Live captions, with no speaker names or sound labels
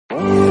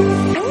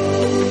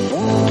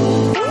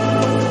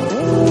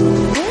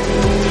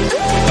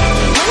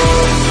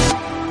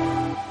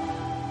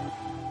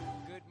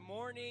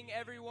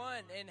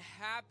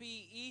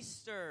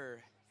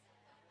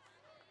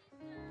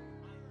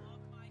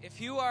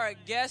you are a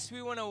guest,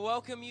 we want to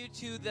welcome you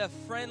to the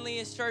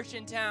friendliest church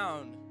in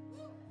town.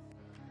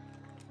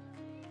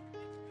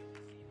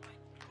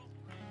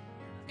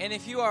 And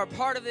if you are a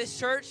part of this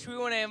church, we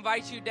want to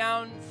invite you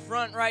down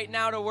front right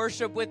now to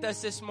worship with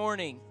us this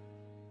morning.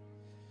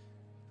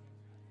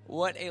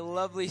 What a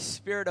lovely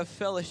spirit of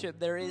fellowship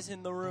there is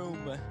in the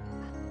room.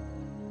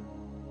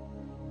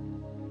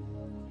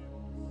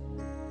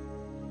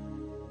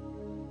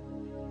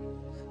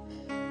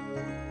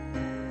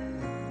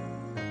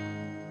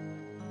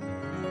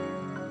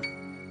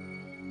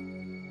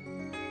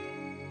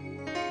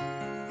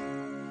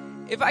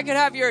 If I could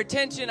have your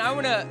attention, I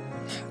want to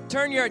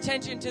turn your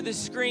attention to the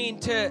screen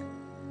to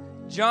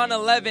John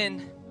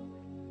 11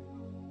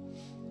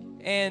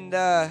 and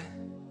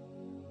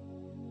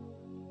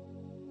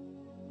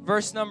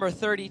verse number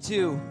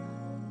 32.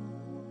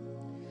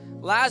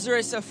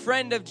 Lazarus, a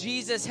friend of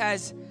Jesus,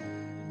 has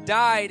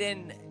died,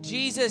 and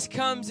Jesus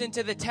comes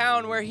into the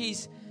town where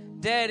he's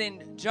dead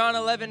in John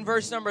 11,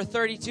 verse number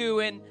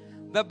 32. And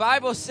the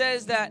Bible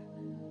says that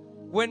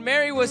when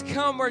Mary was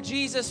come where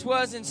Jesus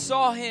was and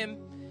saw him,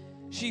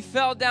 she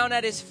fell down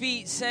at his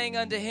feet, saying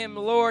unto him,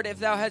 Lord, if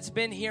thou hadst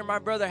been here, my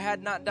brother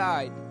had not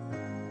died.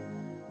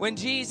 When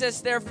Jesus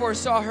therefore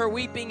saw her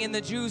weeping, and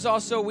the Jews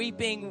also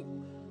weeping,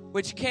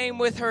 which came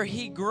with her,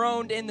 he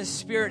groaned in the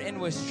spirit and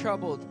was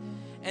troubled,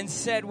 and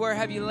said, Where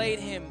have you laid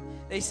him?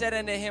 They said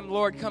unto him,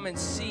 Lord, come and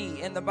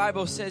see. And the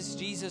Bible says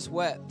Jesus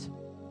wept.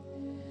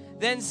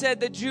 Then said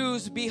the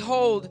Jews,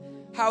 Behold,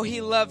 how he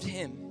loved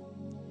him.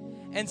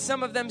 And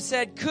some of them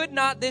said, Could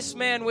not this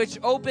man which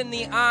opened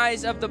the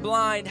eyes of the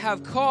blind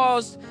have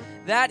caused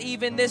that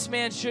even this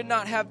man should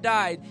not have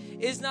died?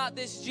 Is not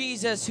this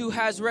Jesus who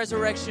has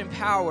resurrection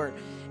power?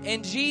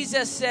 And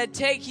Jesus said,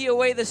 Take ye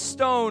away the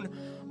stone.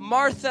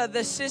 Martha,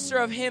 the sister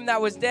of him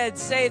that was dead,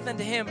 saith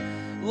unto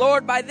him,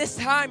 Lord, by this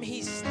time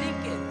he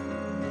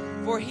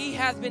stinketh, for he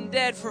hath been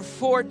dead for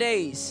 4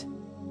 days.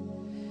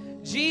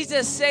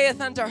 Jesus saith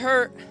unto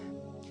her,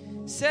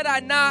 Said I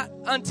not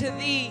unto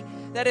thee,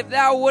 that if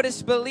thou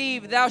wouldest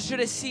believe, thou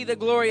shouldest see the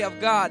glory of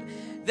God?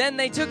 Then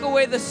they took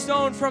away the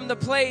stone from the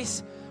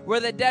place where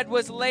the dead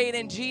was laid,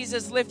 and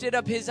Jesus lifted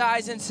up his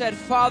eyes and said,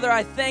 Father,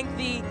 I thank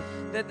thee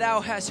that thou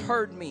hast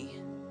heard me.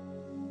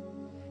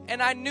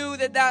 And I knew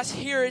that thou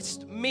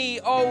hearest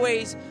me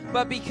always,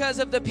 but because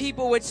of the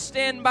people which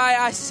stand by,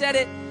 I said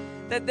it,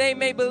 that they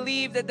may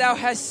believe that thou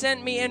hast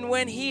sent me. And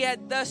when he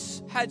had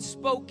thus had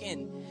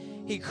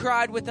spoken, he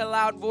cried with a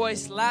loud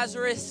voice,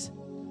 Lazarus,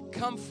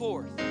 come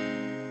forth.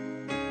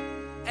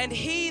 And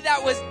he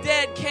that was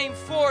dead came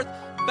forth,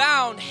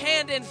 bound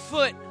hand and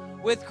foot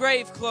with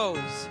grave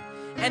clothes,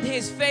 and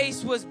his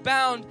face was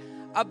bound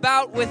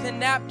about with a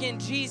napkin.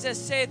 Jesus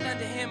saith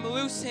unto him,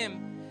 Loose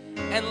him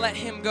and let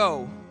him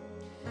go.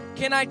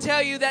 Can I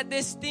tell you that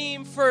this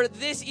theme for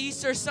this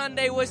Easter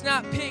Sunday was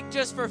not picked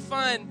just for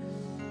fun,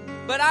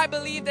 but I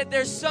believe that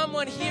there's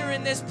someone here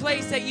in this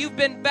place that you've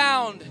been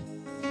bound,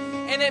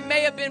 and it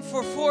may have been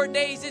for 4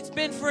 days, it's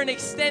been for an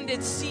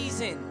extended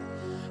season.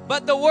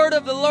 But the word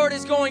of the Lord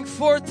is going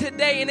forth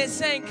today, and it's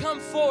saying, come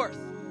forth.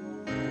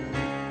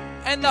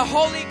 And the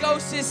Holy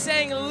Ghost is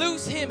saying,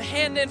 loose him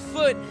hand and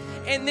foot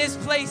in this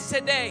place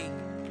today.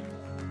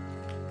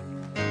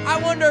 I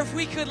wonder if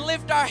we could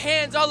lift our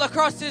hands all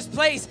across this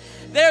place.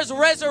 There's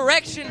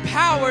resurrection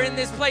power in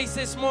this place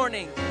this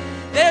morning.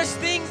 There's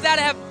things that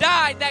have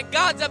died that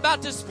God's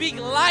about to speak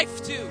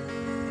life to.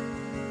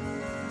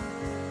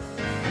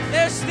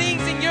 There's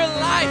things in your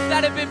life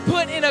that have been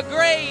put in a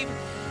grave,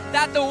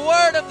 that the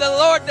word of the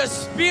Lord, the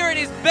Spirit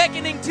is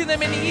beckoning to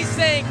them, and he's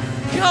saying,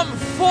 come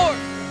forth.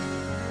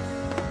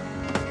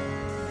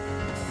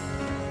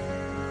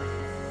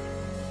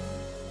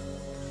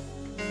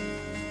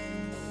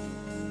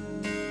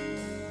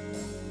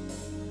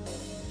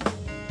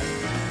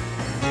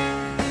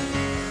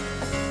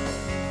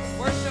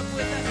 Worship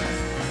with us.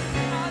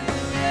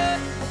 Hallelujah.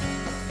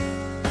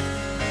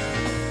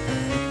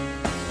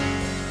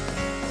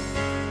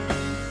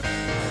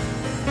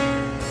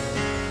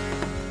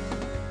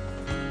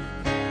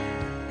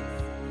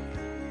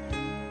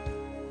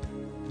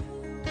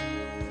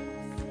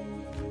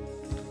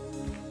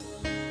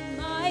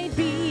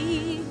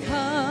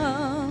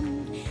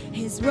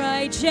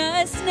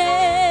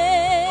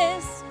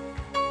 Righteousness,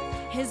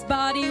 his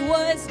body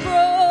was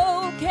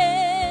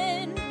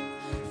broken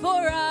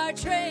for our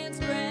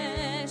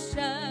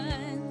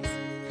transgressions,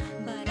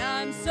 but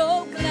I'm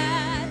so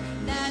glad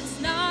that's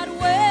not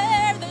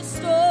where the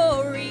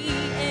story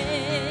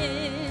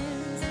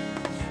ends.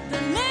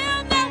 The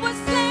lamb that was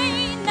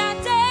slain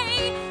that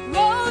day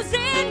rose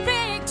in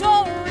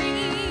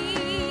victory,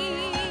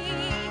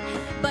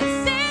 but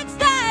since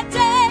that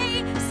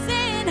day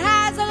sin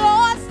has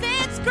lost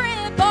its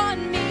grip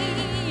on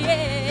me.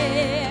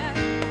 Yeah.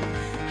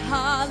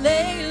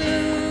 Hallelujah.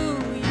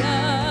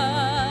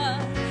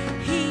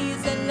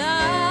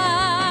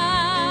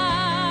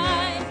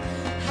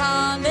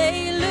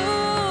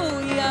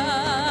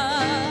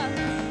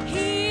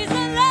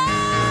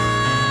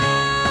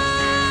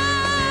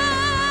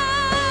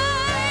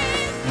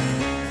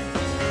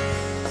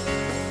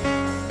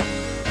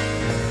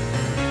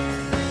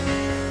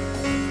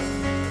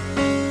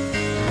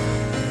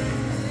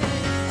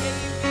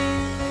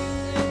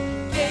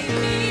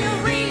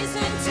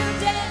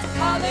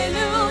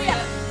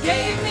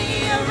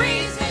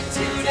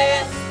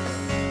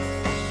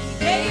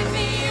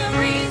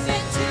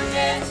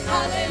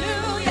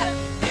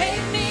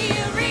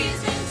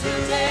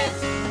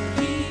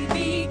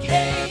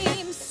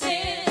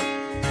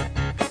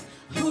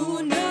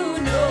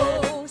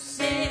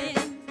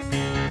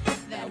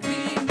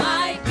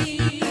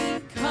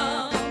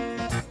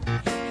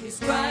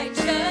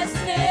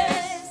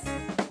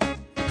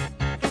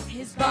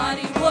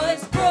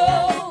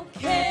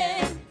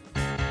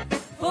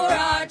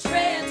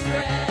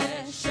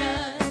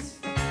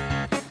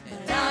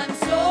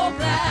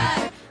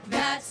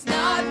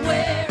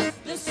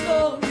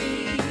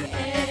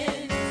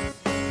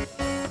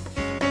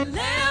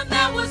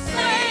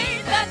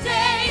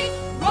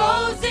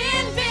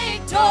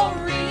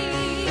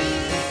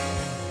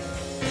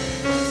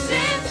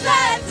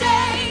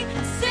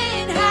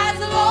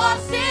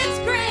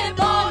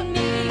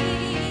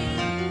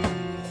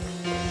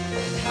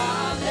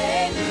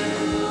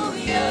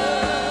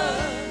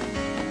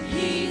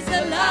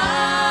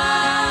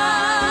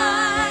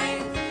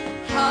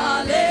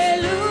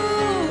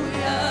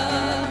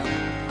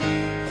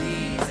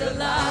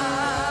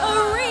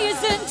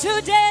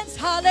 to dance.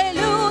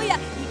 Hallelujah.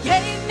 He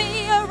gave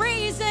me a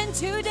reason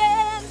to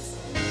dance.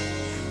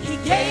 He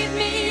gave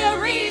me a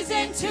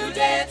reason to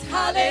dance.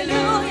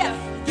 Hallelujah.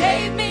 He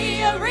gave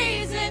me a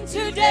reason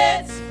to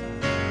dance.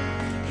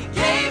 He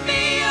gave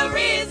me a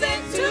reason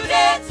to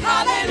dance.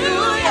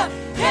 Hallelujah.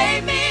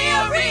 Gave me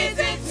a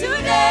reason to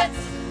dance.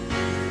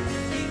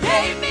 He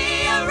gave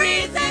me a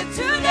reason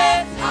to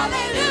dance.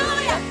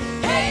 Hallelujah.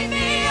 Gave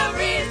me a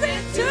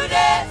reason to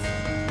dance.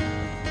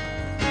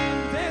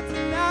 I'm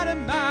dancing out of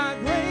my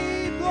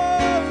grave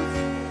clothes.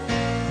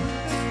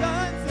 The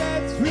sun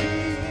sets free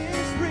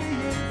is free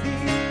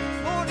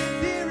indeed.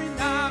 Morning's here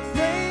and I'm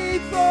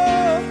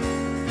grateful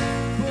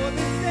for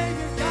the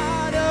Savior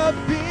God up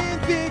in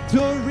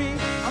victory.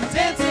 I'm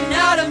dancing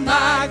out of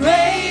my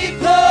grave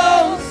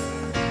clothes.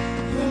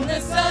 Whom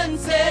the sun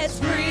sets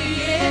free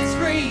is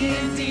free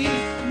indeed.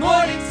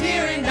 Morning's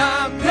here and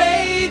I'm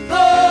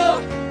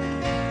grateful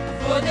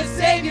for the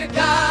Savior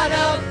God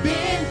up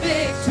in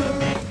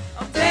victory.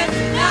 I'm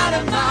dancing out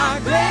of my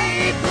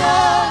grave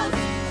clothes.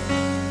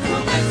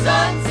 Whom the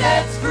sun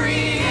sets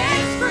free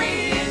is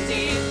free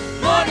indeed.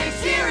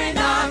 Morning's here and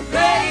I'm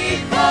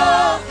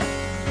grateful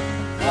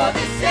for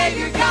the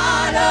Savior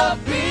God up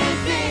in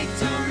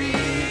victory.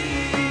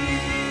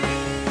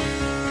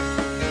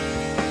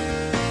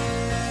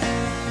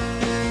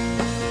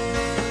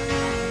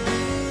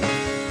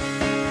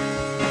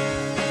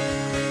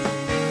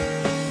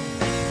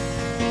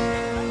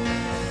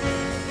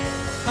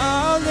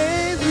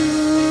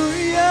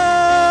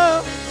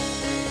 Hallelujah.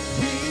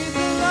 He's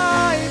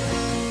alive.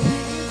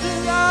 He's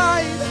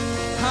alive.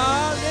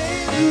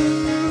 Hallelujah.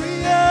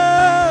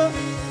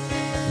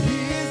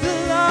 He's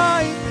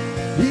alive.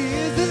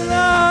 He's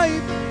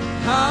alive.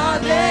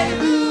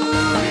 Hallelujah.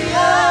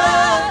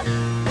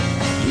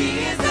 He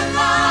is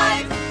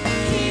alive.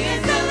 He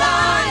is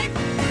alive.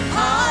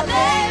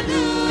 Hallelujah.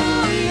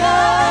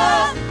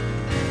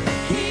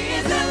 He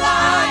is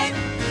alive.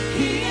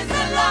 He is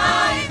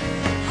alive.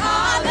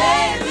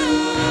 Hallelujah.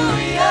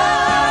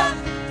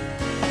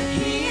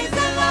 He is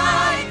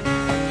alive.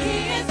 He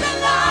is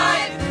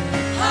alive.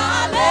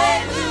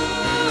 Hallelujah.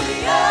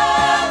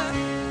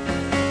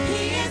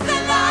 He is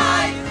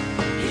alive.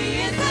 He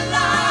is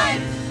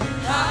alive.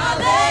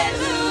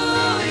 Hallelujah.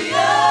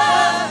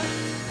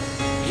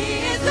 He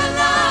is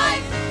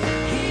alive.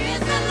 He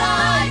is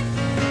alive.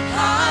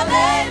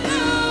 Hallelujah.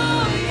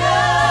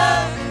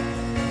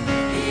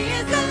 He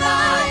is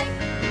alive.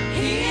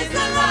 He is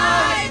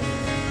alive.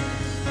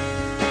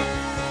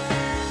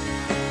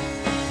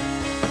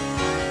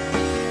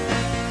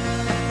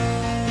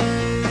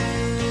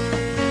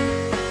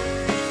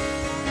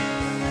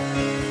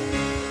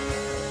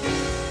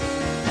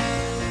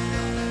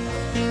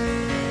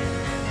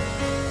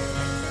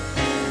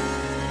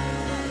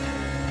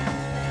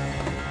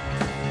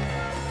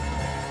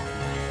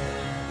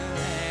 The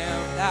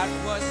Lamb that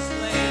was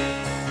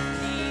slain,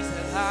 he's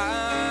alive.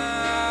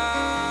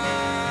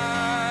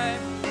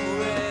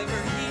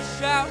 Forever he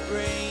shall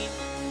reign,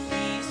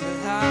 he's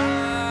alive.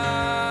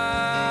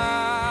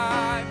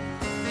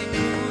 They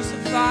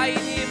crucified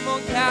him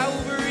on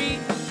Calvary,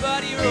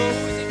 but he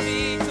rose in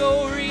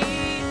victory.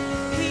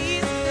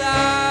 He's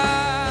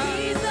alive.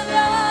 He's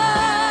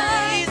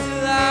alive. He's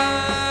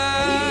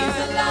alive. He's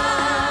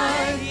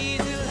alive.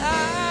 He's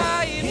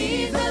alive.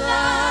 He's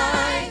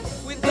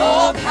alive. With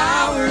all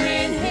Power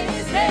in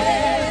his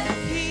head.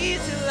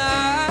 He's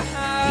alive.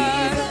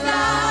 He's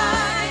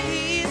alive.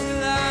 He's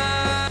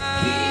alive.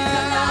 He's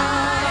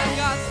alive. My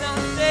God's not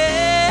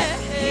dead.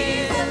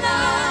 He's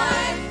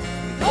alive.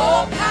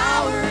 All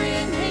power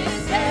in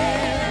his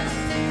head.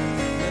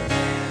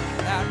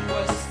 That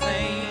was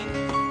slain.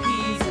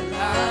 He's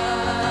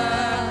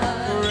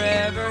alive.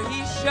 Forever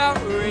he shall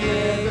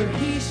reign.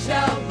 He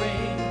shall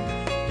reign.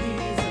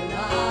 He's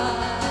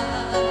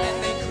alive. And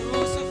they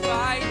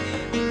crucified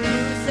him.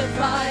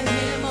 Crucified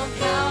him on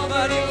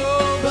But he Calvary,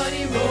 rose. but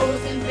he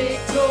rose in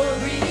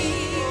victory.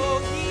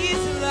 Oh,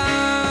 he's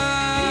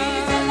alive.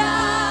 He's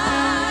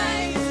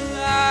alive. He's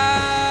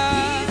alive.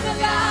 He's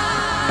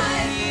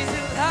alive. He's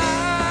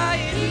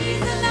alive.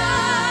 He's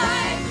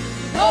alive.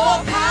 All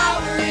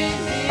power in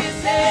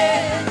his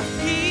head.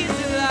 He's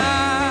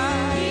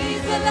alive.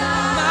 He's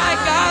alive. My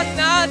God's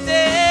not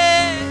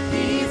dead.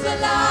 He's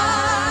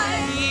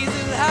alive. He's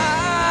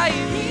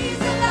alive.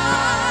 He's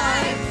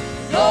alive.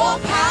 All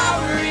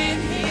power in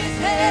his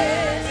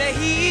head. Say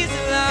he's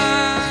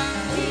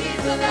alive.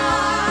 He's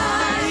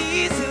alive.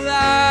 He's He's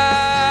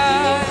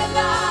alive.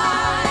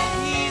 alive.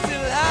 He's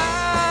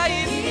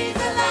alive. He's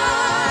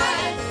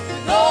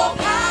alive. All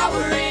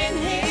power in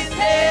his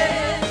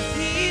head.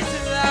 He's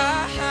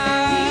alive.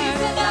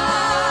 He's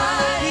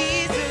alive.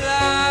 He's He's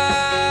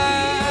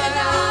alive.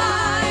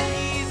 alive.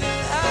 He's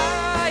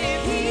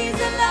alive. He's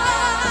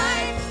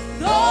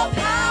alive. All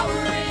power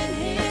in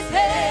his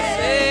head.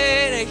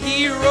 Say that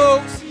he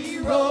rose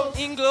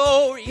in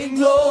glory,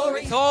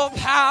 with all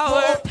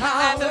power,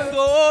 and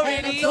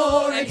authority,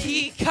 and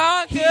he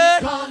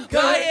conquered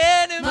my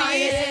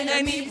enemies,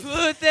 and he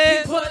put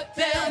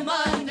them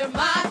under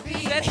my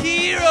feet. that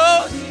he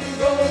rose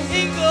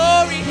in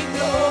glory,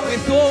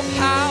 with all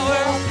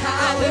power,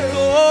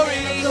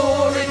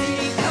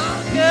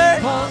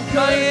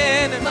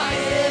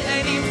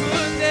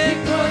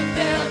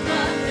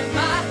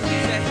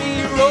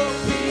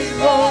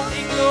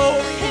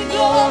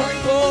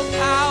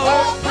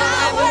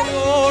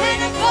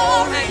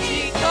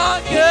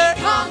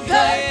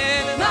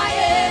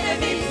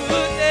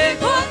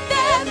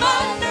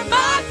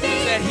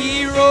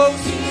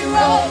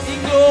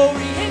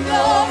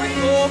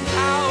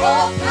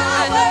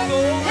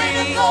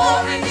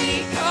 glory. And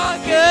he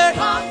conquered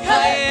conquered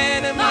my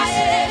enemies. my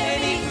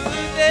And he enemies. put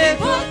He them.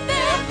 put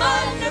them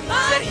under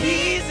my Said feet.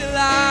 he's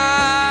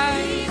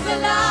alive. He's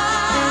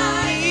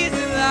alive. He's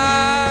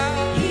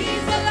alive.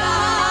 He's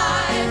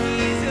alive.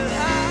 He's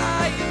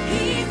alive.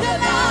 He's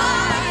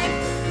alive.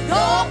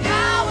 No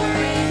power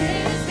in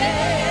his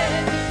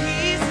head.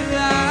 He's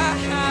alive.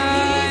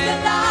 He's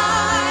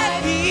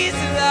alive. He's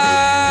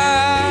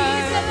alive.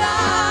 He's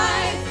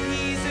alive.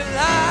 He's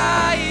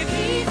alive.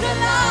 He's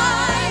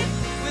alive.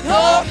 With No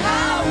all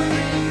power in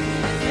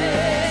his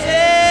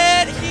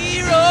head. said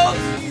he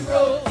rose He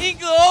rose in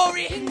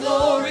glory, in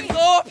glory, with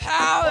all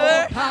power,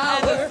 all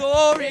power and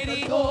authority,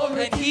 and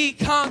authority. and he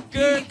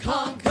conquered, He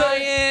conquered my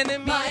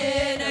enemies, my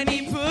and he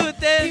enemies. put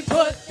them. He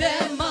put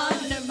them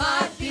under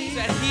my feet.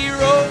 Said he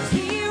rose,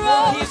 He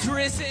rose he's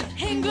risen,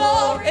 in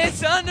glory,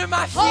 it's under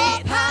my all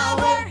feet,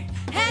 power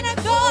and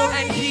authority.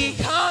 and he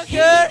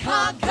conquered,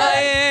 conquered my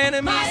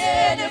enemies, my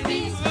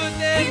enemies. He put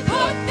He them.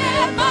 put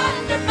them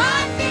under my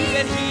feet.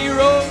 Said he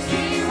rose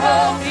He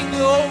rose in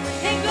glory,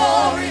 in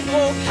glory,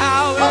 all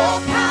power, all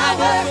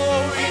power and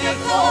authority, and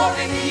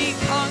authority. and he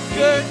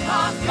conquered,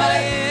 conquered my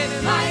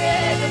enemies, my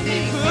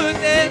enemies. put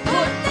them.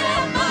 Put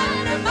them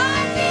under my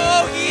feet.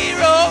 Oh, he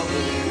rose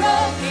He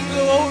rose in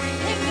glory,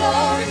 in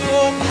glory, with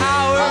all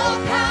power, all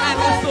power and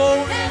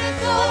authority, and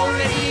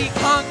authority. and he He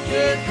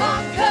conquered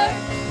conquered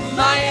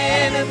my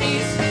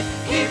enemies.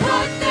 He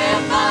put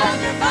them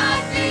under my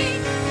feet.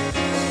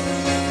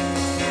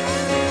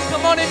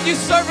 Come on, if you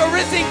serve a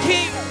risen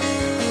King,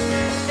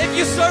 if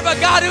you serve a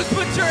God who's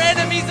put your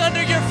enemies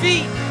under your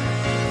feet,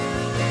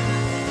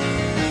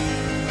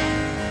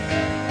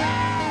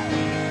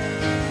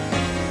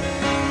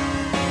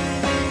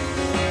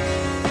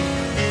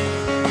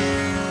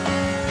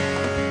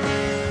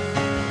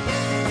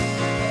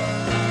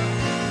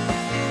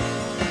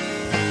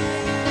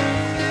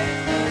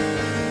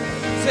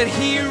 said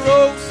he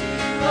rose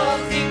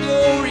in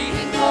glory,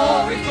 In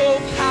glory, with all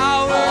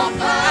power, all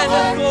power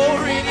and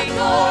authority, and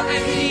authority.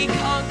 and he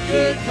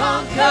conquered, He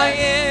conquered my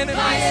enemies,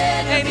 my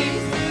and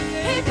enemies.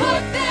 He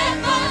put them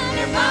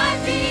under my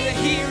feet.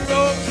 he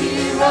rose He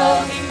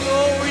rose in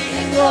glory,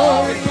 in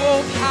glory, with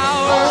all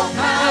power, all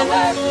power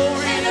and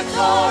authority, and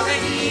authority.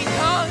 and he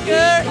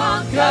conquered,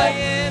 conquered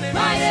my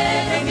my enemies,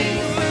 enemies. and he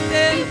put He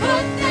them.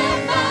 put them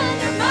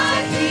under my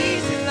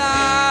feet. He's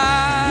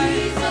alive.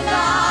 He's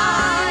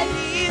alive.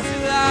 He's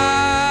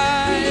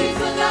alive. He's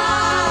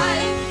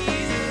alive.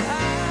 He's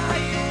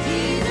alive.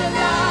 He's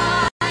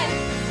alive.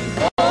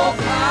 All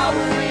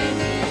power in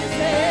his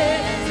head.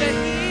 Said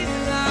he's He's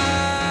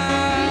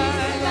alive.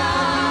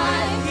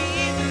 alive.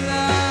 He's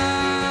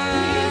alive.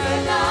 He's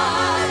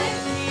alive.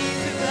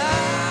 He's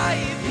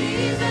alive.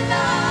 He's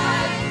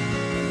alive.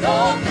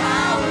 All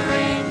power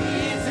in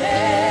his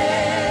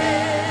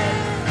head.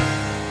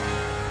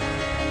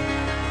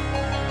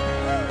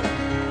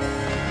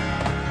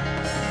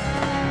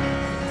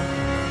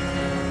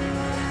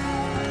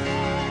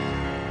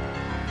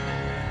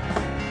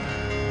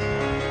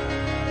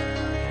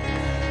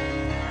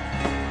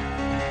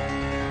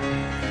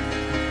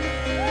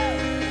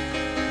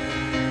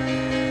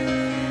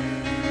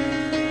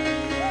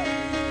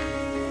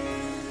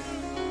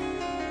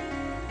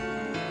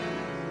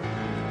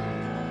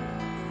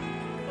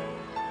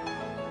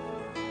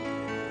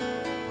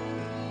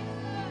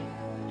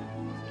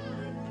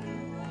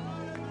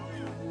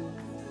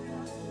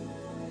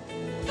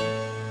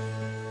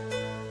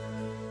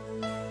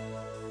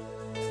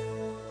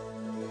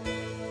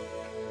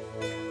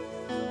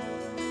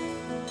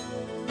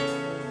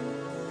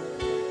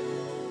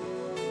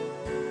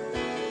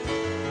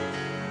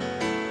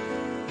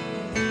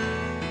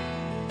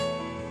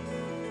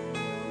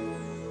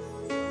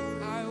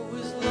 I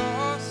was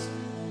lost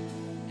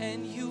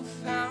and you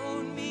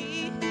found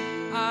me.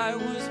 I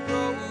was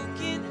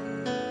broken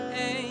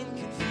and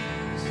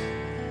confused,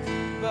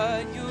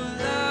 but your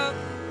love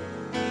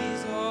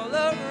is all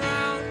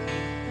around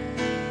me,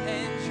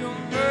 and your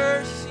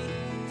mercy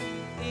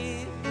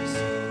it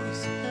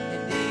pursues,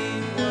 and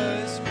it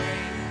was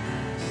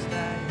grace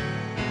that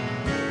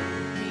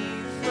pulled me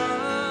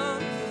from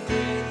the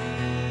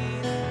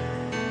grave,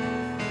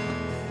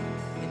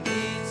 and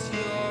it's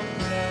your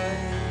blood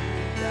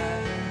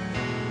that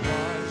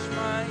washed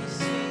my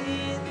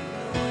sin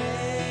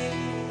away.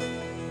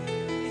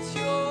 It's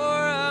your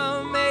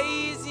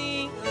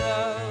amazing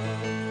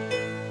love,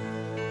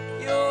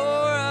 your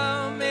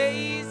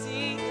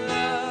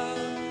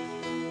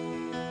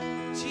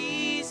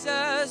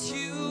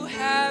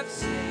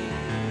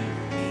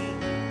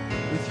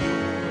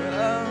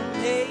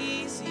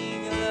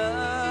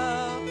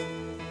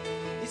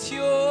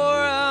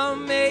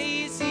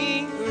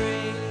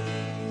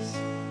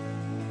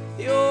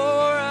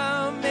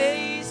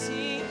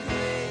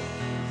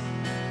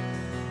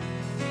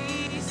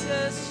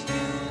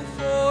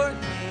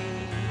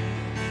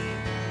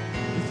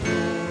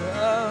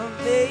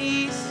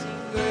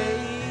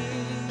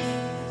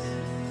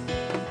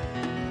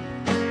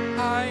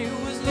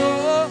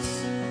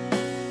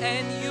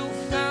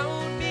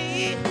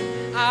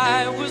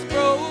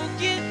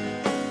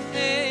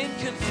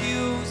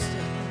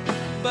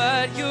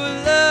but your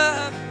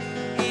love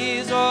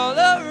is all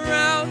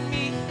around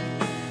me,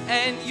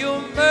 and your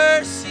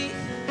mercy,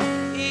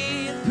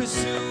 it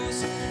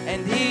pursues,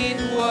 and it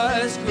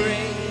was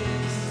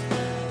grace.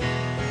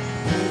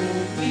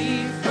 Pulled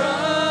me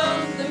from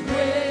the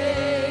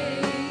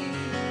grave,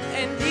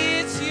 and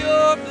it's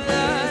your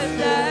blood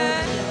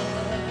that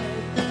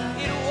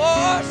it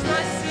washed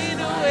my sin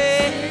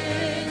away.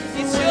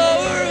 It's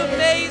your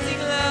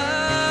amazing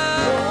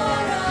love.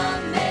 Your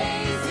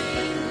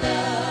amazing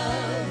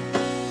love.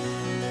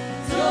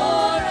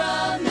 Your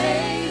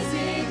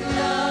amazing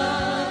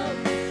love.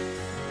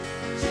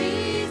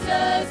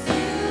 Jesus,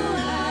 you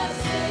have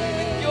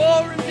saved.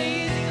 Your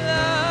amazing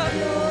love.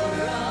 Your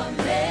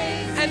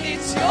amazing And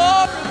it's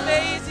your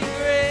amazing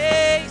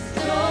grace.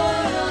 Your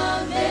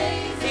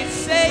amazing It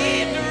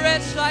saved a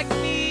wretch like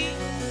me.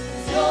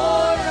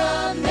 Your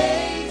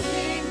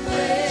amazing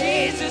grace.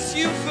 Jesus,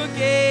 you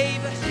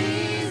forgave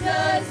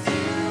Jesus,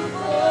 you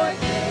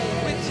forgave.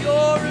 with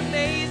your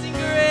amazing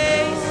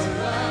grace.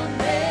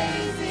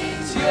 Amazing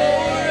It's grace.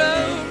 your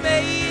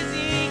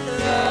amazing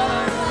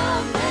love.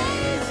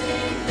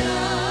 Amazing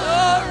love.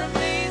 Your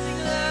amazing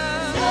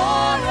love.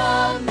 Your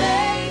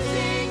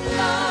amazing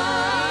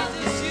love.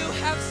 Jesus, you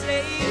have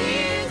saved me.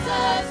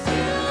 Jesus,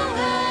 you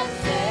have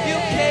saved. You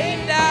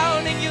came down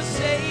and you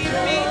saved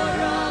me Your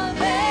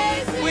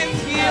amazing with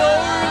your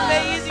love.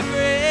 amazing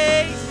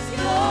grace.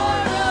 Your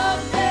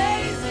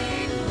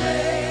amazing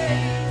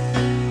grace.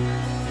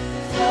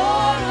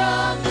 Your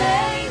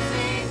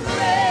amazing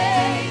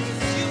grace.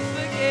 You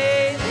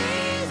forgave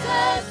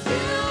Jesus,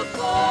 you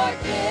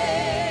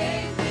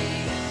forgave me.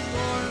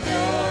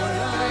 Your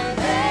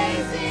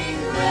amazing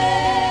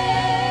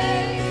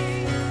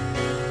grace.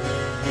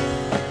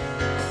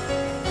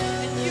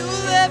 and you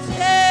left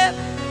heaven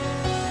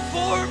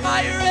for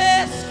my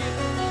rescue,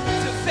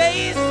 to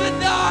face the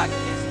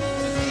darkness,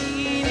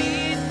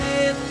 defeated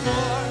death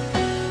for.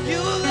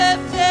 You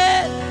left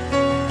heaven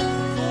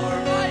for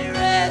my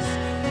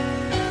rescue,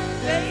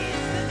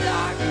 face the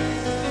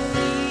darkness,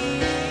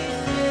 defeated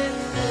death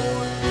for.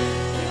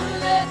 You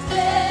left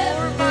heaven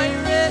For my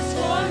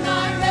rescue, for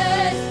my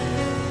rescue.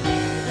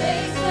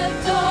 Face the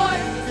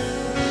darkness,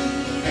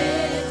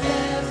 defeated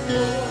death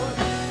for.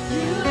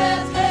 You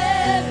left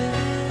heaven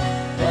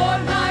for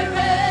my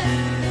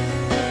rescue.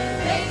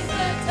 Face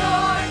the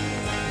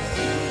darkness,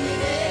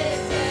 defeated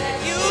death.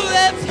 you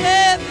left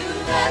heaven You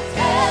left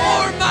for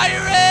heaven my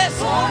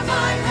rescue, for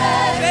my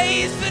rescue.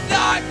 face the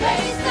darkness.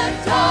 Face the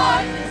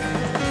darkness.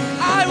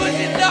 I was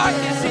in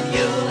darkness and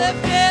you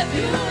left heaven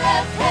You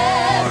left for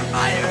heaven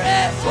my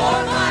rescue, for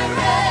my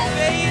rescue.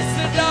 face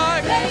the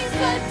darkness. Face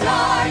the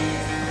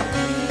darkness,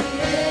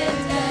 defeated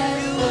death.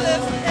 You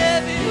left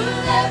heaven You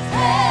left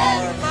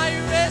heaven for my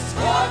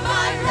rescue, for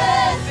my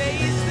rescue.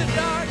 face the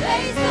darkness.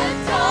 Face the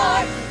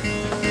darkness,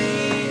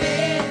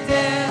 defeated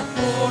death.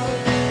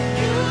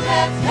 You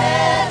left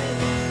heaven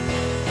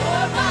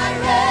for my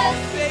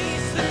rescue.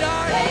 Face the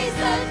darkness. Face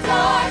the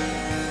darkness,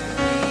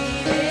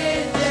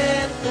 defeated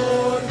death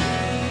for me.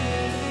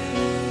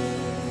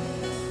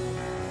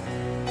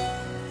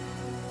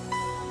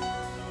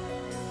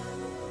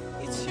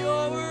 It's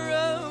your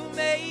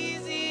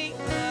amazing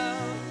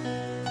love.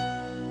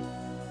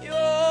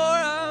 Your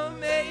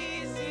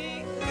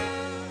amazing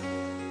love.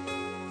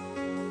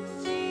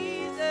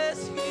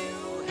 Jesus,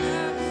 you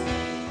have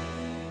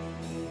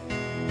saved me.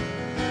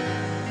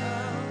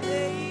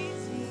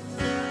 Amazing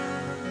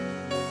love.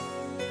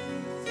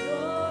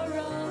 Your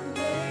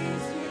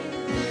amazing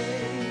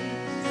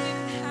grace.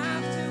 Didn't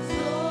have to,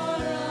 Your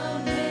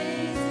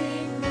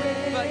amazing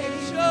grace. but you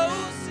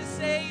chose to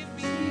save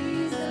me.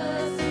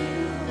 Jesus,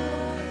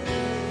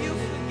 You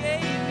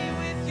forgave me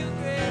with your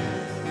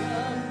grace.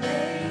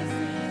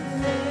 amazing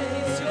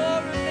grace. It's your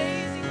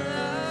amazing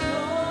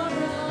love.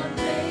 Your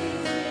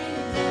amazing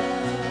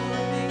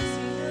love.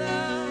 Amazing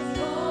love.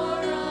 Your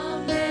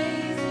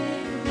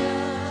amazing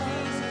love.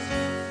 Jesus,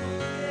 you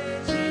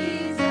forgave.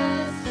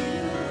 Jesus,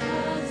 you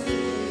have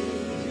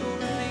saved. Your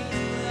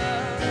amazing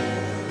love.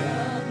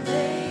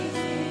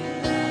 Amazing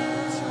It's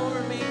love. your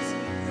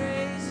amazing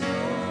grace.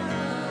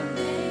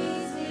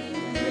 Amazing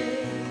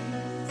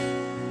grace.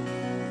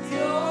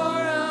 Your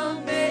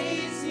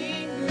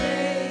amazing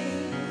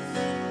grace.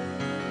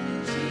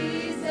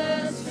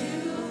 Jesus,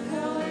 you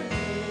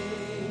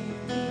forgave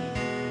me.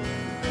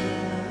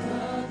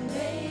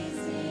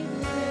 Amazing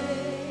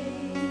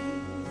grace.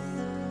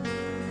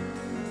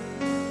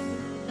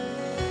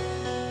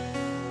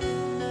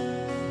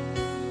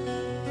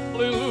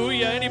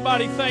 Hallelujah.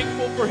 Anybody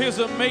thankful for his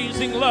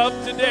amazing love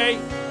today?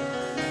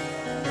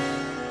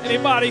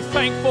 Anybody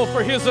thankful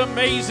for his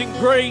amazing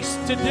grace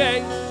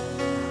today?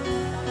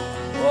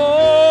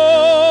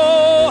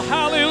 Oh,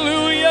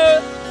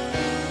 hallelujah.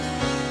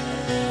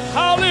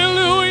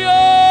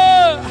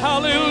 Hallelujah.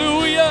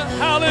 Hallelujah.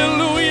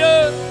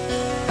 Hallelujah.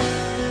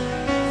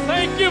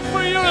 Thank you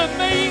for your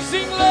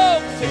amazing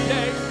love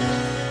today.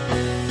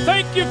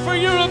 Thank you for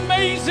your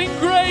amazing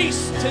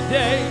grace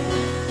today.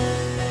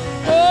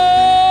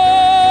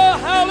 Oh,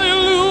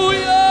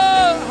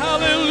 hallelujah,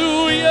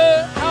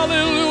 hallelujah,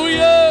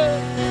 hallelujah,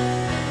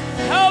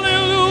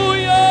 hallelujah.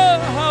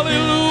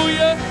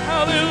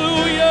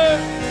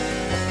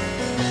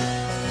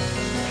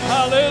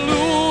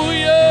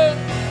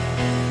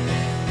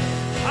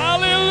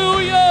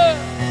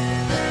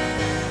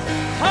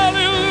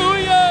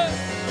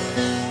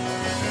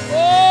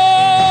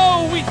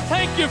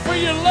 you for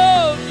your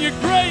love, your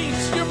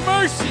grace, your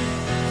mercy.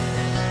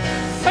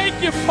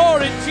 Thank you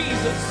for it,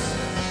 Jesus.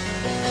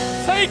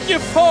 Thank you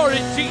for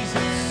it,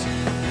 Jesus.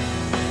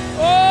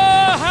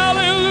 Oh,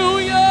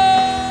 hallelujah.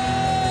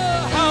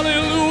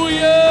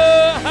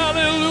 Hallelujah.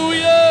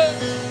 Hallelujah.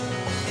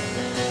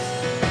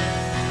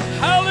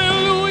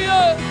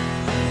 Hallelujah.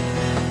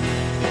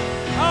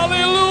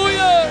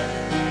 Hallelujah.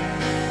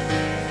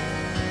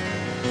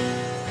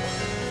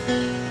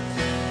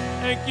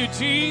 Thank you,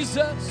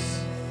 Jesus.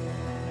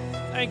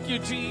 Thank you,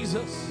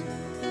 Jesus.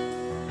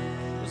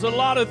 There's a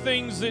lot of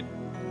things that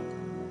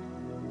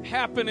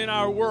happen in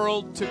our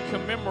world to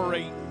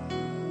commemorate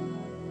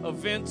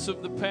events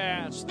of the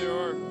past. There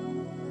are,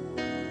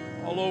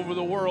 all over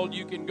the world,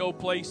 you can go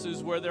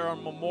places where there are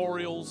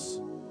memorials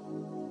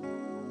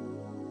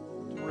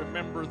to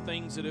remember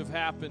things that have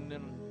happened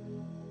in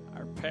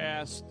our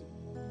past.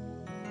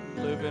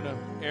 We live in an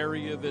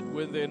area that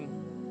within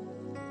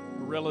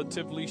a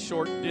relatively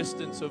short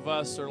distance of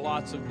us are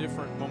lots of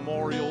different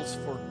memorials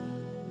for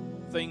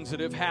things that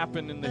have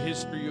happened in the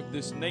history of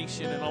this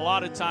nation. And a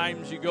lot of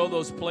times you go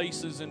those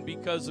places, and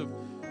because of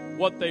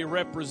what they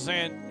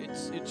represent,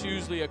 it's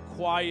usually a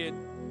quiet,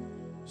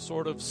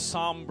 sort of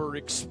somber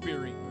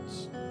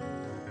experience.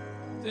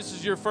 If this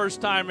is your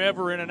first time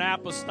ever in an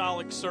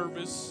apostolic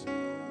service,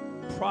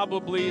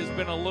 probably has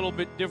been a little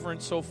bit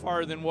different so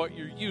far than what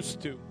you're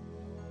used to.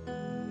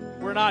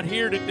 We're not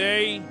here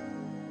today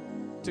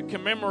to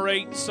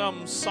commemorate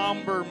some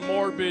somber,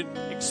 morbid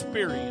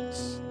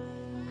experience.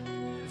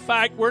 In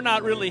fact, we're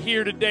not really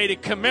here today to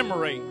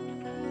commemorate.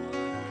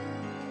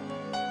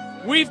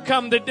 We've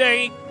come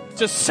today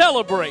to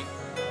celebrate.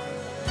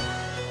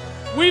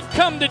 We've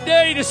come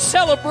today to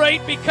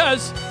celebrate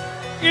because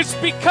it's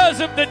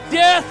because of the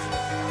death,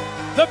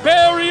 the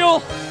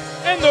burial,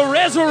 and the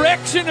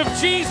resurrection of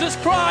Jesus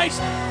Christ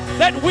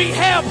that we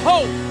have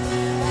hope.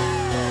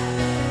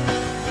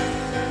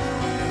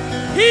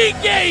 He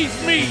gave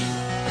me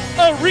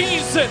a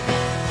reason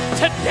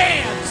to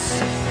dance.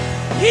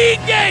 He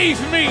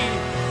gave me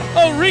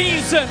a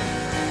reason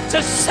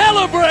to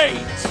celebrate.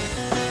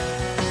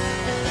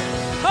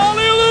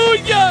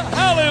 Hallelujah,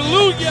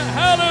 hallelujah,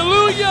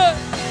 hallelujah.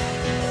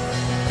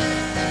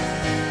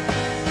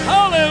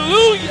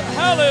 Hallelujah,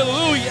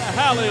 hallelujah,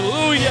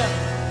 hallelujah.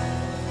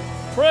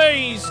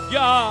 Praise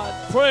God,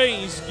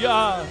 praise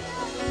God.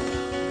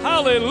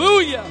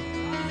 Hallelujah,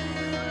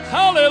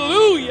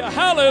 hallelujah,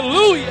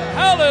 hallelujah,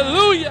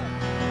 hallelujah.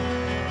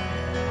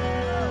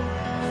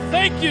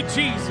 Thank you,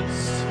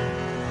 Jesus.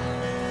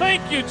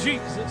 Thank you,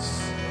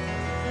 Jesus.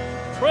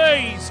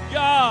 Praise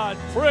God,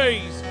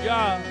 praise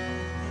God.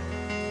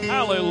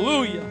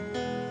 Hallelujah.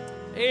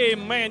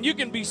 Amen. You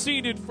can be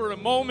seated for a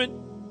moment.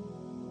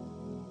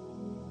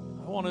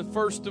 I want to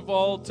first of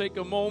all take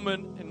a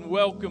moment and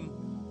welcome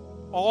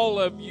all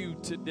of you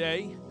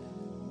today,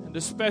 and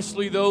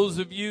especially those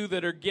of you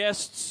that are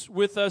guests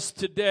with us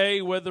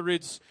today, whether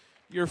it's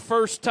your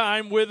first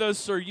time with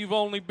us or you've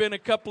only been a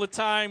couple of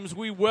times.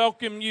 We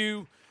welcome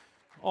you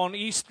on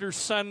Easter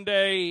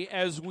Sunday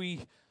as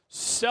we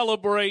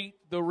celebrate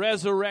the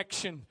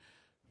resurrection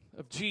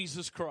of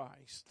Jesus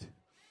Christ.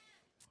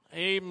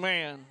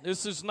 Amen.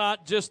 This is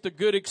not just a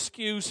good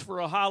excuse for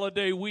a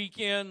holiday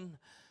weekend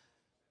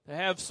to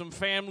have some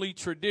family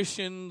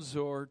traditions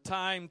or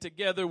time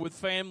together with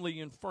family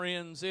and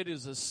friends. It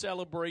is a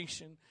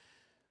celebration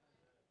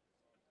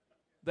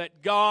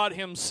that God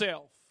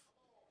Himself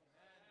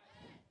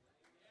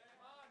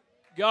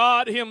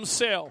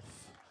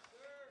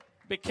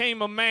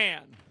became a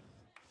man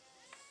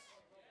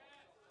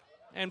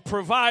and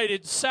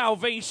provided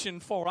salvation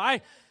for.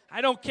 I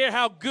don't care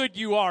how good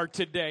you are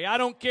today. I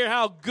don't care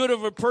how good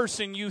of a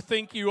person you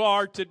think you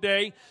are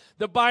today.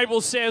 The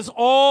Bible says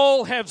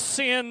all have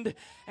sinned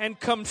and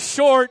come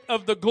short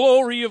of the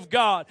glory of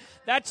God.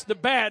 That's the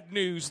bad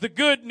news. The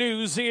good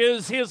news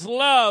is His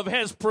love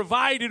has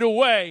provided a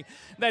way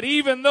that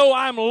even though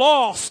I'm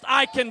lost,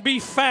 I can be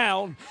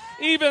found.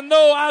 Even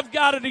though I've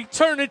got an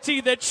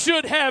eternity that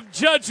should have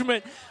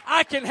judgment,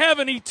 I can have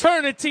an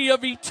eternity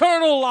of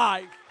eternal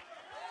life.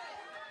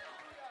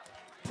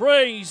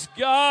 Praise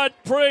God,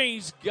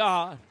 praise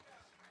God.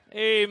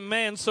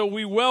 Amen. So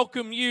we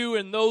welcome you,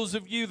 and those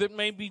of you that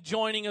may be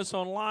joining us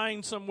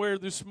online somewhere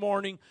this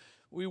morning,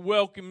 we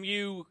welcome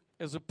you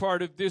as a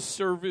part of this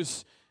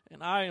service.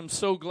 And I am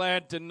so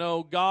glad to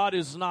know God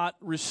is not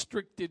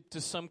restricted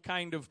to some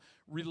kind of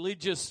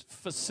religious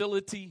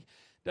facility.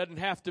 Doesn't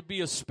have to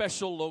be a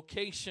special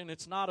location.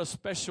 It's not a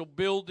special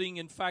building.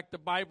 In fact, the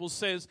Bible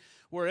says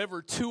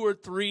wherever 2 or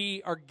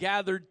 3 are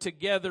gathered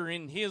together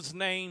in His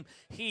name,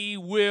 He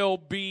will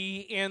be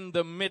in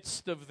the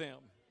midst of them.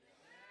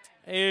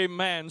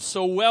 Amen.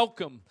 So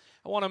welcome.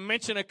 I want to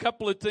mention a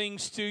couple of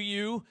things to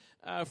you.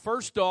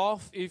 First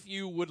off, if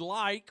you would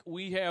like,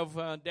 we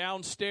have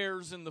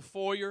downstairs in the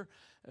foyer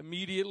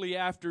immediately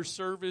after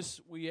service,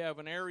 we have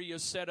an area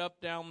set up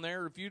down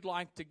there. If you'd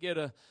like to get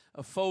a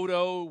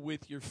photo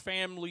with your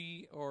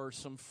family or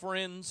some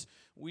friends,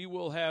 we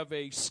will have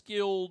a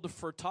skilled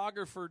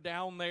photographer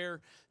down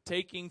there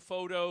taking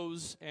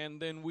photos,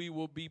 and then we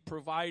will be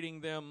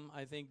providing them,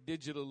 I think,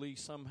 digitally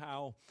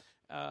somehow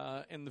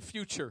in the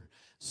future.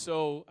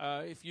 So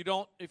if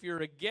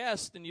you're a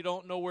guest and you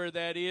don't know where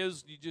that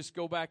is, you just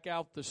go back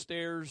out the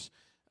stairs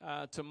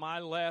to my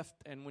left,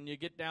 and when you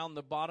get down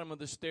the bottom of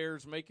the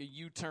stairs, make a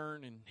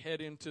U-turn and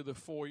head into the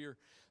foyer.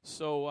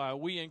 So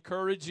we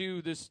encourage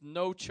you. This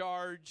no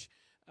charge.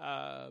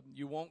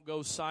 You won't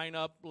go sign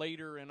up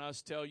later and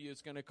us tell you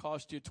it's going to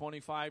cost you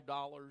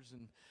 $25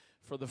 and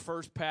for the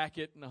first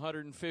packet and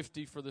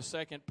 $150 for the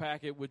second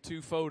packet with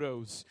 2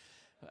 photos.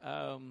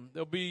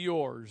 They'll be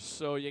yours.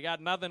 So you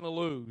got nothing to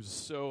lose.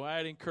 So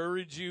I'd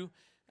encourage you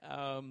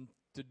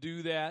to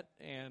do that,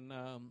 and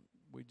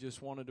we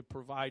just wanted to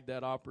provide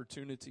that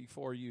opportunity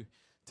for you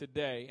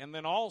today. And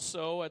then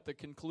also at the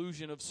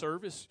conclusion of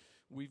service,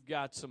 we've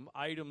got some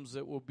items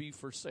that will be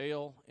for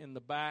sale in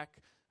the back,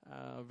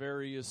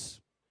 various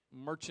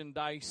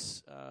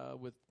merchandise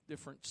with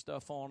different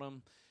stuff on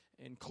them,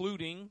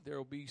 including there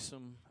will be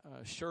some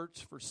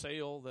shirts for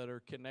sale that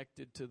are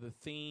connected to the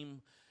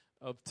theme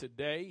of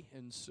today.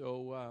 And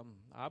so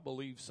I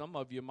believe some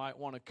of you might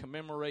want to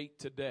commemorate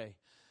today,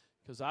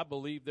 because I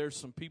believe there's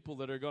some people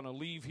that are going to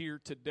leave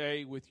here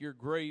today with your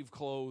grave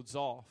clothes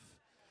off.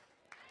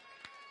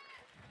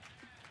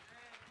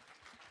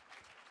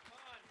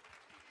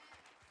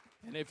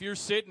 And if you're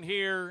sitting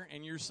here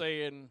and you're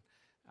saying,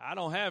 I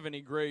don't have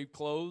any grave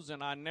clothes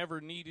and I never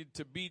needed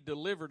to be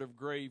delivered of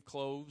grave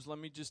clothes, let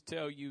me just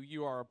tell you,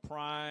 you are a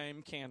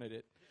prime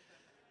candidate.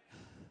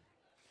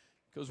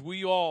 Because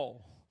we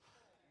all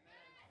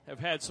have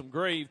had some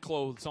grave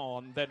clothes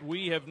on that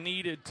we have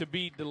needed to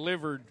be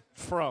delivered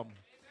from.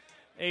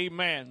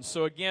 Amen.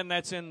 So again,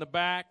 that's in the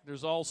back.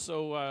 There's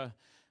also,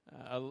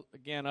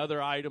 again,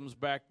 other items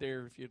back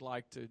there if you'd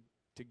like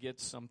to get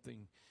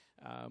something.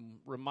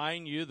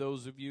 Remind you,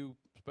 those of you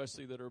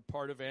especially that are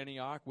part of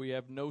Antioch, we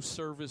have no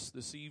service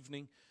this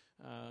evening.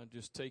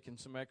 Just taking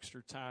some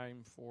extra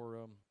time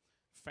for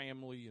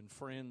family and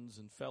friends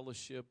and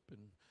fellowship and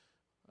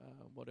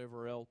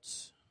whatever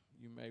else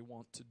you may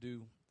want to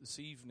do this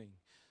evening.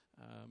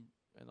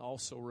 And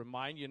also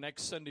remind you,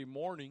 next Sunday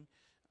morning,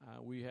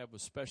 we have a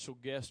special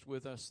guest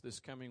with us this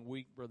coming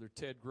week, Brother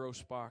Ted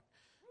Grossbach,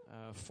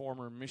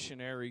 former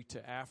missionary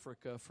to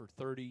Africa for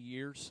 30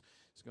 years.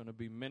 He's going to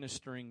be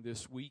ministering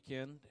this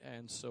weekend,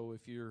 and so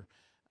if you're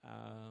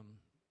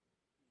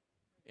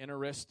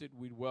interested,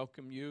 we'd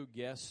welcome you.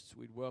 Guests,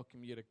 we'd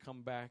welcome you to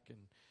come back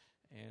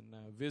and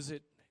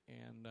visit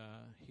and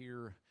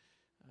hear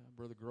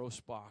Brother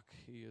Grossbach.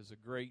 He is a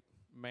great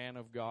man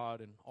of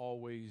God, and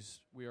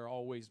we are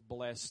always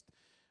blessed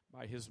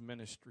by his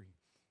ministry.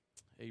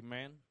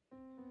 Amen.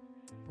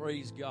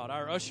 Praise God.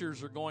 Our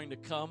ushers are going to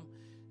come,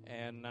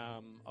 and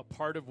a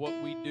part of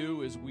what we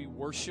do is we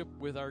worship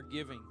with our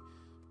giving.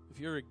 If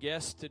you're a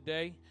guest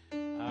today,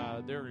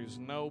 there is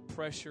no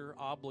pressure,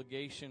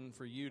 obligation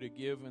for you to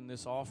give in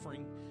this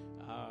offering.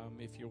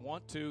 If you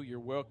want to, you're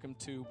welcome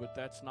to, but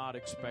that's not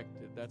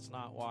expected. That's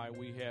not why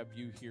we have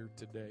you here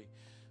today.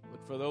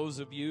 But for those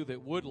of you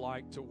that would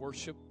like to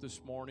worship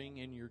this morning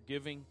in your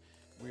giving,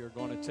 we are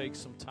going to take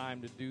some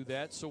time to do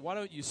that. So why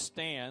don't you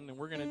stand, and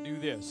we're going to do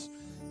this.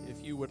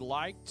 If you would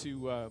like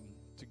to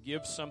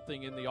give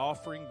something in the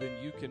offering, then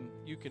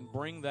you can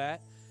bring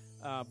that.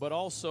 But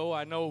also,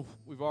 I know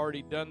we've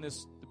already done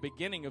this at the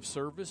beginning of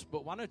service,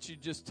 but why don't you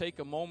just take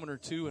a moment or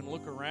two and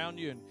look around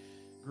you and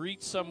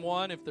greet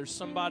someone. If there's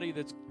somebody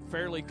that's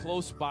fairly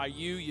close by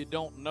you, you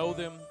don't know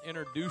them,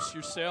 introduce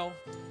yourself,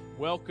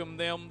 welcome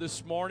them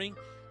this morning.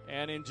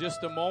 And in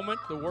just a moment,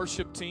 the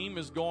worship team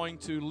is going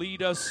to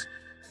lead us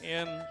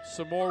in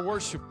some more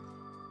worship.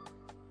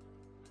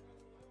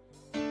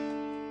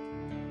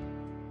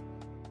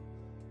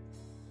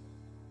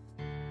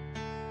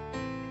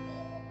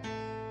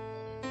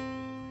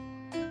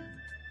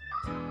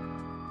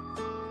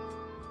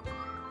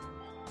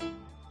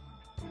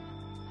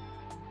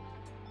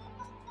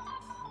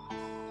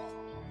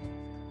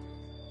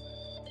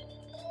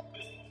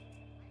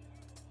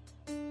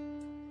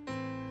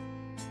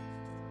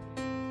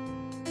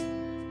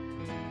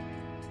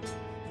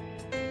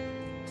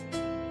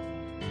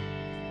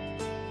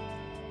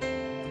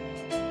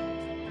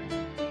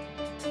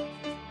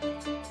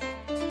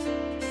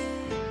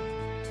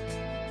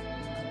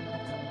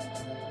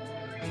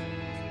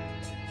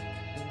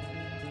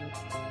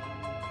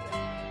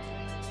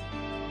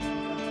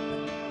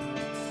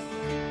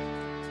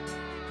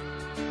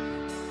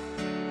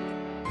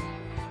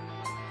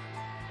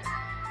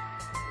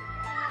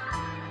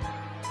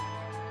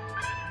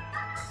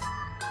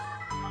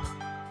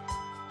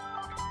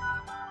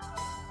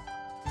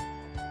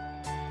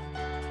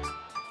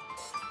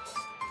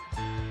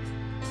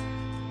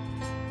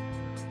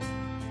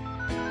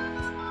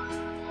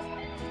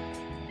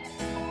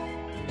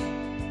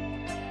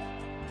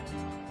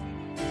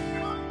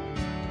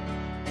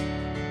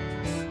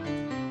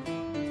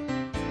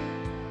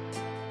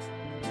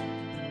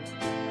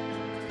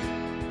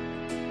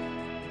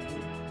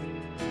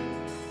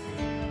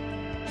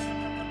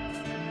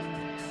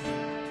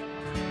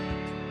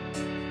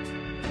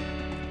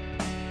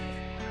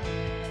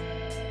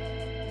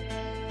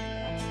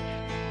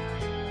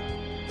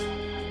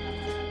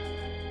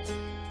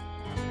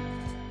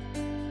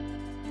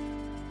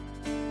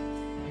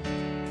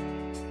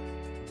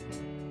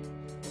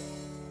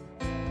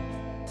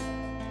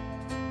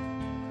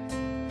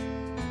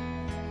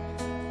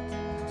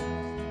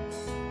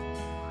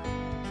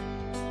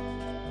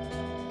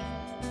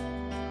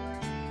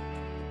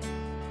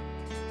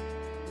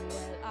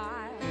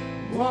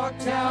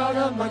 Walked out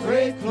of my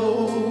grave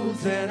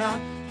clothes and I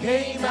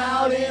came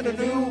out in a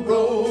new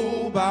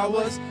robe. I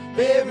was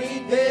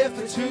buried there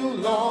for too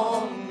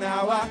long.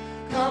 Now I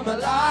come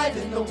alive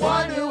in the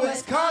one who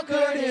has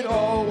conquered it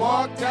all.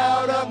 Walked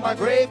out of my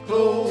grave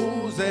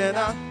clothes and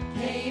I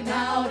came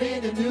out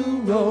in a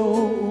new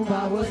robe.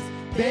 I was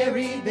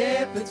buried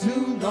there for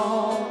too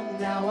long.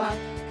 Now I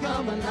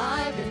come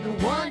alive in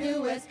the one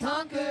who has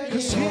conquered it all.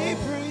 'Cause he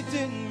breathed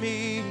in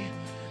me,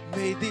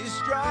 made these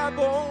dry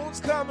bones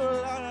come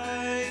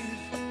alive,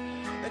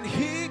 and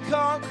he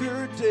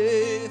conquered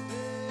death.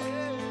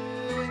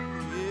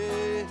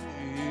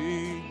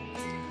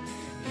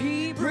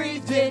 He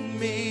breathed in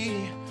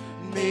me,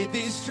 made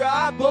these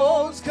dry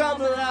bones come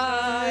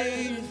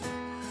alive,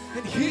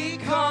 and he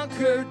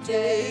conquered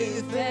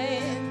death.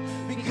 And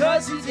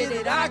because he did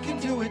it, I can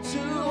do it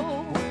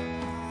too.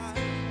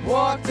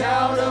 Walked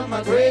out of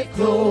my grave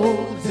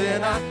clothes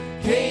and I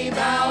came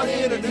out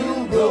in a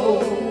new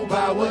robe.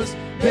 I was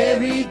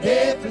buried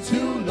there for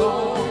too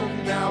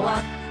long. Now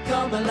I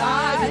come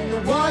alive in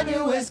the one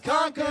who has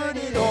conquered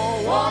it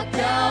all. Walked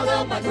out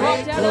of my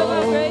grave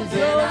clothes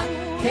and I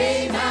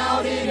came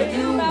out in a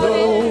new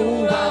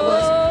robe. I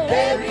was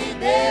buried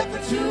there for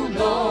too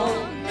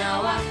long.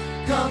 Now I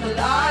come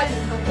alive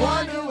in the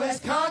one who has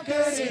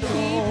conquered it all.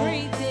 He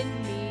breathed in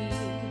me,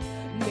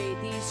 made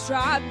these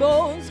dry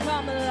bones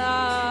come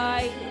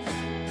alive.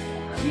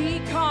 He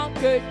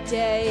conquered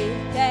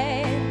death,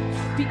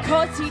 and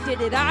because he did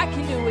it, I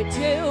can do it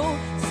too.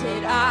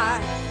 Said I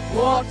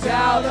walked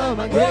out of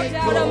my grave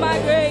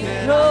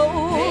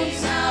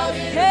clothes,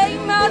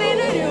 came out in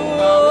a new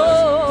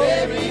robe. robe.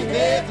 Buried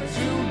there for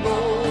too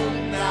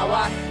long. Now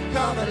I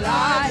come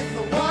alive in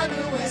the one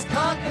who has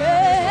conquered.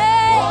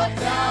 Hey,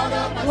 Walked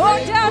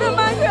out of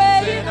my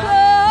grave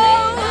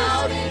clothes,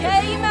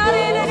 came out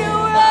in a new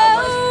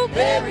robe.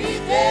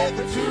 Buried there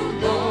for too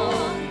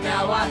long.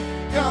 Now I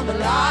come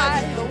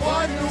alive in the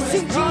one who has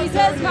Sing conquered.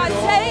 Jesus, my it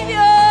all.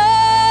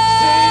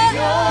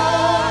 Savior,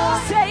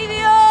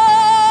 Savior,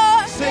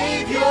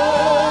 Savior,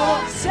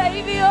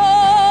 Savior,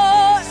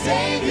 Savior,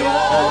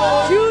 Savior.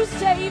 you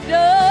saved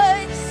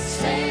us.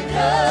 Saved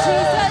us.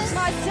 Jesus,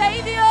 my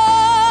Savior,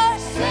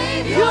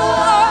 Savior. you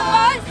are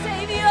my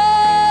Savior.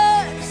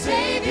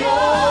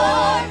 Savior.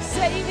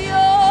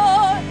 Savior,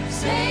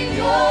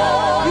 Savior.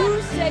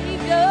 you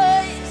saved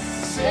us.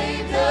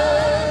 Saved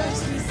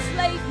us. He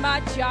slayed my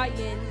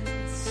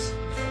giants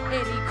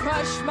and he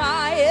crushed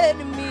my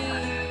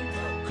enemy,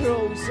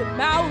 closed the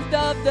mouth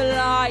of the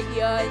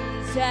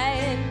lions,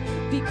 and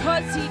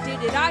because he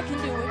did it, I can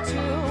do it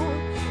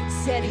too.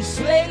 Said he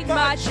slayed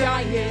my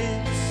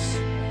giants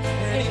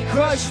and he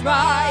crushed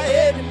my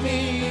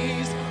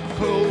enemies,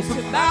 closed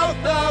the mouth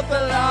of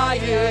the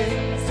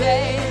lions,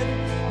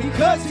 and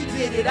because he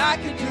did it, I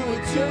can do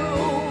it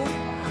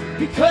too.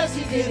 Because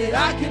he did it,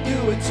 I can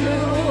do it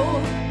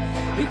too.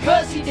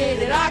 Because he did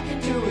it, I can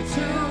do it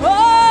too.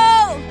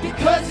 Oh,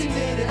 because he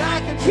did it, I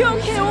can do it too.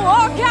 You can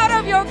walk out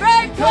of your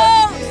grave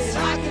clothes.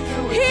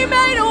 He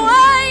made a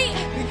way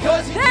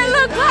that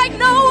looked like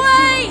no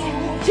way.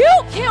 You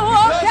can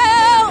walk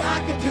out.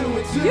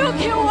 You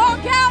can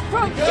walk out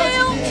from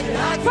guilt,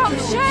 from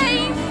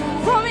shame,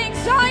 from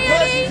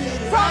anxiety,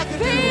 from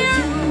fear.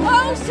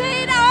 Oh,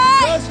 say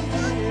that.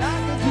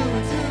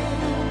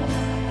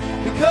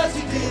 Because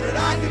he did it,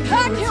 I can do it too.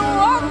 I can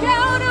walk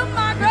out of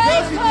my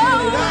grave Because he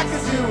did it, I clothes.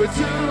 can do it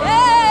too.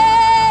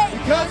 Hey,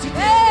 Because he did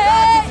it,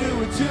 I can do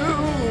it too.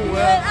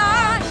 and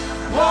I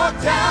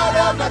Walked out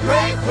of my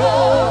grave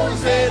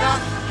clothes and I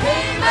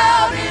came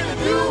out in a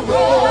new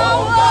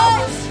robe.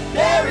 I was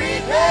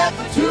buried there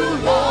for too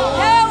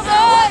long.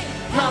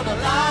 Come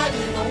alive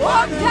in the one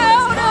walked who has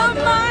out of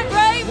conquered. my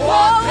grave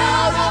Walked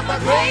out of my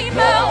grave came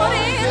out clothes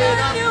in and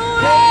a I new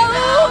came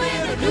out robe.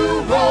 in a new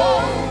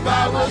robe.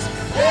 I was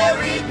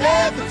buried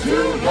there for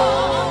too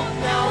long.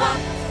 Now I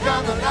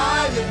come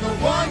alive in the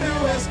one who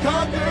has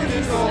conquered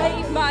it all.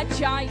 Slayed my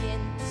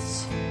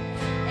giants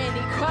and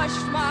he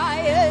crushed my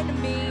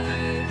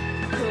enemy,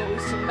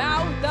 closed the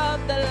mouth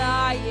of the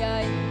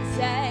lions,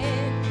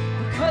 and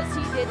because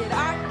he did it,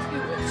 I can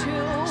do it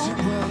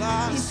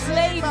too. He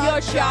slayed your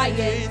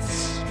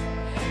giants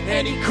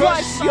and he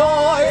crushed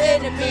your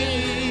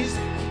enemies,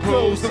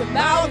 closed the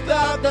mouth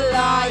of the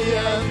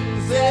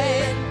lions,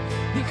 and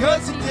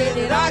Because he did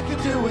it, I can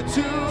do it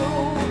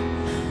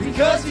too.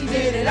 Because he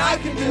did it, I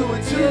can do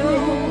it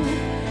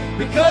too.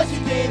 Because he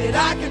did it,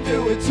 I can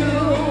do it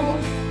too.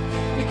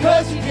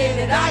 Because he did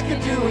it, I can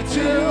do it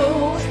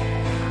too.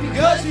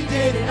 Because he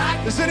did it, I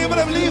can. Does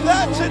anybody believe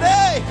that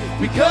today?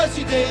 Because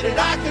he did it,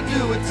 I can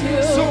do it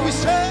too. So we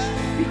say,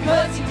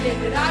 because he did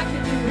it, I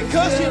can do it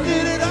because he too.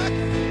 did it, I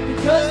can.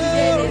 Because he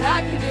did it, I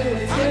can do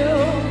it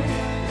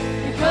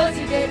too. Because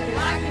he did it,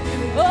 I can do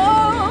it.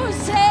 Oh,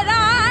 said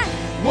I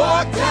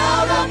Walked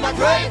out of my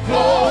grave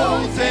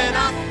clothes and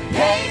I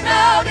came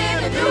out in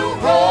a new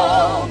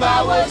robe.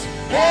 I was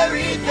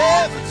buried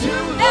there for too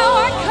long. Now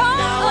I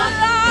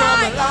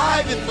come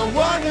alive in the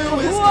one who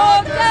is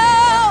walked conquered.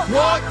 out,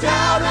 Walked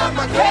out of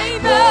my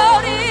grave came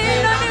out clothes in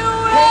and a I new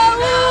came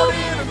out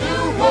robe. in a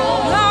new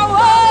robe. I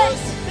was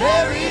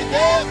buried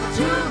there for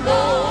too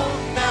long.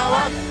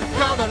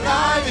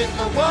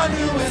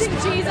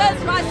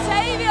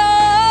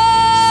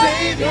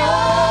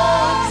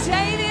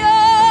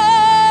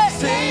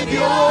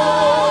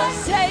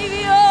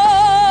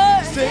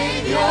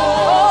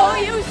 Oh,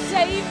 you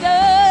saved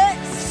us.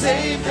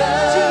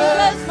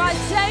 Jesus, my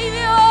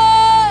Savior.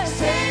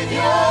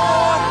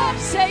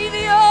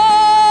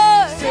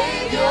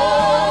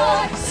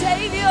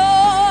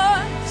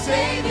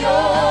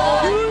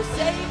 You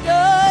saved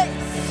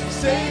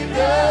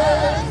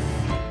us.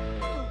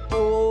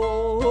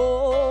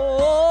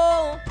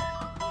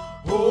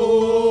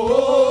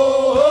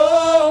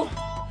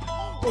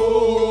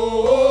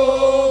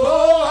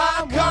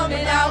 I'm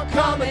coming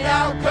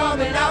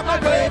out my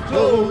grave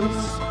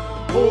clothes.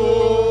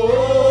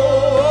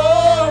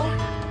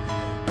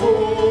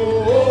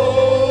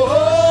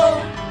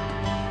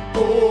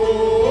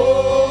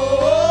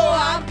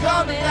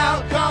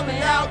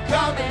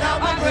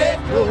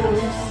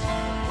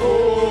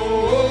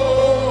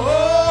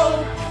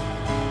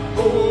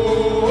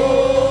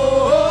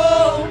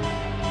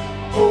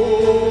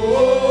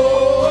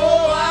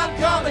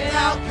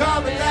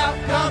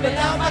 I'm coming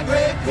out my grave clothes. I'm coming out my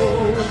grave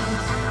clothes.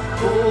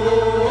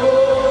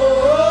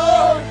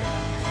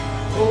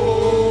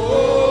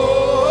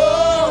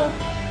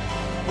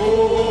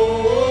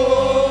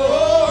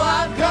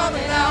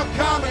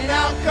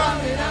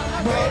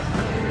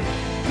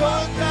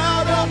 I'm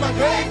coming out my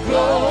grave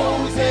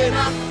clothes, and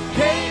I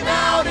came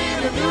out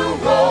in a new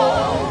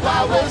robe.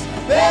 I was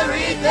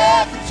buried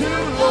there for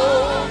too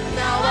long.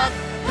 Now I've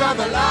come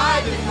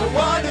alive in the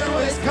one who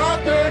has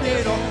conquered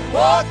it all.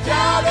 Walked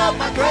out of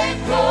my grave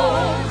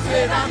clothes,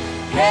 and I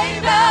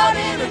came out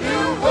in a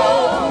new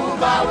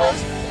robe. I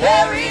was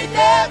buried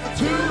there for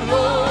too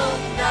long.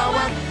 Now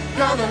I'm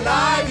come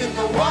alive in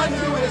the one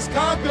who has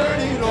conquered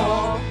it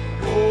all.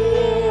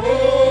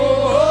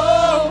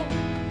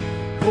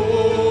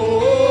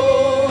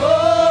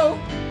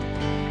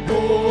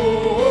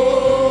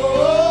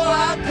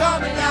 I'm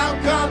coming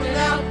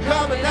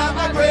out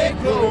my grave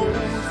clothes.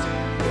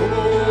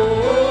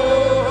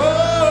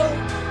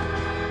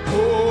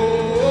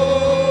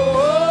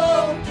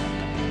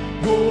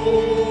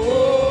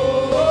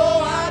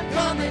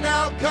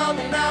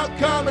 I'm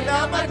coming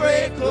out my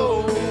grave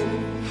clothes.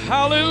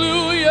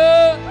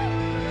 Hallelujah.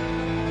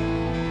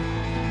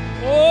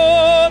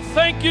 Oh,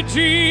 thank you,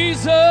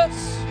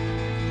 Jesus.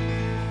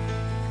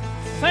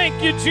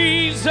 Thank you,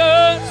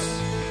 Jesus.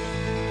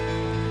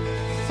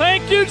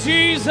 Thank you,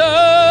 Jesus.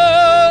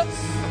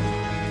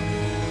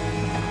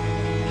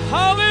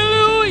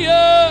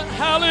 Hallelujah.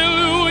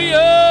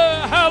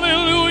 Hallelujah.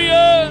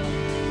 Hallelujah.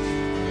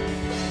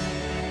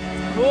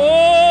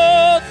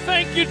 Oh,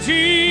 thank you,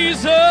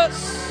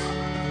 Jesus.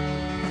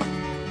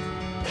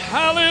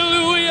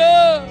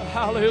 Hallelujah,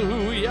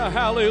 hallelujah,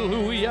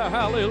 hallelujah,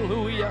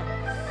 hallelujah.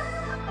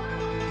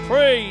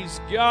 Praise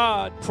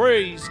God,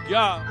 praise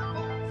God.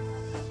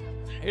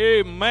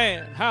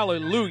 Amen,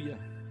 hallelujah.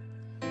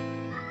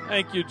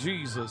 Thank you,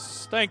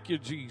 Jesus. Thank you,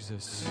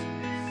 Jesus.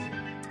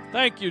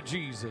 Thank you,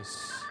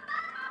 Jesus.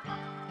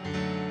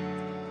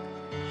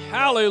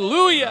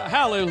 Hallelujah,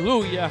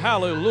 hallelujah,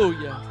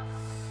 hallelujah.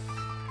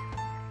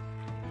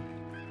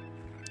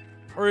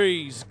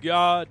 Praise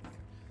God.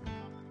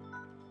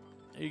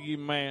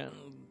 Amen.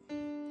 I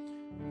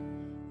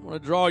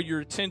want to draw your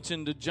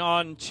attention to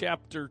John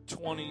chapter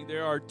 20.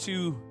 There are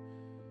two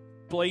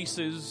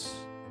places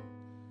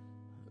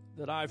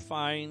that I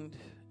find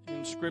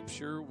in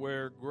Scripture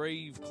where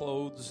grave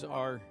clothes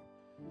are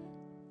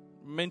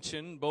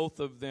mentioned.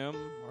 Both of them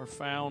are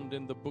found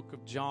in the book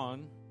of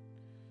John.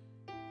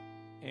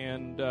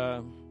 And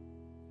I'm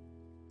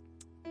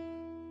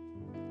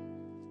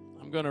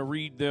going to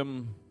read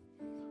them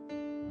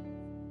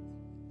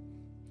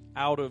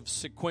out of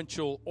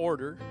sequential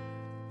order.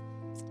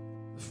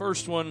 The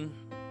first one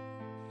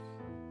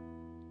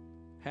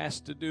has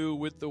to do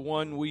with the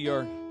one we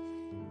are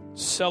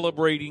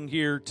celebrating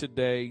here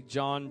today,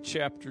 John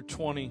chapter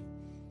 20,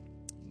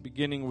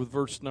 beginning with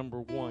verse number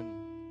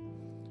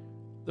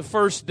 1. The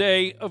first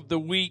day of the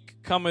week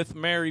cometh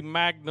Mary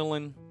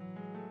Magdalene,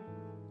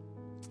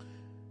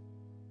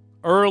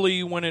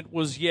 early when it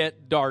was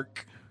yet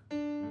dark,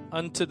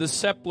 unto the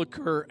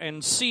sepulchre,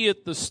 and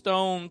seeth the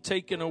stone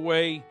taken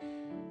away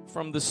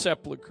from the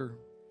sepulchre.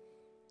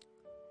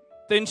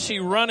 Then she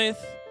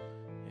runneth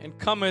and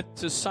cometh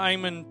to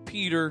Simon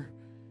Peter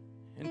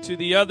and to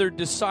the other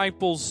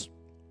disciples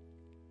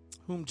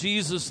whom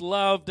Jesus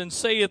loved, and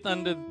saith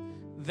unto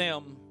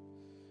them,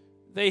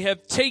 They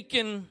have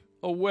taken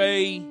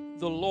away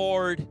the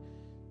Lord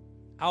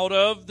out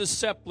of the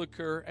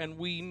sepulchre, and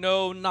we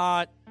know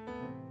not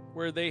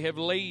where they have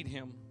laid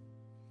him.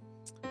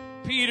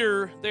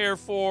 Peter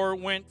therefore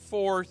went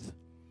forth.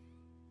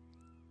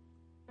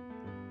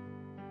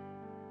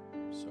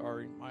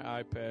 Sorry,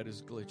 my iPad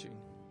is glitching.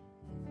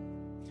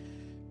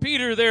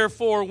 Peter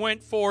therefore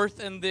went forth,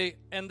 and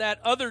that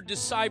other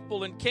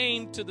disciple, and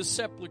came to the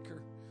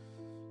sepulchre.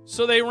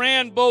 So they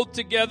ran both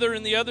together,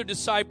 and the other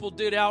disciple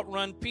did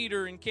outrun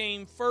Peter, and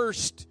came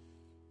first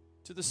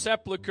to the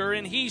sepulchre.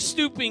 And he,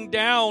 stooping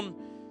down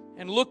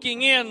and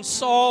looking in,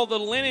 saw the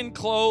linen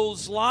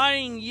clothes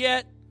lying,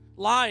 yet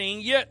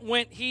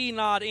went he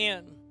not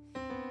in.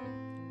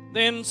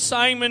 Then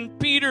Simon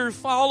Peter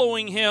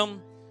following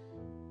him.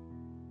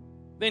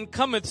 Then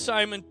cometh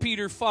Simon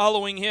Peter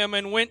following him,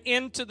 and went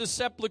into the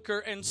sepulchre,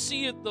 and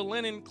seeth the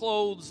linen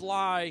clothes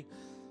lie,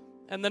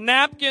 and the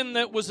napkin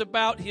that was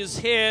about his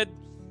head,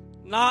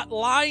 not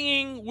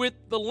lying with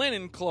the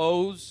linen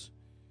clothes,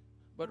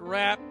 but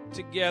wrapped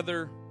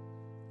together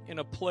in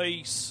a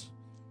place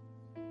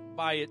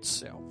by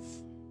itself.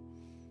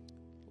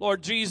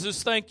 Lord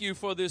Jesus, thank you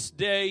for this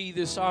day,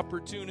 this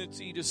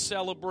opportunity to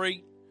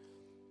celebrate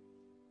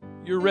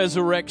your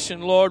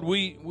resurrection. Lord,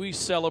 we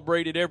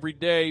celebrate it every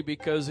day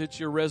because it's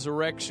your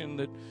resurrection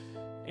that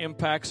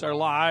impacts our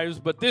lives.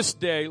 But this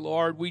day,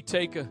 Lord, we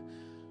take a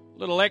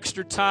little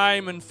extra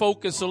time and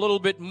focus a little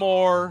bit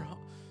more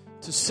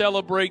to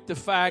celebrate the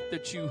fact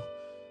that you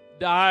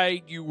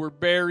died, you were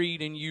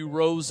buried, and you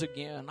rose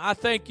again. I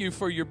thank you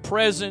for your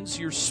presence,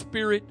 your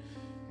spirit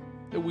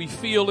that we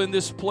feel in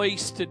this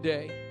place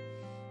today.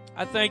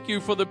 I thank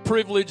you for the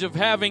privilege of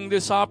having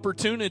this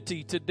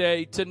opportunity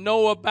today to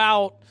know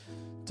about,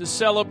 to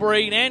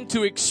celebrate, and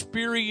to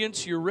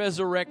experience your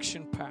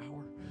resurrection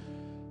power.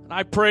 And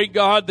I pray,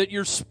 God, that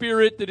your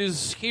spirit that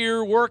is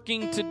here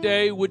working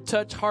today would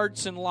touch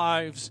hearts and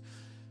lives.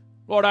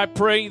 Lord, I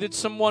pray that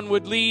someone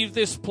would leave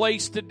this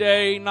place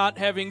today not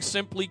having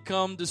simply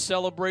come to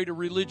celebrate a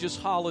religious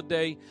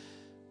holiday,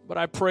 but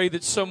I pray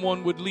that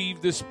someone would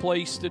leave this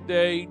place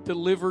today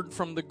delivered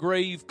from the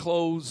grave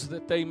clothes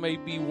that they may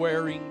be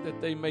wearing,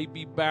 that they may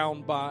be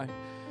bound by.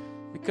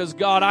 Because,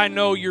 God, I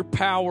know your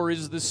power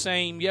is the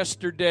same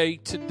yesterday,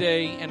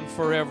 today, and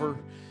forever.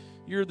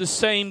 You're the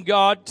same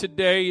God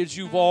today as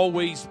you've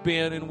always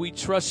been, and we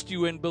trust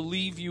you and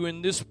believe you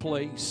in this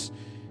place.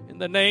 In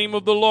the name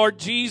of the Lord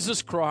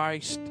Jesus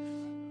Christ,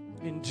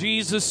 in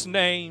Jesus'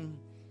 name,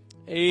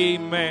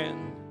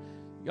 amen.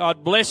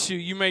 God bless you.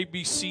 You may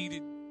be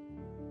seated.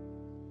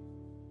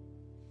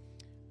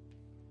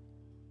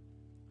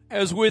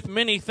 As with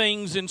many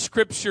things in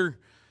Scripture,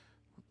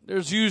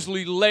 there's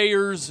usually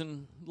layers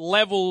and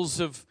levels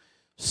of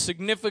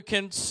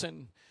significance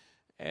and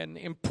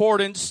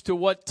importance to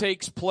what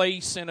takes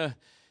place in a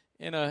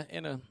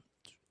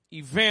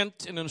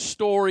event, in a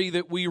story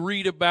that we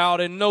read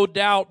about. And no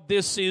doubt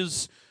this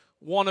is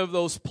one of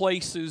those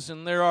places.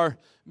 And there are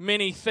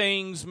many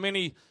things,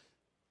 many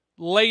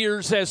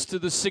layers as to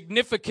the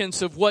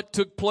significance of what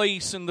took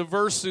place in the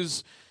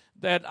verses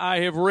that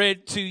I have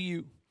read to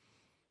you.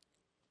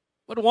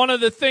 But one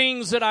of the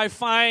things that I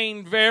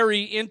find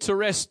very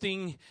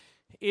interesting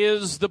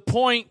is the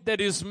point that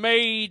is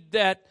made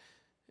that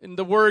in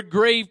the word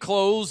grave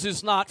clothes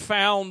is not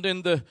found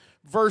in the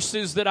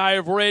verses that I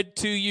have read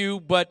to you,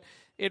 but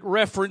it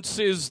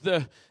references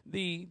the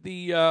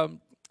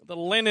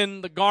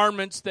linen, the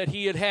garments that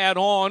he had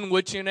on,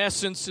 which in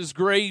essence is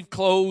grave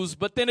clothes.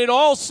 But then it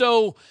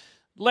also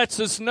lets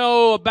us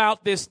know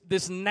about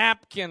this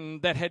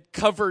napkin that had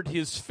covered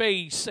his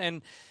face,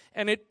 and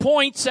it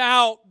points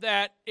out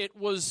that it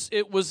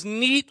was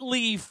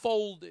neatly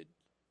folded.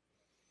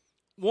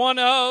 One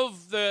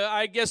of the,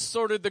 I guess,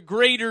 sort of the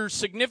greater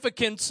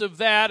significance of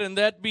that, and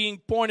that being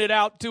pointed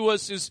out to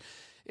us, is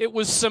it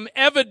was some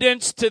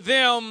evidence to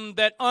them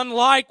that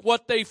unlike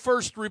what they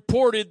first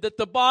reported, that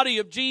the body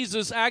of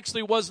Jesus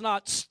actually was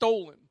not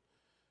stolen.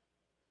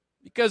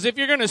 Because if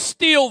you're going to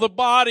steal the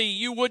body,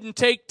 you wouldn't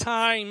take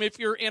time if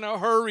you're in a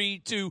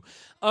hurry to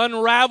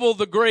unravel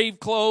the grave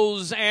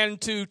clothes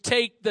and to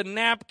take the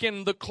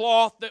napkin, the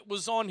cloth that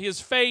was on his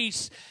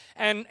face,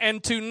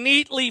 and to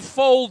neatly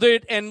fold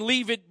it and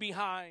leave it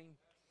behind.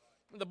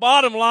 The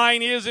bottom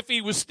line is, if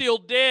he was still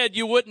dead,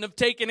 you wouldn't have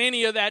taken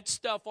any of that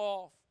stuff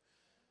off.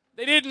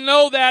 They didn't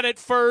know that at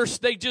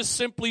first. They just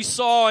simply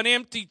saw an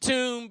empty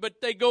tomb,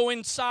 but they go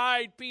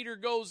inside. Peter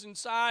goes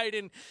inside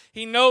and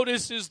he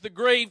notices the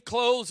grave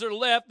clothes are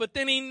left, but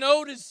then he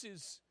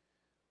notices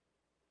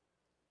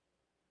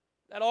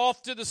that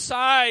off to the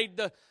side,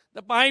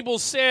 the Bible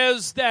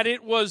says that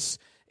it was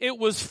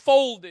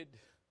folded.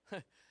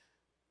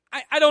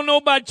 I don't know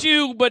about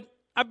you, but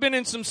I've been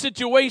in some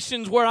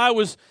situations where I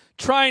was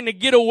trying to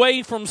get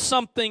away from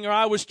something, or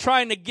I was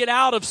trying to get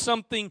out of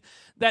something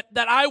that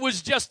I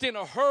was just in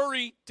a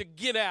hurry to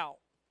get out.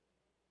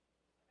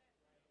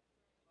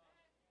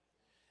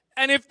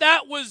 And if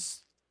that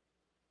was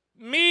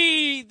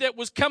me that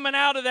was coming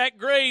out of that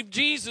grave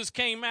Jesus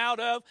came out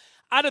of,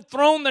 I'd have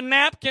thrown the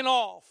napkin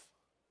off.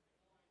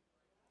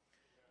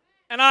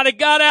 And I'd have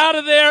got out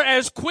of there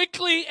as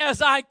quickly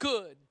as I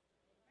could.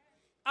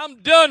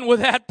 I'm done with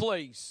that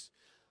place.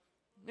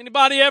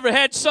 Anybody ever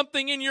had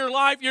something in your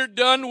life you're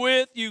done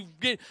with,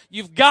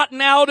 you've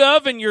gotten out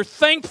of, and you're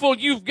thankful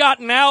you've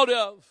gotten out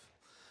of?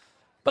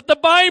 But the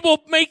Bible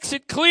makes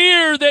it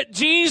clear that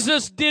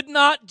Jesus did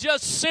not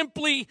just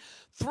simply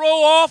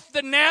throw off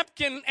the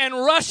napkin and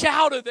rush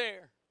out of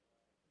there.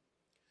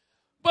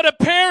 But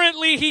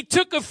apparently he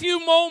took a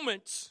few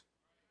moments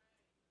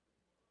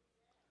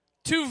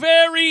to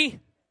very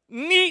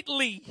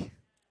neatly,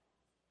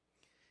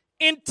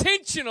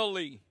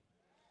 intentionally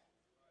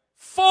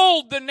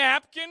fold the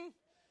napkin,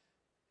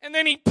 and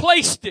then he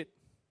placed it.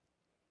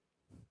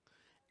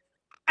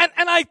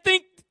 And I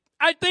think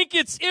I think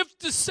it's if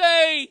to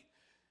say,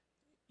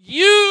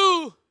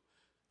 you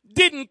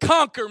didn't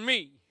conquer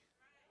me.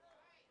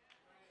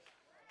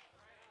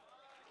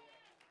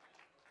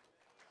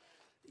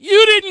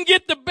 You didn't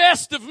get the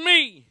best of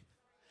me.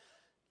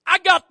 I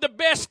got the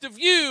best of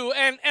you,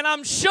 and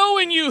I'm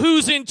showing you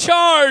who's in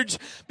charge,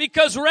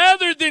 because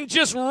rather than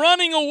just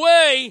running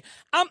away,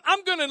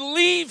 I'm going to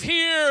leave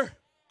here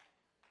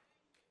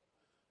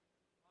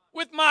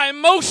with my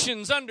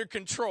emotions under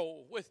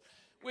control.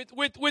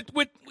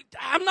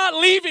 I'm not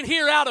leaving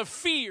here out of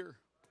fear.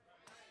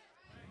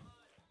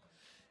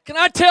 Can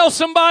I tell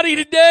somebody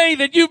today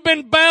that you've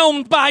been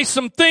bound by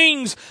some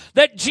things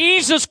that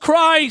Jesus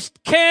Christ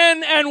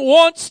can and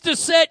wants to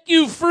set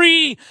you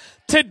free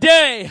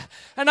today?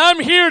 And I'm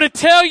here to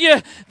tell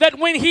you that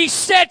when He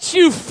sets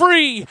you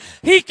free,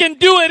 He can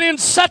do it in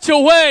such a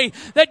way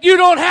that you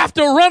don't have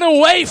to run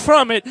away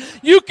from it.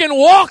 You can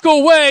walk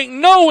away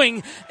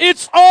knowing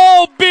it's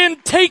all been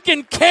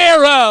taken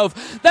care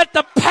of. That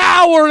the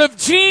power of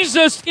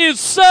Jesus is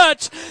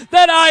such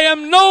that I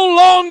am no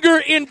longer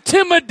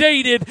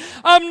intimidated.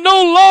 I'm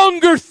no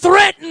longer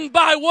threatened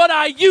by what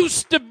I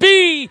used to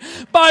be,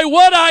 by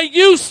what I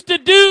used to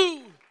do.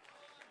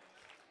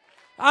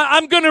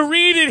 I'm going to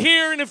read it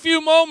here in a few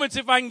moments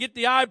if I can get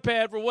the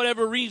iPad. For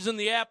whatever reason,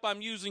 the app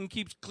I'm using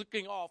keeps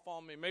clicking off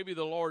on me. Maybe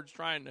the Lord's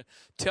trying to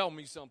tell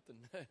me something.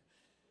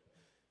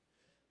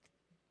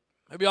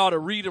 Maybe I ought to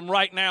read them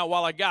right now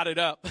while I got it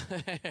up.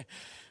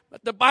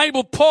 But the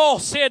Bible, Paul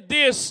said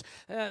this.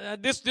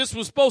 This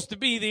was supposed to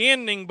be the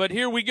ending, but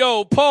here we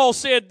go. Paul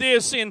said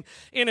this in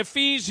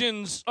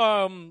Ephesians,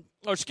 1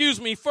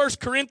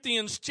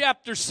 Corinthians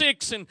chapter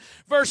 6 and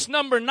verse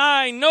number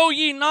 9. Know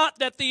ye not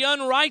that the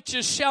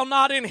unrighteous shall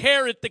not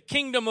inherit the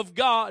kingdom of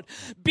God?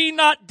 Be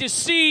not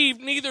deceived,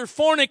 neither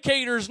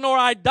fornicators, nor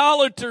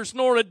idolaters,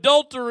 nor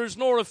adulterers,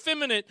 nor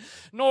effeminate,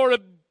 neither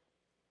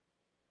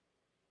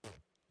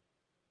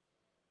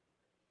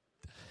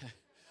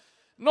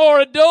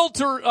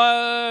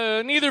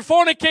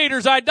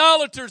fornicators,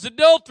 idolaters,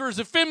 adulterers,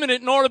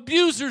 effeminate, nor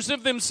abusers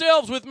of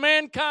themselves with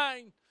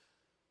mankind,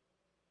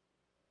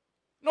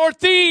 nor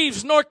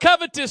thieves, nor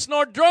covetous,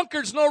 nor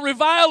drunkards, nor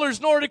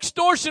revilers, nor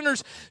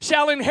extortioners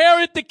shall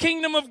inherit the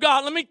kingdom of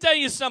God. Let me tell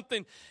you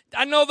something.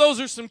 I know those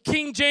are some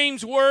King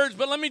James words,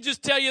 but let me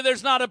just tell you,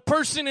 there's not a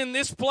person in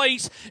this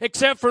place,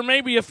 except for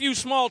maybe a few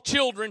small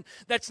children,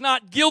 that's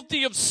not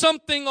guilty of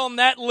something on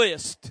that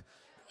list.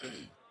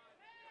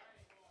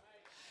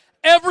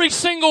 Every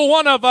single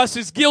one of us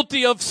is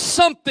guilty of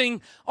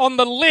something on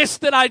the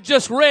list that I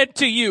just read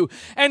to you.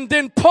 And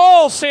then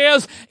Paul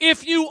says,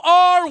 if you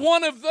are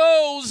one of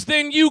those,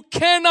 then you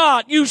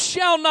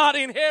shall not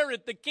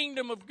inherit the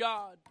kingdom of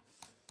God.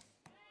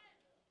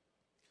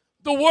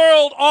 The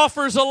world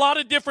offers a lot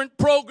of different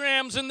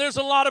programs, and there's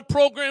a lot of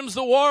programs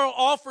the world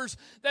offers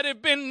that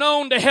have been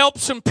known to help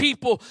some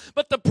people.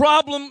 But the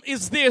problem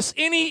is this: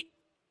 any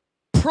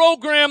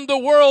program the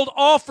world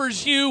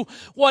offers you,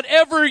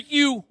 whatever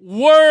you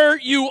were,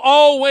 you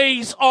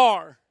always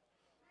are.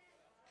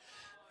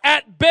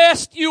 At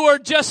best, you are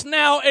just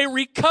now a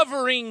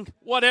recovering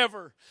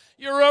whatever.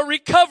 You're a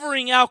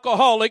recovering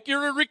alcoholic.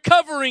 You're a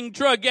recovering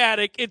drug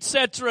addict,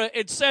 etc.,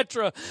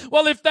 etc.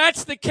 Well, if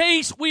that's the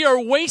case, we are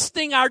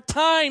wasting our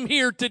time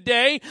here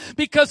today,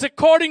 because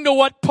according to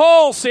what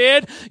Paul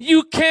said,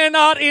 you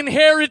cannot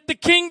inherit the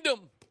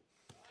kingdom.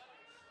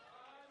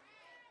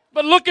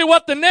 But look at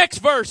what the next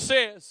verse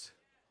says.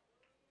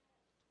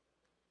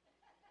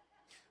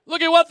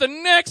 Look at what the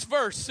next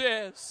verse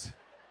says.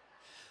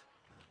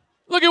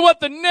 Look at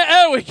what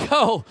there we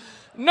go.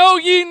 Know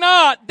ye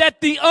not that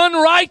the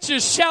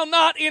unrighteous shall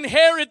not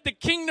inherit the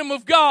kingdom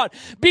of God?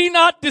 Be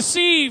not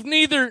deceived,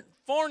 neither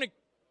fornicate.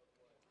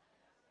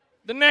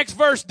 The next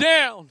verse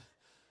down.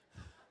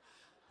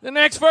 The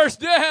next verse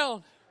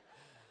down.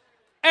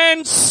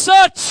 And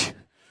such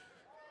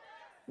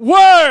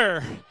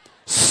were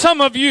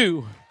some of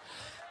you.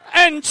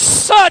 And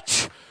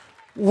such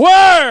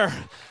were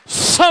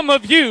some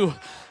of you.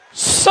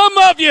 Some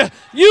of you,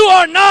 you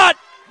are not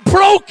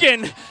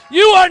broken.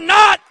 You are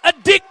not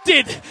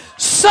addicted.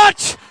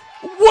 Such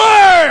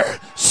were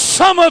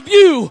some of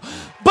you.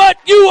 But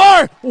you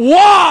are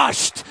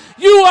washed.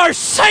 You are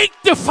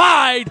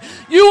sanctified.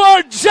 You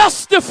are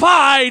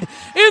justified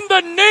in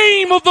the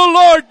name of the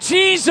Lord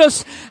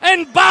Jesus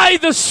and by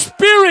the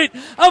Spirit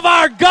of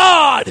our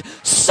God.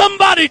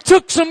 Somebody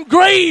took some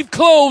grave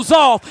clothes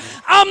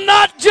off. I'm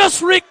not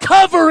just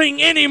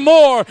recovering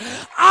anymore.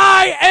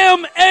 I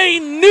am a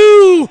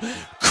new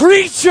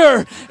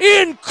creature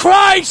in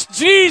Christ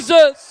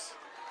Jesus.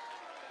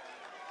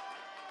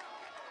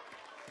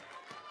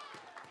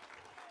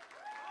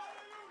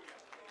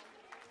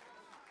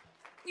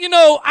 You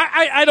know,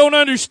 I don't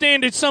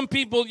understand it. Some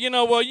people,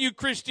 well, you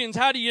Christians,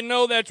 how do you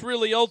know that's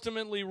really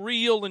ultimately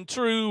real and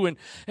true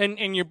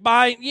and you're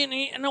buying?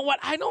 You know what?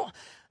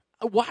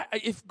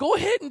 Go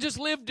ahead and just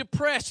live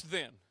depressed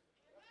then.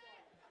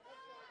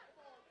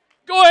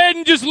 Go ahead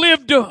and just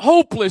live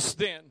hopeless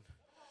then.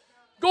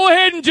 Go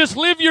ahead and just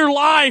live your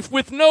life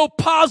with no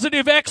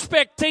positive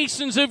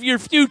expectations of your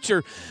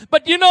future.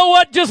 But you know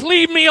what? Just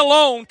leave me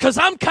alone, because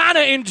I'm kind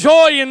of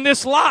enjoying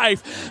this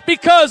life.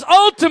 Because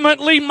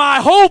ultimately my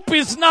hope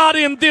is not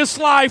in this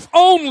life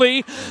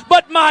only,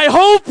 but my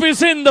hope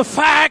is in the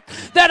fact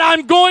that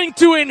I'm going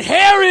to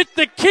inherit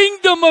the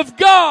kingdom of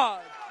God.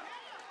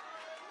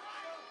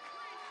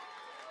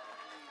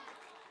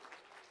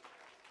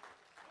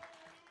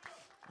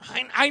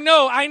 I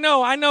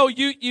know.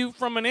 You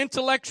from an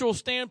intellectual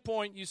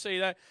standpoint, you say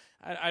that.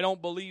 I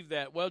don't believe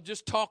that. Well,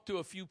 just talk to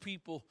a few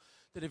people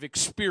that have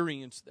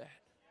experienced that.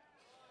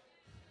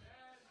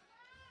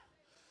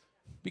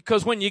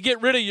 Because when you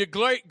get rid of your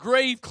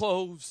grave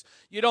clothes,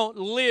 you don't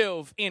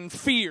live in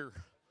fear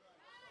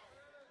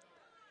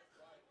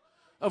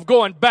of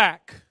going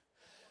back.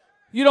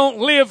 You don't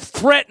live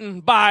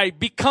threatened by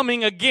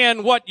becoming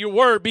again what you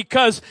were,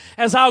 because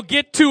as I'll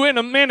get to in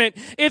a minute,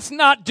 it's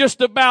not just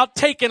about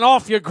taking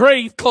off your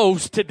grave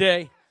clothes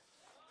today.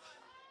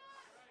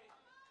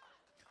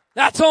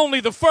 That's only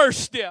the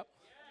first step.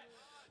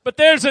 But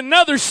there's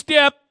another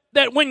step,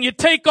 that when you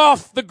take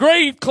off the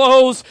grave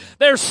clothes,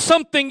 there's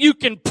something you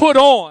can put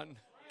on.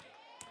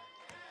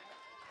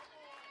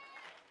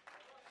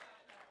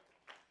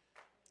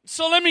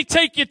 So let me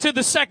take you to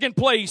the second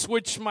place,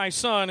 which my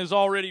son has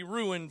already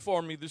ruined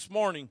for me this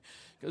morning,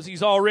 because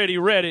he's already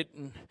read it.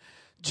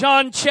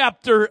 John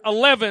chapter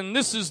 11,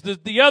 this is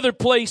the other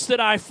place that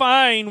I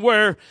find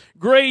where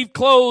grave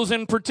clothes,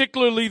 and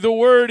particularly the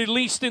word, at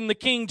least in the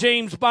King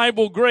James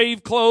Bible,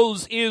 grave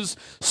clothes is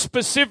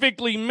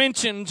specifically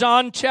mentioned.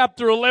 John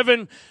chapter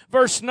 11,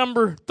 verse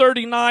number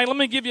 39. Let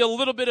me give you a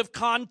little bit of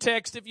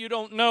context if you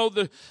don't know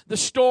the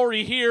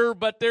story here,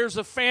 but there's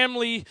a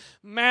family,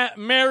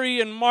 Mary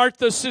and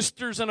Martha,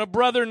 sisters, and a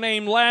brother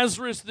named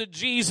Lazarus, that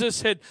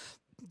Jesus had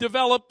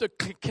developed a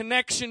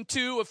connection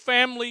to, a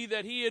family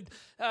that he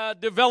had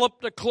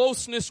developed a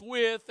closeness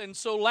with. And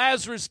so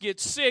Lazarus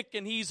gets sick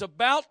and he's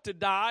about to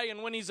die.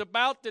 And when he's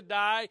about to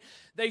die,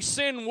 they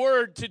send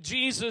word to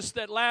Jesus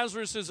that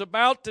Lazarus is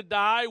about to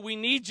die. We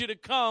need you to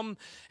come.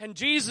 And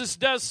Jesus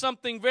does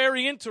something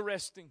very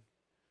interesting.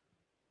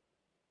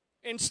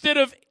 Instead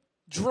of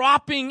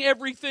dropping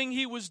everything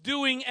he was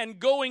doing and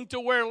going to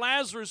where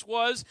Lazarus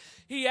was,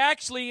 he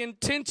actually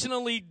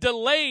intentionally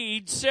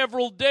delayed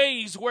several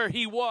days where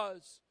he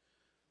was.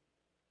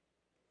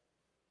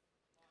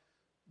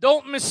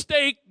 Don't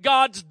mistake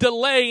God's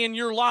delay in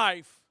your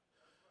life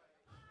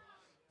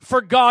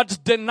for God's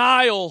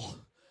denial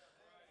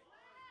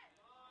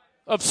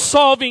of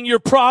solving your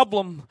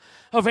problem,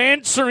 of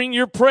answering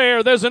your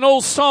prayer. There's an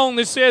old song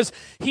that says,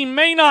 He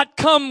may not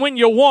come when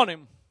you want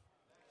Him,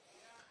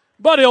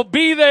 but He'll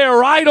be there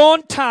right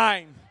on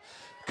time.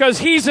 Because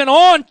He's an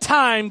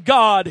on-time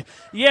God.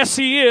 Yes,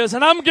 He is.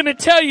 And I'm going to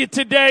tell you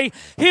today,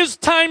 His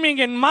timing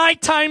and my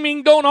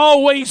timing don't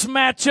always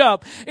match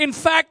up. In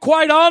fact,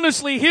 quite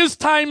honestly, His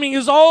timing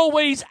is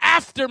always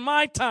after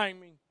my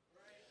timing.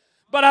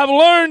 But I've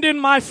learned in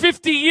my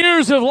 50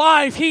 years of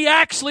life, He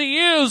actually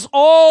is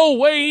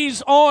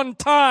always on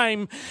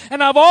time.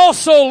 And I've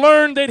also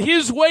learned that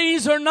His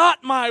ways are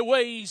not my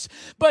ways,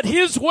 but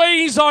His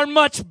ways are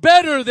much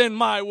better than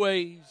my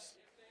ways.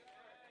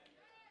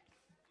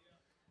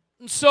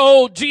 And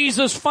so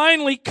Jesus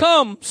finally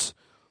comes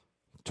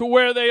to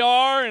where they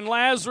are, and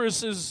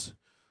Lazarus is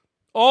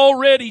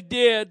already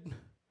dead.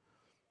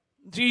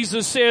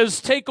 Jesus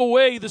says, Take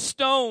away the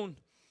stone.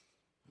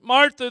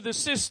 Martha, the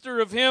sister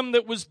of him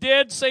that was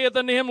dead, saith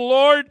unto him,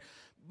 Lord,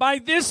 by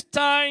this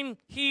time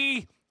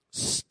he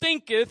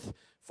stinketh,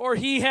 for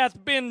he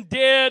hath been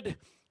dead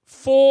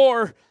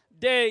 4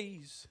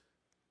 days.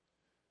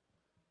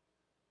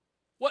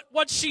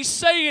 What she's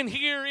saying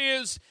here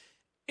is,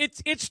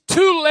 it's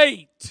too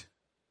late.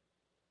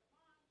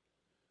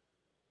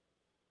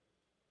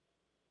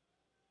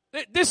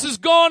 This has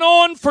gone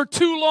on for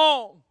too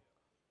long.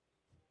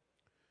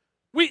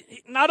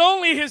 Not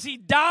only has he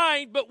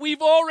died, but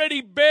we've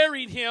already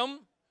buried him.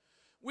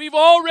 We've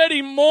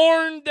already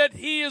mourned that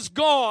he is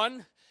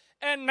gone.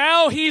 And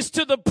now he's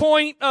to the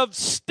point of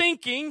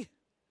stinking.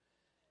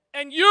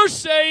 And you're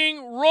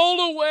saying, roll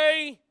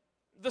away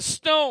the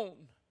stone.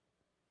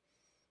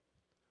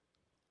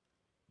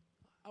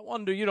 I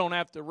wonder, you don't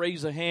have to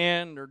raise a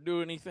hand or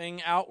do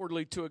anything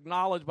outwardly to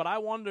acknowledge, but I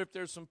wonder if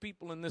there's some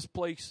people in this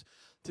place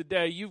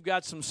today, you've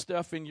got some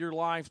stuff in your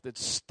life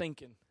that's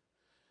stinking.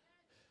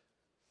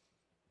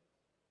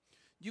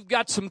 You've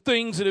got some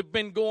things that have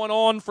been going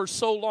on for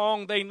so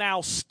long, they now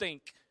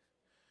stink.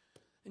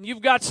 And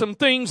you've got some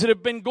things that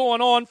have been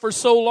going on for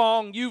so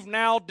long, you've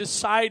now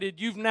decided,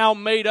 you've now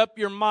made up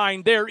your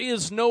mind, there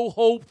is no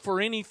hope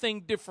for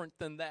anything different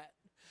than that.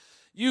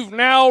 You've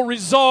now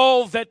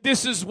resolved that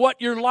this is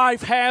what your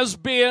life has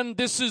been,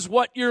 this is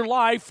what your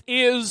life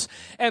is,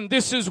 and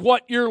this is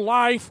what your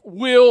life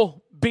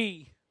will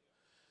be.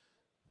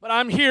 But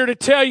I'm here to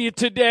tell you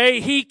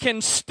today, He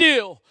can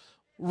still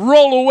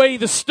roll away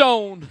the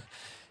stone.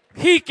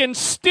 He can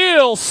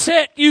still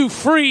set you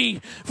free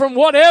from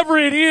whatever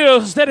it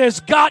is that has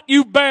got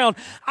you bound.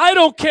 I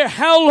don't care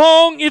how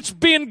long it's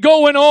been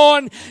going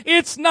on.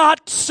 It's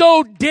not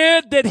so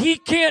dead that He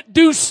can't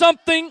do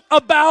something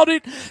about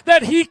it,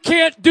 that He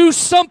can't do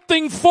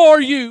something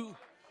for you.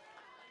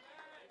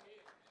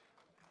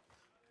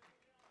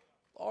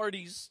 Lord,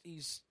 he's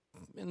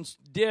been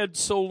dead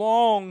so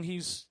long,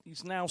 he's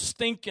now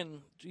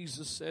stinking.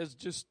 Jesus says,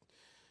 just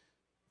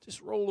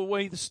roll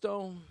away the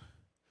stone.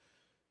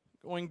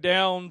 Going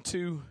down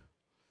to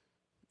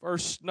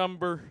verse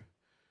number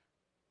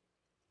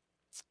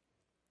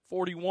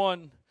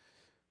 41.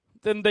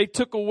 Then they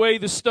took away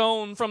the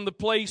stone from the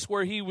place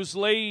where he was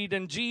laid,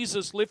 and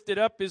Jesus lifted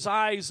up his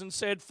eyes and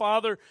said,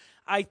 Father,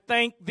 I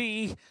thank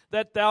thee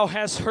that thou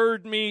hast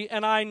heard me,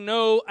 and I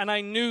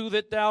knew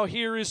that thou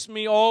hearest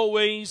me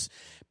always.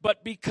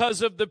 But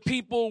because of the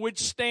people which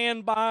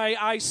stand by,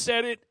 I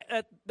said it,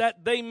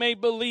 that they may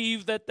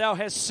believe that thou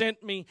hast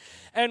sent me.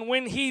 And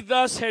when he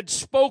thus had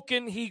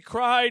spoken, he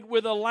cried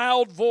with a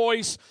loud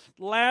voice,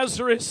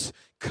 Lazarus,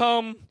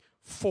 come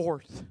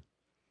forth.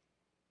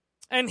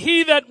 And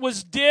he that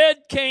was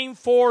dead came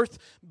forth,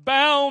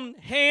 bound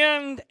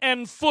hand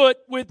and foot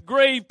with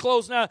grave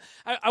clothes. Now,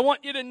 I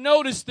want you to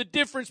notice the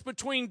difference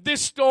between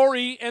this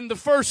story and the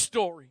first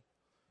story.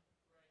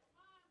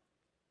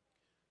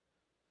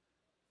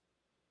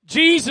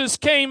 Jesus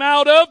came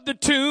out of the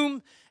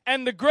tomb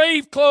and the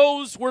grave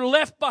clothes were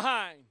left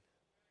behind.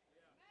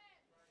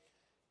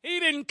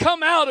 He didn't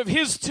come out of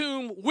his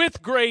tomb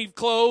with grave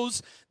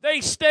clothes.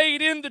 They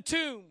stayed in the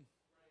tomb.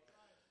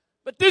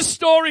 But this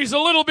story is a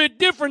little bit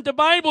different. The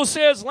Bible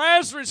says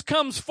Lazarus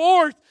comes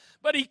forth,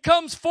 but he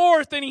comes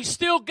forth and he's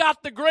still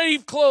got the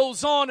grave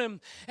clothes on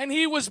him. And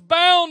he was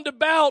bound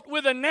about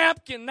with a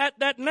napkin.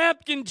 That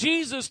napkin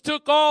Jesus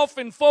took off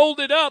and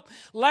folded up.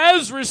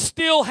 Lazarus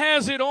still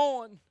has it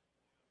on.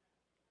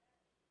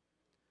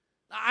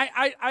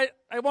 I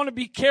want to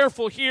be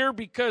careful here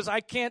because I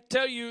can't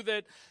tell you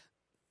that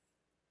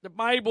the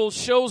Bible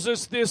shows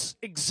us this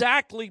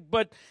exactly,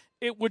 but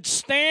it would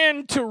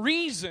stand to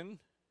reason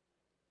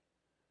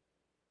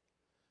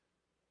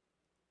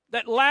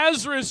that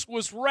Lazarus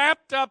was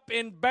wrapped up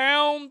and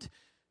bound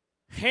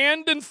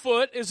hand and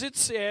foot, as it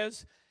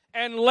says,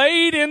 and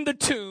laid in the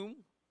tomb.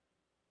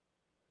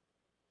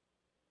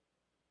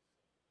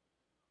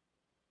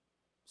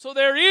 So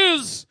there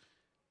is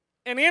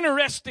an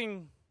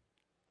interesting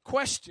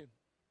question.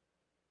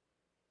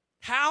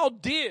 How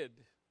did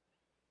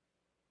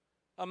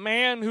a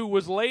man who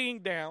was laying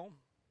down,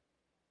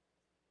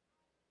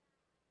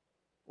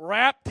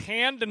 wrapped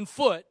hand and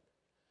foot,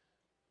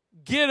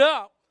 get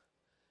up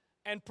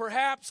and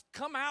perhaps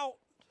come out?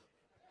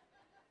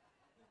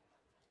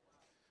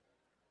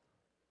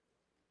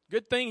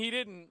 Good thing he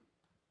didn't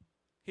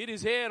hit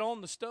his head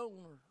on the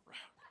stone.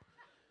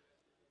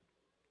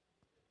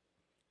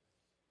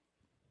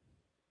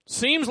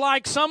 Seems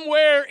like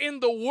somewhere in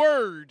the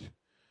word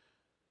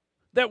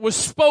that was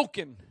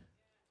spoken,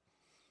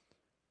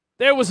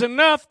 there was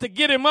enough to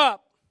get him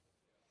up.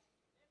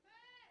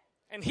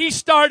 And he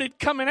started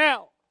coming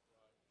out.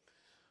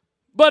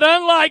 But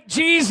unlike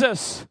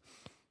Jesus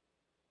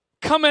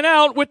coming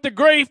out with the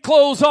grave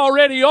clothes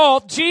already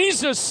off,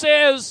 Jesus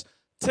says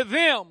to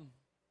them,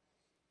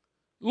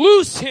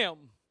 loose him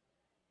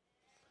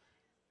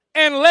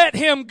and let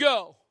him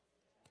go.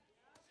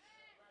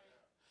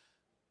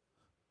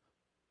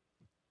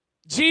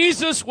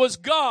 Jesus was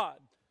God,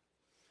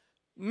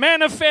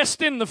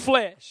 manifest in the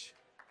flesh.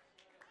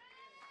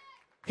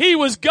 He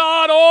was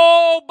God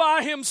all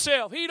by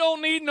himself. He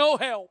don't need no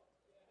help.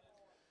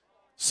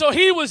 So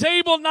he was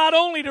able not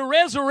only to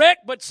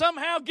resurrect, but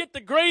somehow get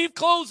the grave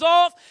clothes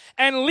off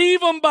and leave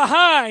them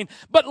behind.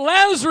 But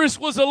Lazarus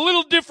was a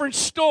little different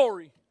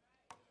story.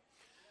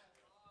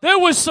 There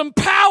was some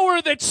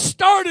power that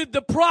started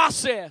the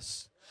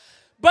process.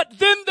 But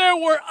then there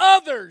were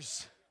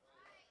others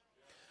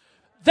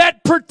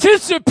that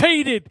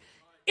participated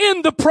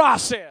in the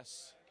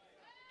process.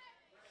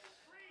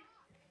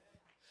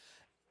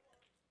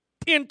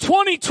 In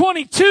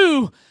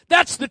 2022,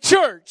 that's the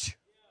church.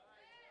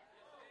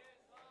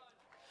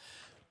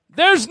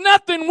 There's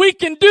nothing we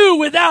can do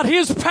without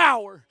His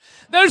power.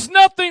 There's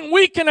nothing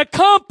we can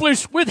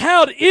accomplish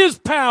without His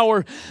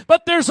power.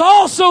 But there's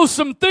also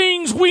some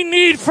things we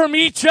need from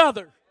each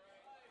other.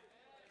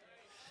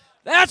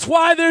 That's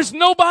why there's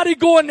nobody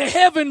going to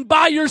heaven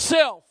by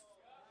yourself.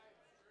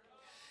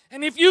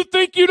 And if you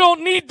think you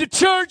don't need the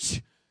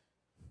church,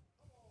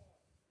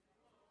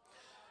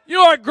 you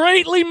are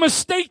greatly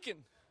mistaken.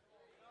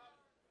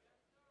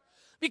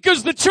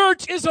 Because the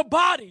church is a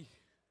body.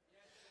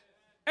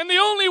 And the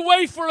only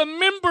way for a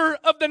member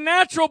of the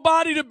natural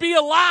body to be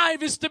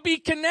alive is to be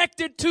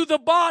connected to the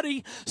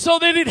body so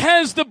that it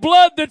has the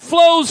blood that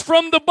flows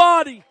from the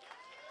body.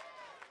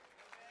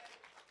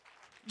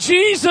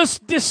 Jesus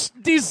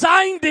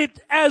designed it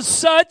as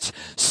such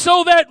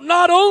so that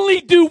not only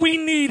do we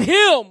need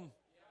Him,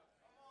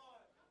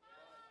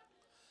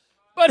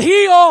 but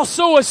He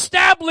also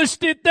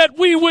established it that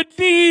we would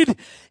need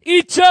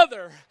each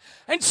other.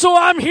 And so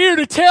I'm here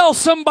to tell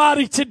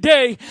somebody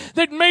today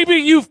that maybe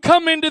you've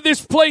come into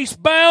this place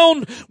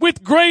bound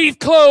with grave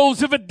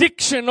clothes of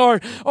addiction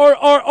or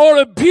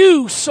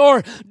abuse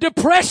or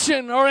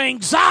depression or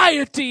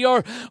anxiety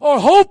or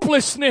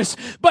hopelessness,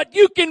 but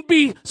you can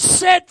be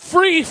set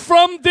free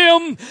from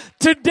them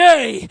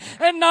today.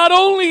 And not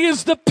only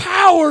is the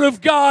power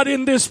of God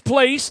in this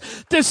place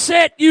to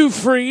set you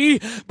free,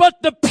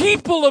 but the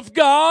people of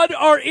God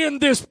are in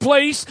this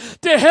place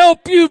to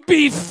help you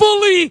be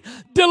fully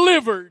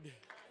delivered.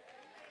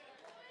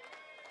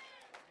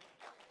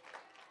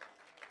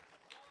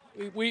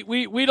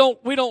 We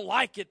don't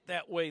like it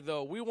that way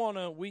though.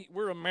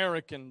 We're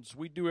Americans.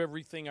 We do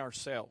everything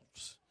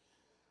ourselves.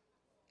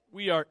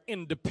 We are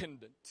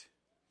independent.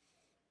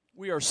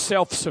 We are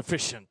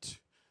self-sufficient.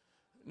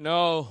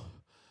 No.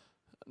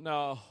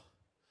 There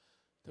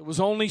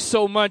was only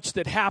so much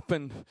that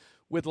happened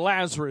with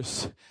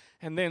Lazarus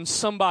and then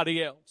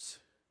somebody else.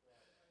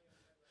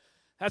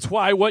 That's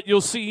why what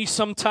you'll see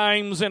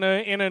sometimes in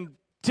a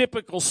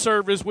typical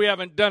service, we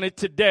haven't done it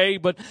today,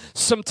 but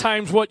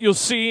sometimes what you'll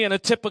see in a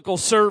typical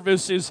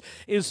service is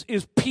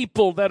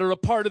people that are a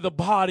part of the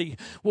body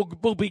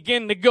will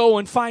begin to go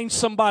and find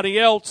somebody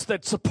else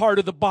that's a part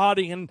of the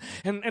body, and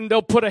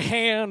they'll put a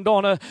hand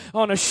on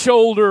a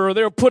shoulder, or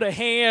they'll put a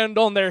hand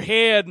on their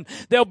head, and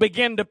they'll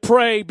begin to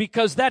pray,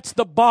 because that's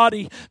the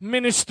body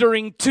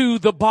ministering to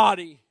the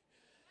body.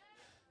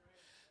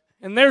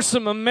 And there's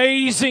some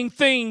amazing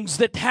things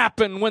that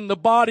happen when the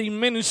body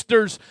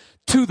ministers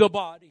to the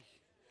body.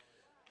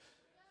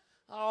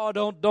 Oh,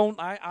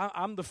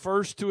 I'm the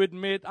first to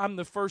admit, I'm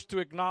the first to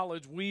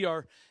acknowledge we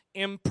are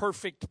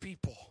imperfect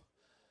people.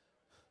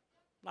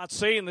 I'm not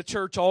saying the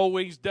church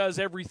always does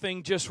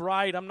everything just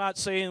right. I'm not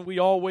saying we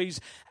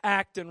always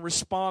act and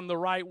respond the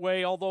right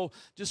way, although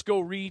just go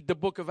read the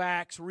book of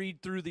Acts,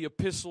 read through the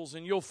epistles,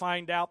 and you'll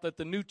find out that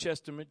the New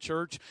Testament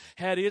church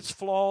had its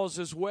flaws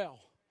as well.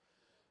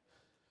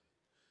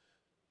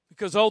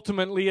 Because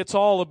ultimately it's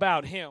all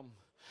about Him,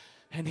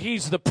 and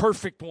He's the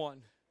perfect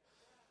one.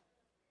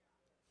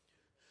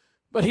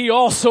 But He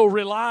also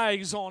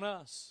relies on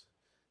us.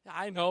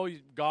 I know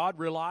God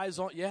relies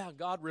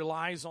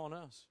on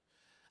us.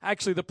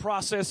 Actually, the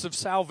process of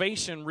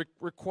salvation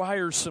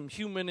requires some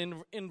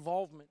human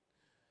involvement.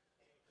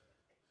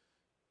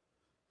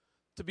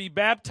 To be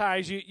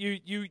baptized,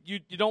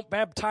 you don't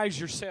baptize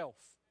yourself.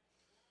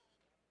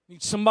 You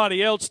need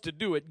somebody else to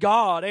do it.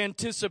 God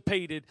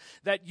anticipated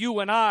that you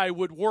and I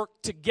would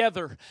work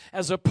together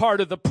as a part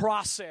of the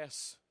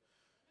process,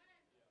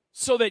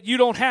 so that you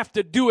don't have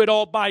to do it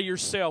all by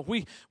yourself.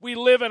 We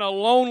live in a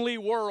lonely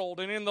world,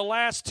 and in the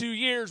last 2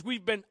 years,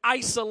 we've been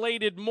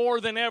isolated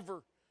more than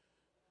ever.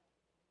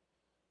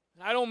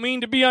 I don't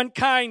mean to be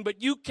unkind,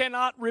 but you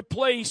cannot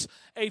replace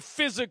a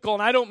physical,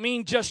 and I don't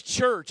mean just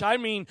church. I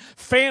mean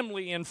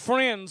family and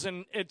friends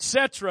and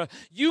etc.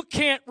 You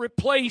can't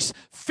replace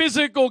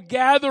physical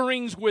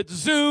gatherings with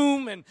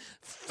Zoom and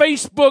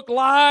Facebook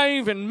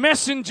Live and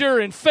Messenger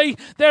and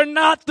They're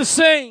not the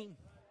same.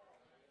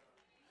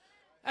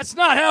 That's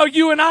not how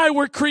you and I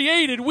were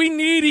created. We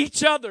need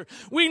each other.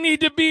 We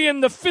need to be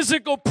in the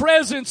physical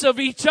presence of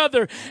each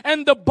other.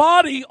 And the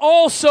body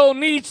also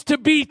needs to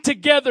be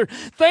together.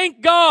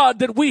 Thank God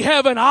that we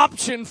have an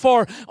option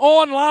for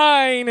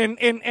online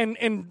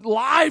and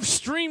live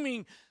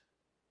streaming.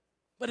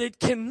 But it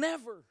can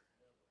never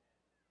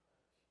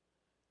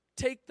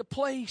take the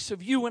place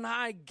of you and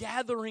I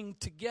gathering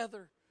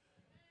together.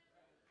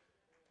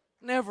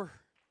 Never.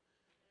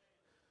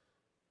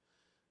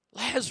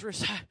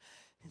 Lazarus,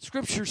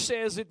 Scripture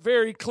says it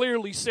very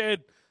clearly,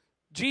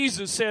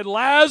 Jesus said,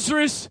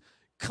 Lazarus,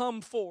 come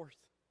forth.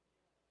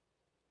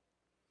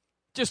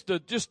 Just a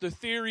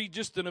theory,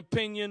 just an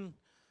opinion.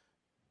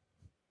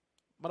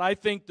 But I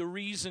think the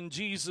reason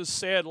Jesus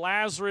said,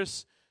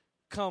 Lazarus,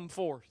 come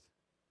forth,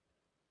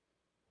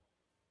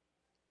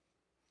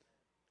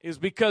 is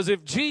because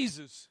if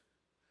Jesus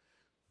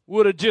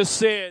would have just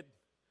said,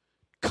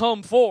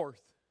 come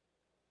forth,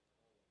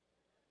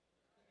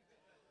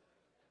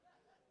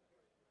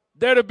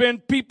 there'd have been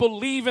people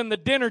leaving the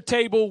dinner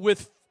table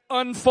with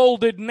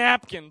unfolded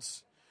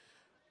napkins.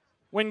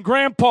 When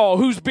Grandpa,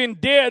 who's been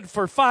dead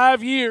for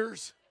 5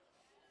 years,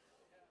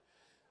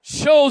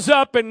 shows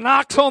up and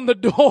knocks on the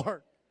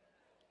door.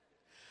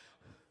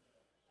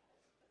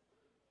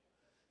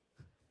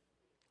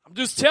 I'm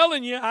just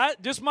telling you,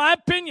 just my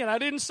opinion. I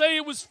didn't say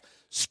it was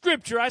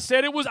Scripture. I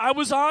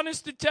was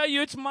honest to tell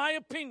you it's my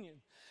opinion.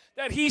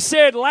 That He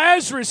said,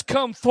 Lazarus,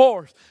 come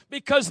forth,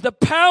 because the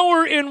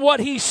power in what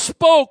He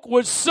spoke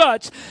was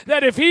such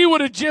that if He would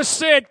have just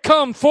said,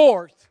 come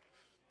forth.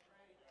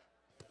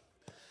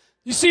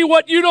 You see,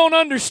 what you don't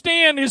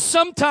understand is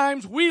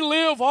sometimes we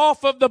live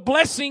off of the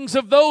blessings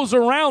of those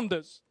around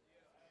us.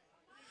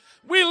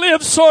 We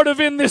live sort of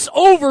in this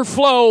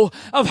overflow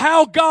of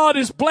how God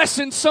is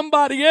blessing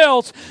somebody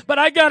else. But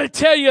I got to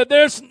tell you,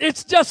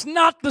 it's just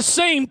not the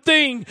same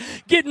thing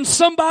getting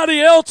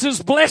somebody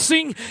else's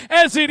blessing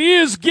as it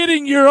is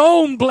getting your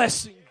own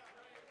blessing.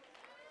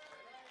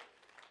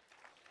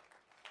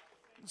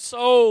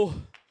 So,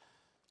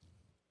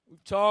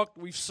 We've talked,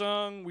 we've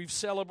sung, we've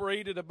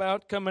celebrated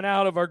about coming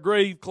out of our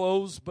grave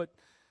clothes, but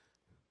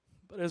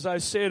as I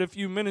said a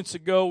few minutes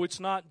ago,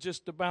 it's not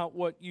just about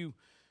what you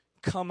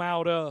come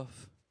out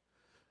of,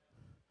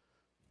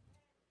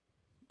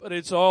 but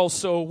it's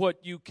also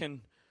what you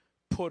can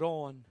put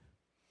on.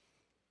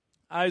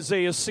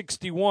 Isaiah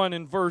 61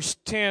 and verse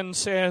 10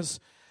 says,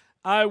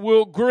 I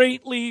will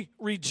greatly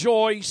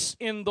rejoice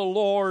in the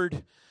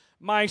Lord.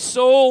 My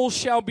soul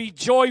shall be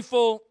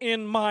joyful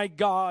in my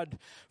God,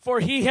 for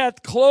he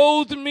hath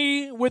clothed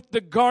me with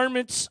the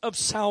garments of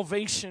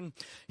salvation.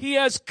 He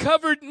has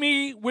covered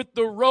me with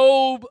the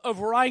robe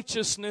of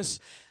righteousness,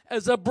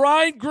 as a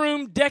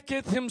bridegroom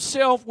decketh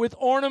himself with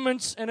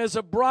ornaments, and as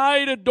a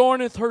bride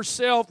adorneth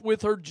herself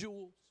with her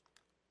jewels.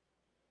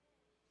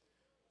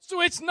 So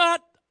it's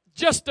not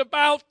just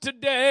about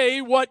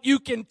today what you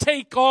can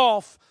take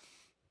off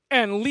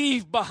and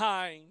leave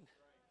behind,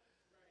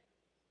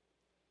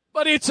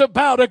 but it's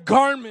about a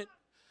garment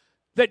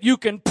that you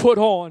can put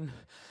on.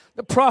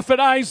 The prophet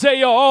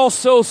Isaiah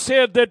also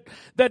said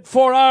that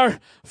for our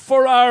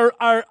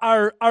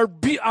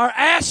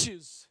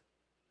ashes,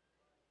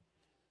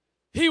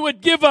 he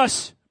would give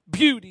us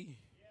beauty.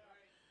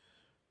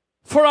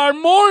 For our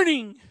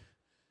mourning,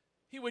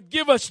 he would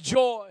give us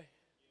joy.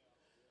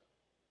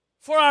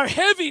 For our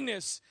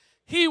heaviness,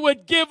 he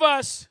would give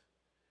us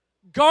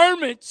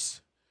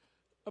garments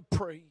of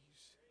praise.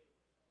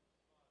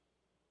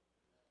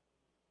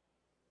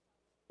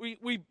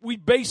 We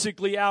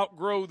basically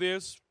outgrow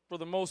this for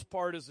the most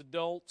part as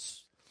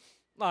adults.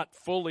 Not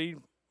fully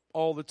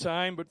all the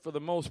time, but for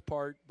the most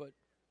part. But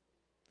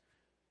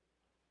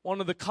one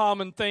of the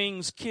common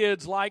things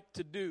kids like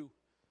to do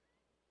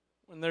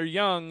when they're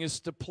young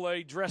is to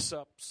play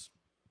dress-ups.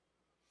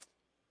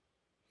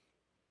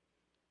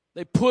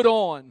 They put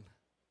on.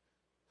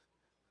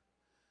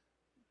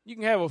 You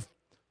can have a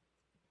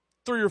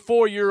 3 or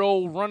 4 year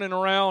old running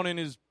around in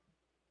his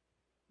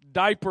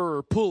diaper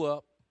or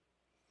pull-up.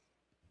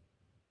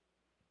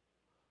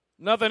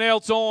 Nothing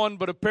else on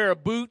but a pair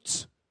of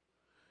boots,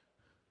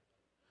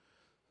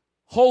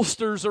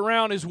 holsters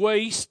around his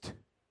waist,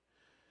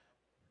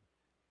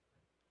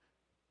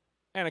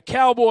 and a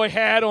cowboy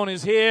hat on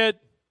his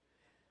head.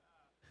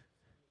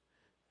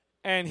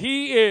 And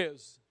he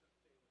is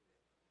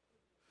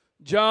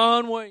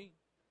John Wayne.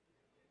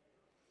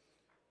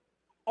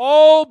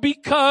 All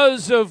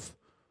because of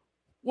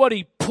what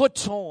he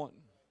puts on.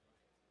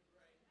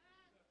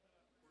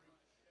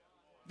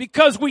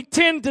 Because we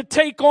tend to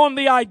take on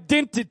the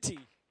identity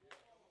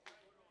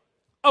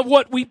of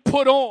what we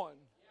put on.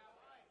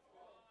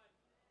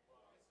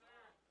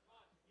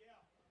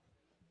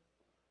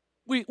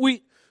 We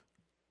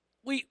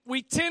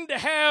tend to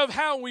have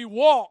how we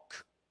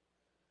walk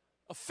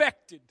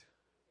affected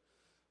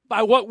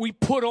by what we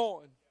put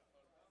on.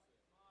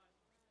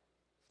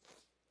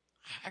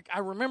 I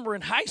remember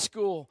in high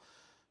school,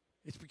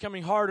 it's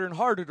becoming harder and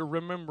harder to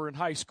remember in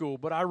high school,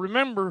 but I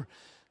remember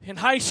in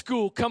high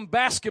school, come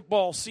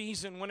basketball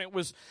season, when it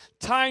was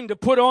time to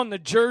put on the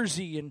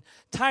jersey and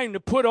time to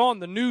put on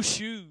the new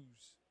shoes.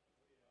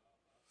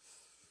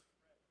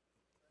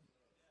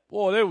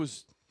 Boy,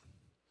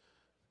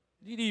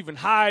 you'd even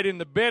hide in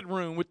the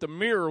bedroom with the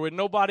mirror with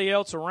nobody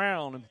else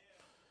around. And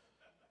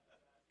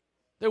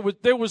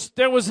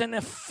there was an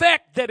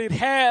effect that it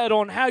had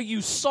on how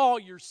you saw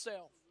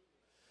yourself.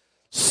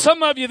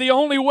 Some of you, the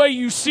only way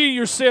you see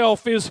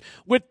yourself is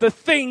with the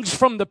things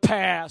from the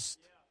past.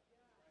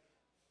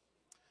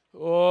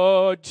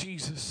 Oh,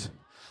 Jesus.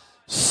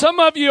 Some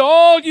of you,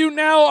 all you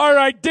now are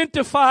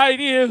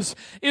identified is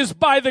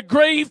by the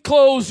grave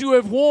clothes you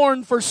have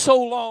worn for so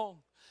long.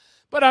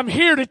 But I'm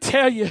here to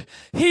tell you,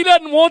 He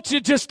doesn't want you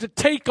just to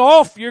take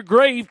off your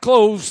grave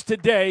clothes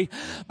today,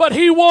 but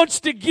He wants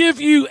to give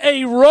you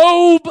a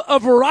robe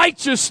of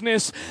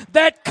righteousness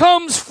that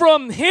comes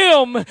from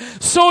Him,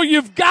 so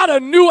you've got a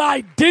new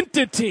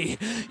identity.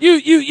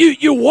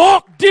 You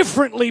walk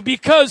differently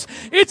because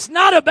it's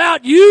not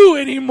about you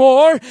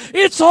anymore.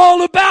 It's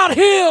all about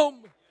Him.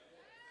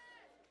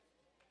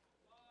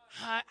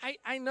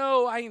 I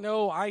know.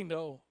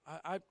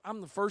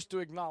 I'm the first to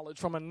acknowledge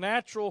from a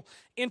natural,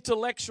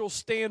 intellectual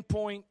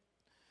standpoint,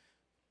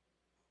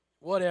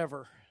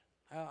 whatever.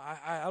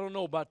 I don't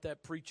know about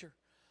that, preacher.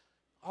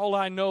 All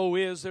I know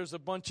is there's a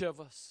bunch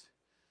of us.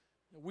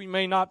 We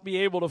may not be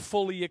able to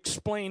fully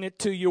explain it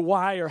to you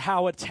why or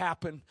how it's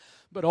happened,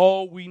 but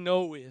all we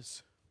know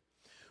is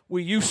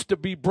we used to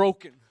be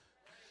broken.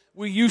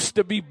 We used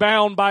to be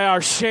bound by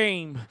our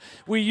shame.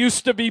 We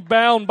used to be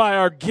bound by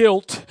our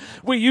guilt.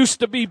 We used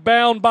to be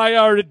bound by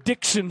our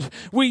addictions.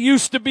 We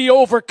used to be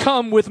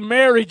overcome with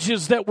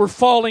marriages that were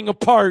falling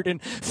apart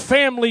and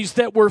families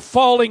that were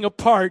falling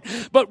apart.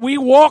 But we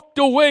walked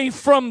away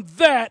from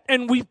that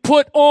and we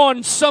put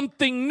on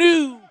something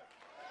new.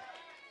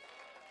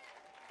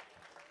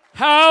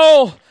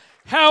 How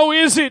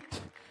is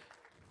it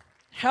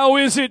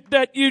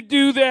that you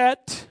do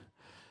that?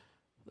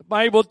 The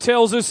Bible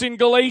tells us in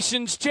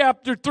Galatians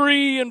chapter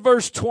 3 and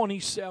verse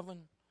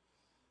 27.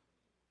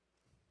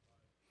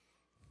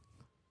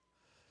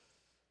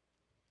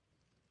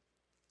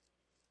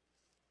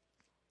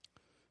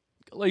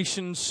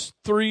 Galatians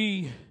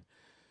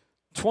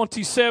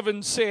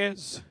 3:27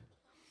 says,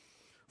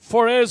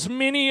 "For as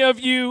many of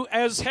you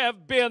as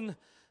have been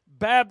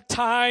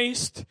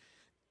baptized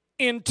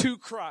into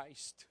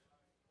Christ."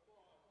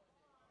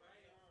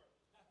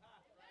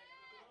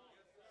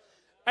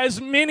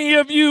 As many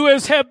of you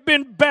as have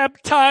been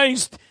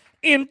baptized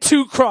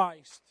into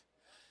Christ,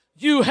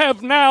 you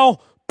have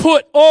now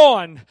put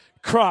on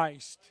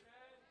Christ.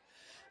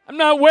 I'm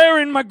not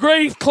wearing my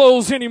grave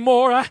clothes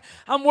anymore.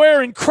 I'm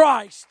wearing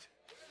Christ.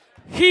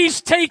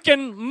 He's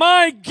taken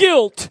my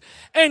guilt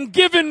and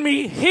given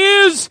me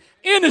His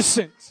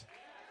innocence.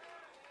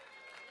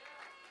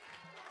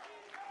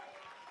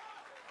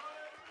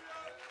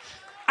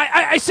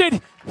 I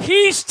said,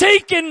 He's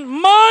taken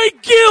my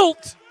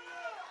guilt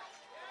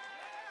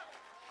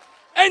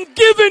and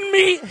given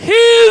me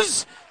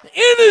His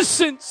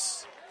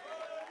innocence.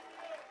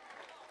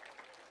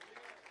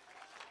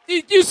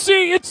 You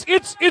see,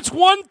 it's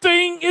one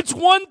thing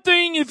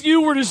if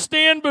you were to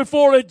stand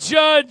before a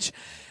judge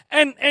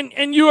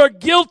and you are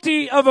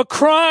guilty of a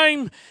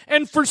crime,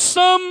 and for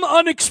some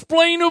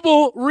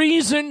unexplainable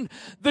reason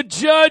the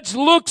judge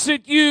looks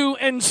at you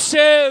and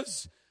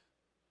says,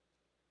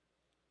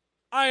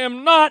 "I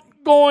am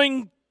not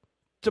going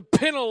to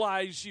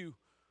penalize you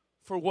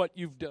for what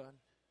you've done."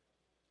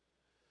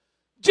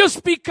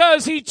 Just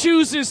because he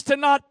chooses to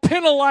not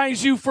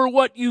penalize you for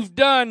what you've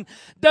done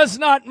does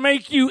not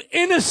make you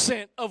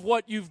innocent of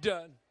what you've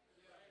done.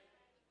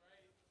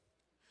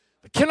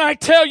 But can I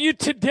tell you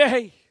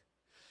today,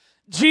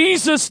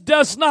 Jesus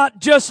does not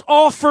just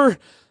offer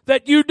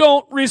that you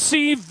don't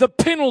receive the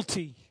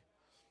penalty.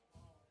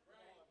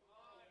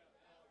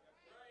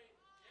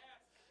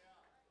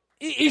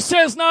 He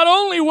says, not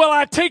only will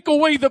I take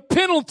away the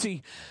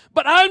penalty,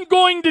 but I'm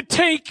going to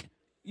take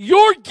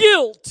your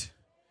guilt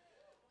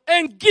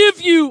and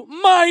give you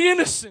my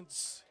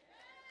innocence.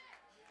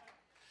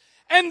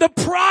 And the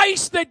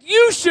price that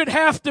you should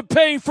have to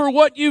pay for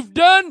what you've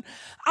done,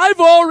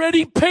 I've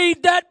already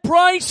paid that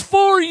price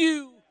for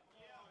you.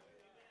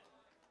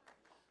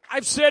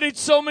 I've said it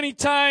so many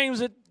times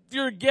that if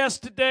you're a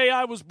guest today,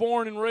 I was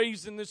born and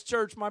raised in this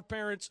church. My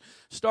parents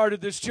started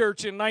this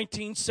church in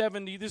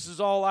 1970. This is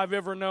all I've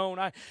ever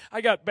known.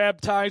 I got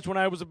baptized when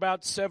I was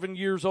about 7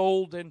 years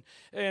old, and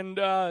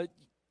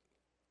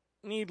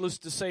needless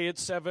to say, at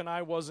 7,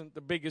 I wasn't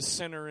the biggest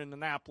sinner in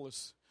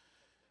Annapolis.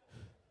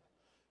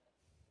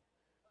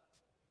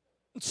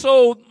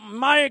 So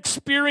my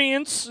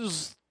experience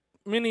is,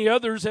 many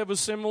others have a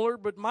similar,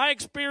 but my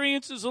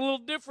experience is a little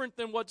different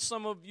than what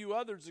some of you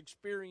others'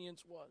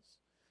 experience was.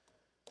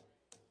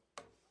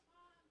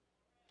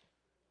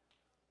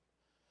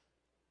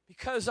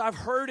 Because I've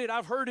heard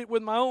it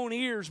with my own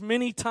ears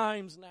many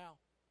times now.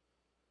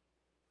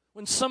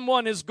 When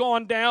someone has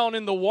gone down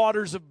in the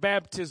waters of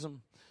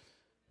baptism,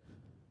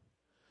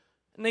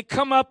 and they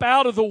come up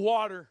out of the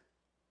water.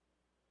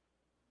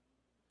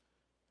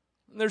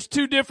 And there's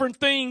two different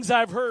things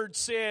I've heard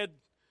said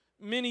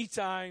many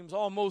times,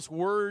 almost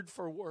word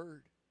for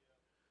word.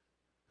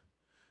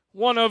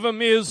 One of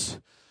them is,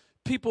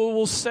 people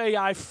will say,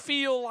 "I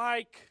feel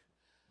like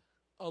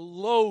a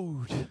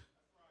load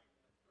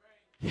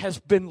has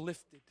been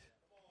lifted."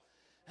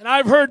 And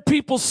I've heard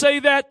people say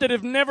that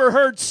have never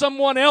heard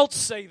someone else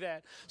say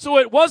that. So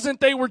it wasn't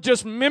they were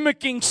just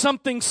mimicking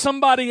something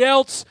somebody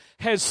else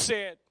has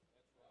said.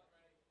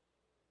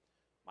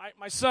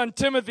 My son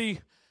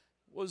Timothy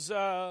was,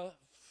 I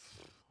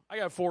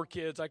got 4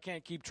 kids. I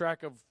can't keep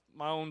track of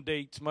my own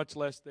dates, much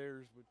less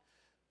theirs. But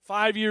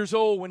 5 years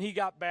old when he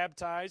got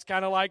baptized,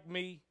 kind of like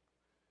me.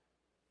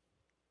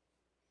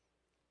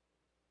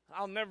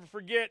 I'll never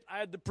forget, I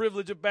had the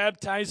privilege of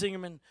baptizing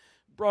him and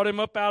brought him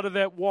up out of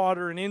that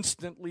water, and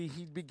instantly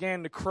he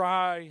began to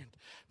cry and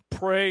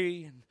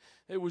pray, and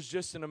it was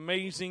just an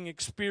amazing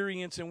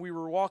experience. And we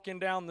were walking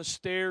down the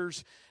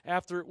stairs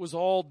after it was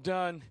all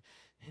done,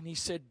 and he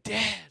said,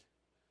 "Dad,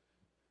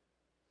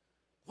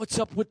 what's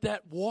up with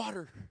that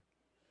water?"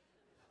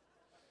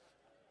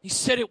 He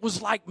said it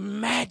was like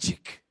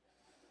magic.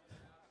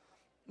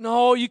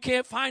 No, you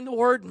can't find the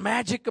word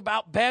magic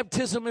about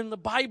baptism in the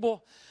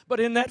Bible. But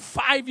in that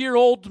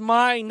 5-year-old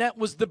mind, that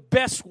was the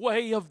best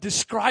way of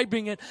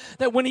describing it.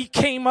 That when he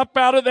came up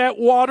out of that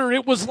water,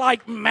 it was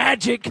like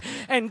magic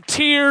and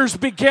tears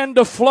began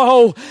to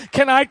flow.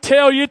 Can I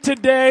tell you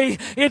today,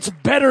 it's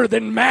better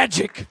than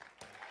magic.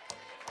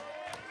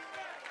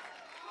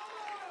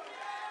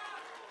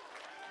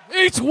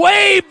 It's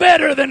way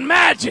better than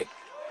magic.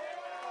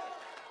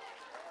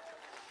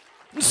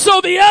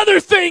 So the other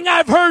thing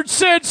I've heard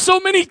said so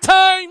many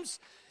times,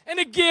 and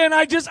again,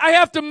 I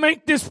have to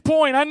make this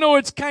point. I know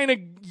it's kind of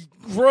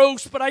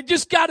gross, but I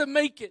just got to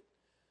make it.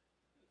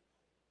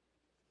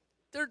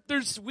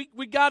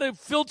 We got a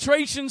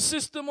filtration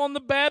system on the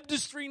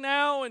baptistry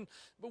now,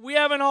 but we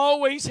haven't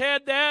always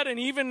had that, and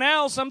even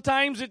now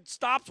sometimes it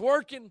stops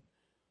working.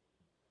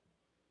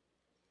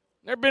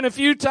 There have been a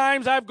few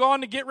times I've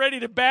gone to get ready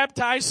to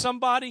baptize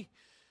somebody,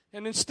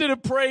 and instead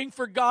of praying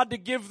for God to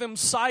give them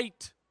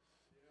sight,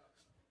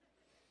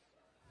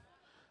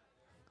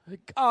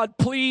 God,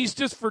 please,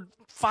 just for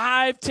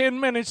 5-10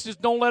 minutes,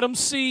 just don't let them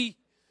see.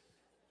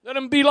 Let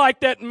them be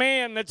like that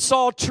man that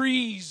saw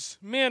trees,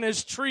 men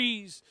as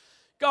trees.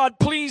 God,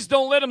 please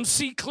don't let them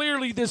see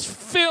clearly this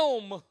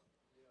film.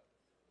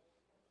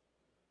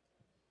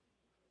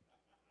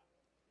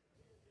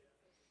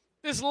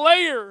 This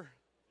layer.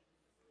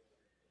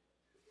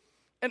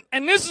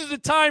 And this is the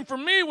time for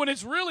me when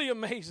it's really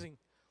amazing.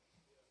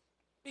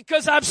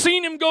 Because I've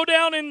seen him go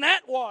down in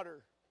that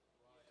water.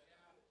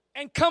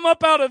 And come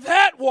up out of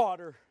that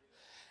water.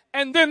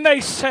 And then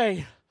they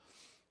say,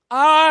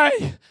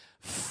 I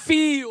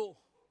feel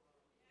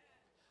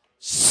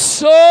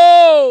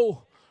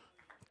so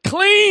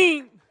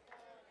clean.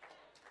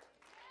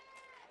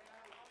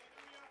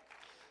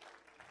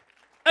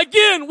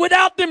 Again,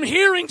 without them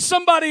hearing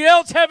somebody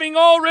else having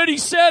already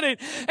said it.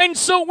 And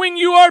so when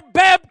you are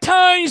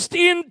baptized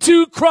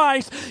into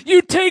Christ,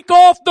 you take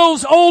off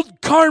those old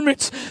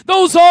garments,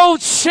 those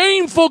old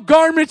shameful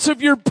garments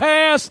of your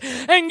past,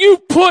 and you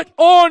put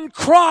on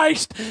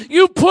Christ.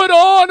 You put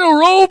on a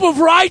robe of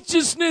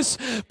righteousness.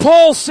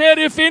 Paul said,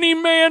 if any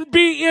man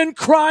be in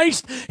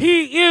Christ,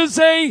 he is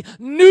a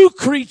new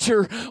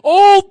creature.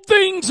 Old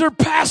things are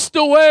passed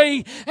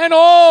away, and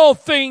all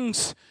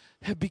things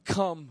have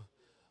become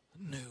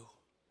new.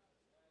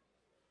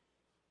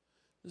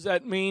 Does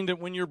that mean that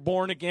when you're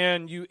born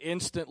again, you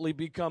instantly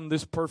become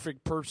this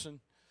perfect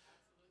person?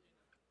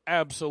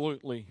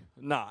 Absolutely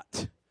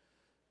not.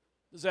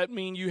 Does that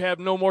mean you have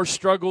no more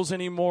struggles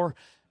anymore?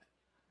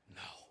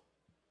 No.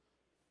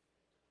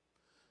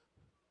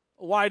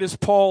 Why does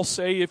Paul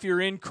say if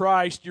you're in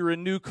Christ, you're a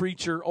new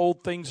creature,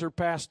 old things are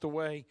passed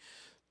away?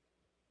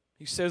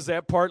 He says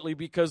that partly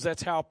because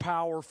that's how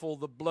powerful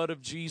the blood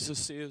of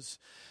Jesus is.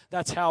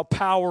 That's how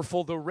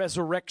powerful the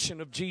resurrection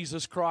of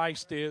Jesus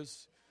Christ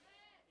is.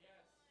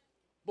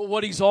 But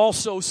what he's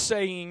also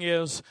saying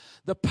is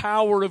the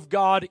power of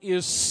God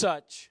is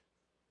such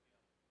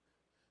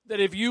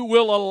that if you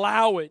will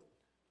allow it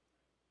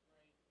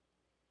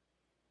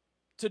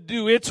to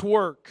do its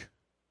work,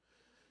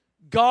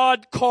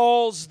 God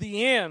calls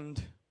the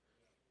end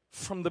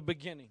from the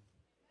beginning.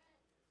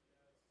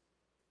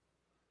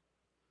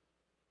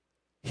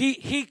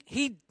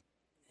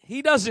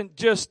 He doesn't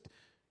just,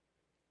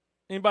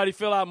 anybody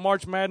fill out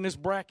March Madness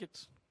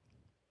brackets?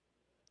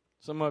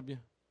 Some of you.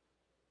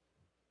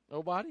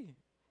 Nobody?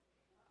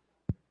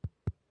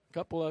 A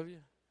couple of you.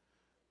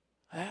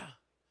 Yeah.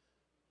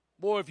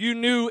 Boy, if you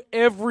knew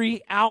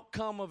every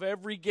outcome of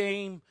every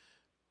game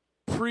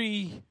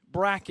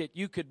pre-bracket,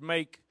 you could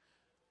make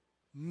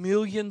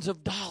millions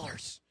of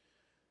dollars.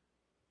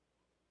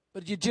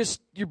 But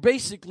you're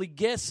basically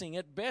guessing.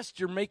 At best,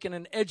 you're making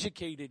an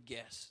educated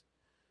guess.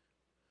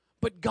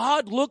 But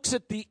God looks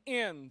at the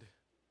end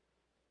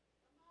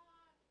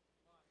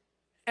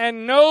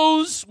and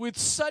knows with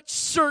such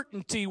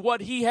certainty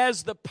what He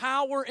has the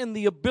power and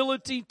the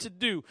ability to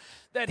do,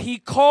 that He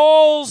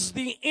calls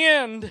the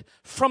end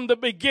from the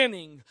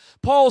beginning.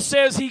 Paul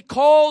says He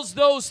calls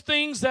those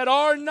things that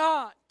are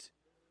not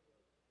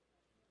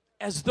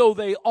as though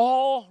they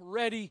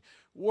already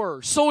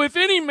were. So if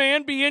any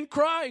man be in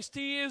Christ,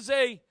 he is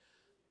a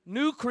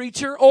new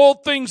creature.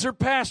 Old things are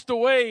passed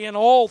away and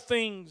all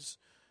things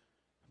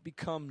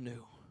become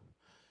new.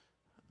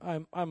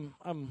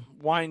 I'm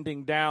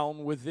winding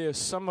down with this.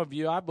 Some of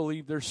you, I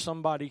believe there's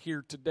somebody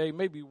here today,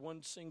 maybe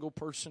one single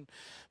person,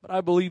 but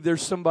I believe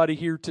there's somebody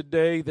here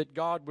today that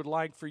God would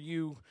like for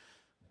you,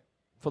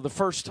 for the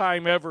first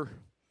time ever,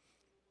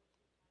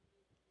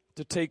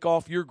 to take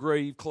off your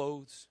grave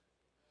clothes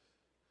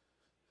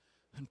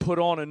and put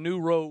on a new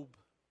robe.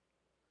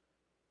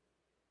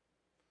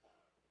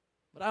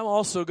 But I'm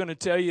also going to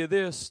tell you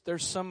this.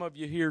 There's some of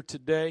you here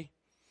today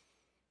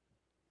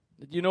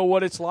that you know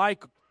what it's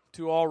like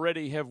to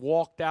already have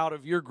walked out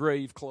of your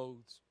grave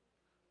clothes.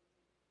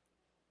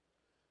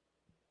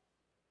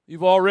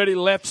 You've already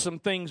left some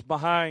things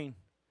behind.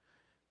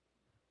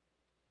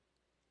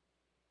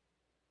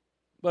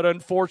 But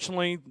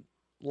unfortunately,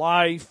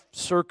 life,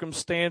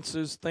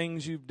 circumstances,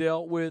 things you've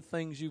dealt with,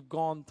 things you've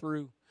gone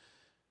through,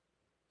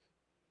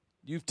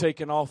 you've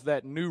taken off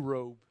that new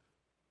robe.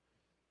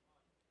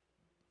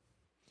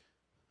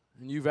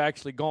 And you've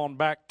actually gone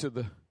back to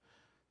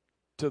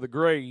the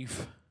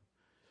grave.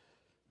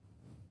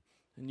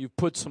 And you've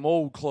put some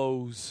old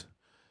clothes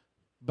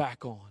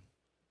back on.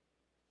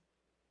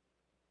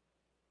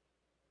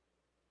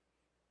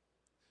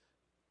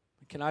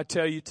 Can I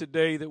tell you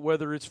today that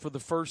whether it's for the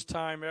first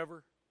time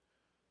ever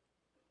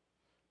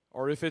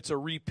or if it's a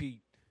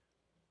repeat,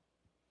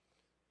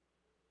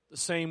 the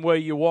same way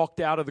you walked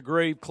out of the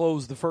grave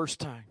clothes the first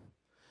time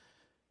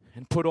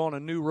and put on a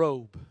new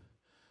robe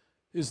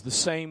is the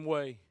same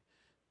way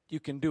you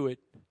can do it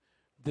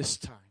this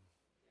time.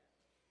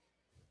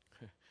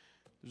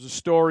 There's a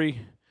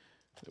story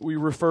that we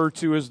refer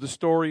to as the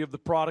story of the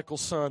prodigal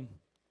son.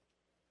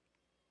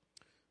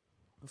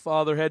 The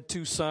father had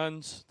 2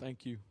 sons.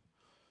 Thank you.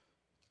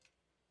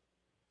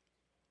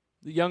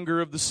 The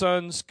younger of the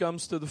sons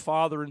comes to the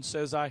father and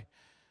says, I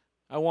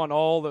want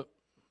all that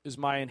is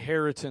my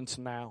inheritance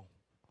now.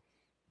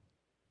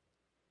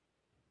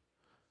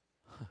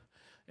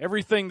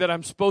 Everything that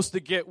I'm supposed to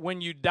get when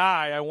you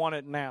die, I want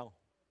it now.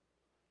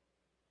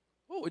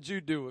 What would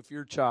you do if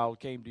your child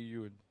came to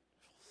you and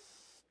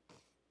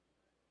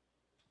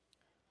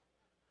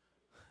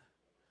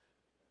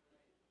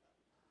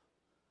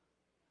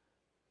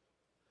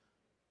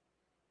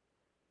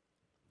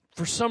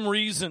for some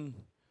reason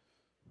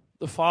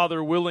the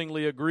father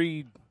willingly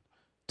agreed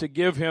to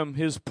give him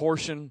his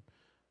portion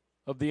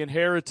of the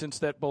inheritance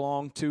that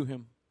belonged to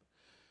him?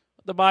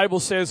 The Bible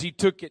says he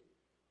took it,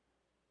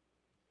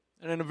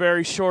 and in a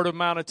very short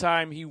amount of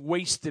time he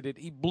wasted it.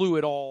 He blew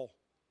it all.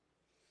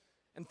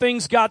 And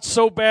things got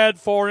so bad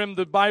for him,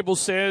 the Bible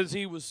says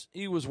he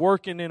was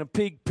working in a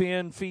pig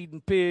pen,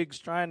 feeding pigs,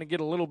 trying to get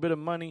a little bit of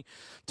money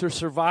to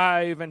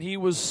survive. And he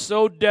was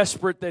so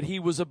desperate that he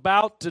was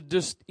about to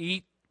just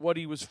eat what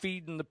he was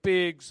feeding the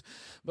pigs.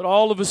 But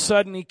all of a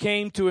sudden he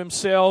came to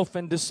himself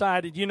and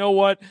decided, you know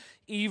what?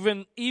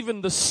 Even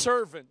the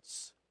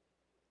servants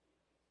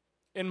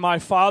in my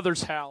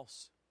Father's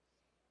house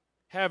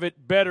have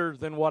it better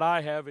than what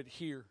I have it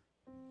here.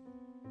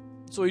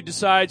 So he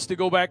decides to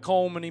go back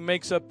home, and he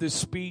makes up this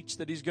speech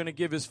that he's going to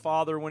give his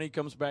father when he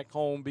comes back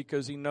home,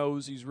 because he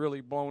knows he's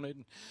really blown it.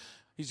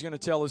 He's going to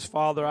tell his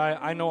father,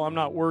 I know I'm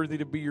not worthy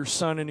to be your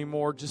son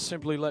anymore. Just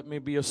simply let me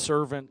be a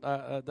servant.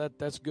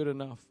 That's good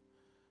enough.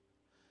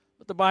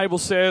 But the Bible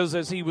says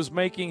as he was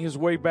making his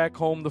way back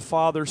home, the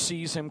father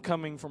sees him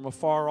coming from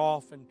afar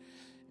off, and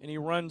he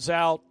runs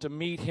out to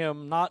meet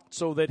him, not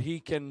so that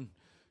he can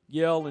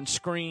yell and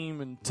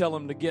scream and tell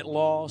him to get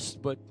lost,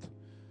 but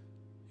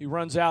he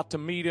runs out to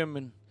meet him,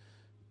 and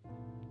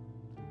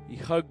he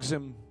hugs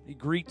him, he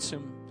greets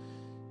him,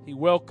 he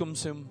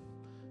welcomes him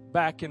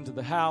back into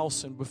the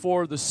house. And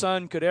before the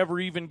son could ever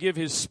even give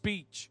his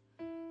speech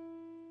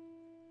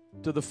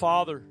to the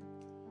father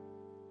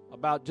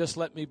about just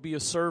let me be a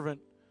servant,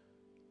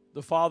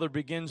 the father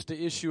begins to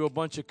issue a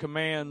bunch of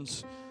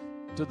commands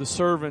to the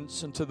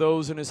servants and to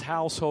those in his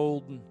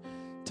household, and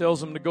tells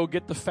them to go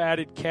get the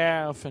fatted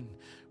calf, and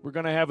we're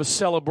going to have a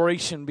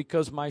celebration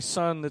because my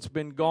son that's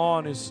been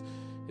gone is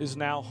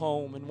now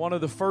home. And one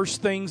of the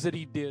first things that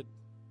he did,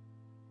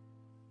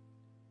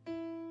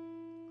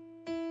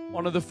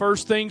 when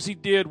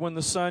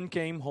the son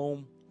came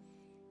home,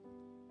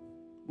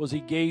 was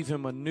he gave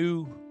him a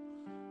new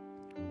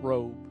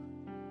robe.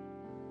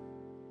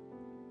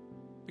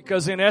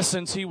 Because in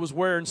essence, he was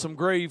wearing some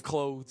grave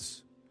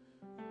clothes.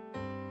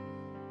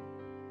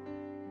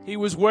 He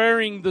was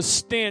wearing the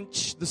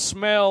stench, the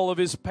smell of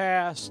his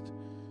past.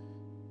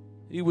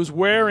 He was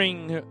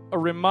wearing a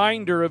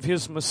reminder of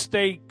his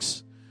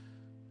mistakes.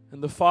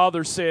 And the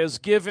father says,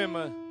 give him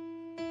a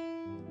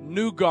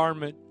new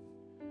garment.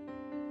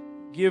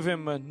 Give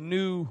him a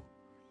new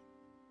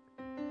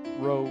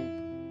robe.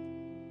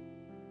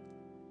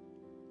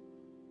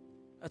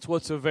 That's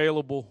what's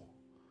available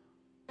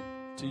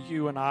to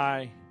you and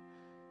I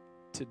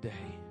today.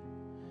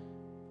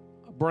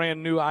 A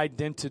brand new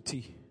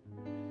identity.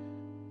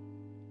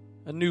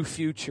 A new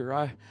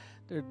future.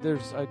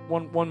 There's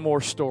one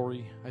more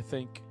story, I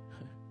think.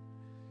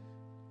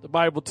 The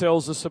Bible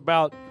tells us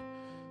about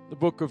the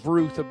book of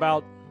Ruth,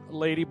 about a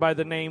lady by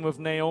the name of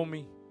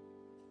Naomi.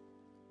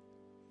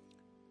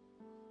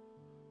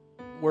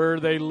 Where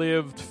they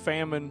lived,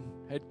 famine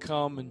had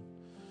come, and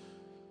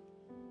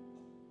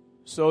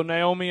so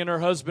Naomi and her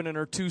husband and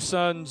her two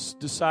sons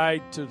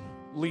decide to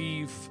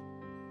leave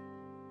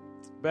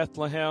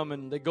Bethlehem,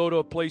 and they go to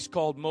a place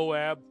called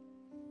Moab.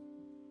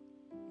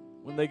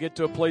 When they get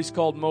to a place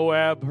called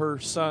Moab, her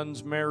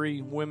sons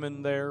marry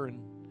women there,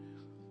 and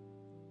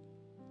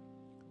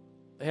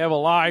they have a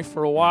life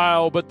for a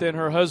while, but then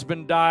her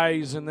husband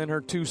dies, and then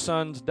her two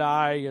sons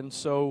die, and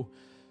so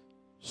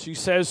she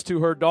says to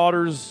her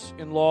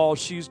daughters-in-law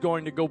she's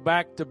going to go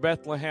back to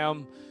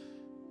Bethlehem,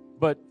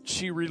 but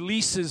she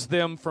releases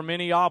them from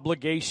any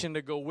obligation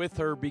to go with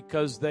her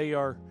because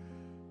they're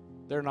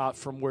not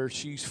from where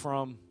she's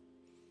from.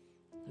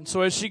 And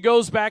so as she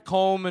goes back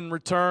home and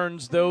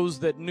returns, those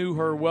that knew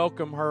her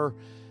welcome her,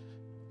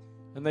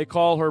 and they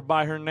call her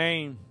by her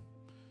name,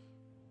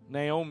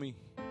 Naomi.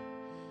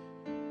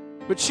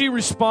 But she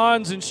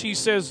responds and she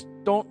says,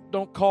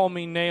 don't call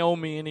me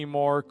Naomi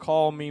anymore,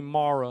 call me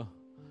Mara.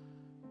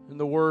 And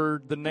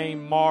the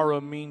name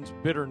Mara means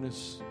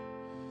bitterness.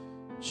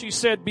 She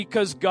said,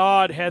 because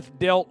God hath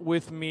dealt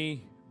with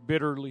me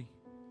bitterly.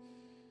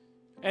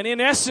 And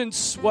in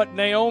essence, what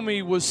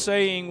Naomi was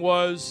saying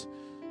was,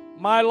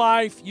 my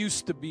life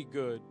used to be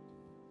good.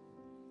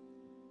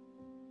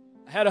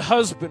 I had a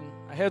husband,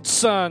 I had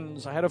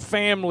sons, I had a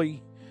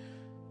family,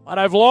 but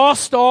I've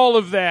lost all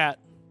of that.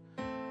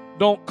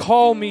 Don't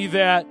call me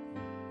that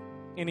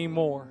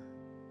anymore.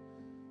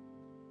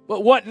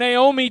 But what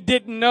Naomi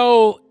didn't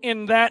know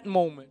in that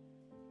moment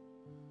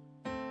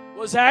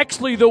was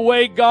actually the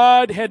way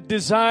God had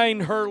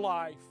designed her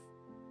life.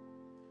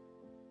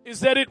 Is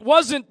that it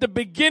wasn't the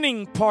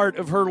beginning part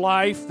of her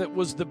life that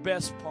was the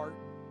best part.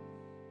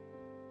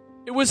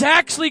 It was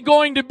actually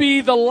going to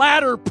be the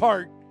latter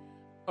part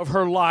of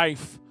her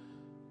life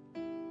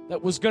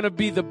that was going to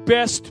be the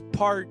best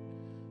part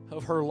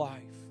of her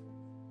life.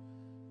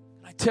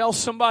 I tell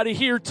somebody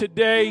here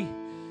today,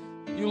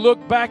 You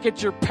look back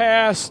at your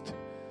past,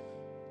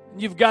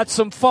 and you've got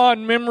some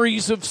fond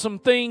memories of some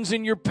things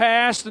in your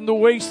past and the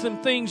way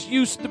some things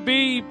used to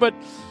be, but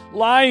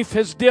life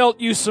has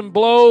dealt you some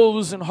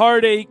blows and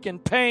heartache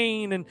and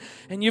pain,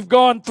 and you've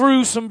gone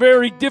through some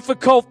very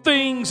difficult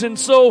things. And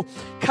so,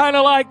 kind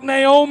of like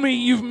Naomi,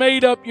 you've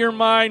made up your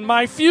mind,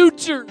 my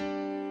future,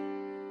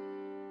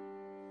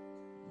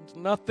 there's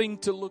nothing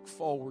to look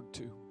forward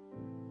to.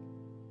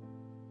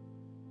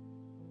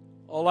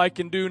 All I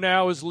can do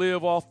now is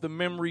live off the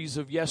memories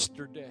of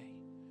yesterday.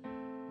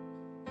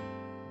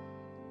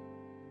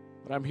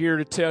 But I'm here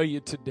to tell you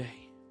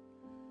today,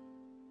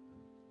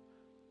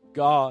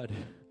 God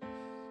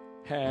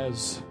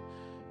has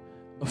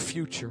a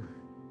future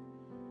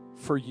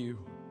for you.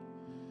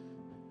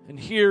 And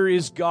here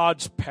is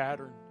God's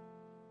pattern.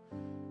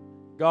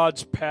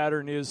 God's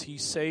pattern is He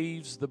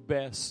saves the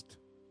best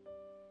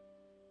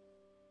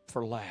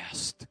for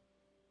last.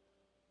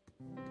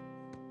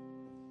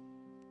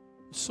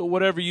 So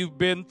whatever you've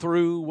been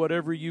through,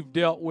 whatever you've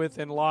dealt with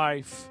in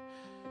life,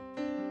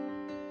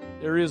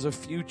 there is a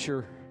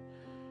future.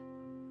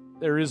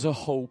 There is a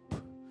hope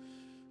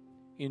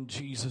in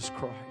Jesus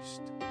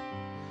Christ.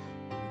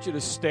 I want you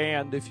to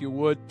stand, if you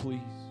would, please.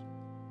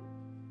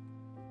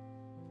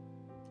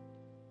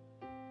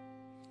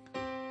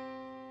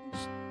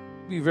 Just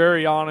be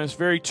very honest,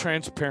 very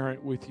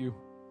transparent with you.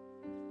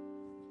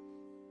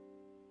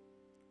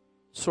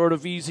 Sort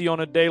of easy on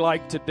a day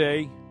like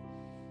today,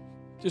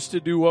 just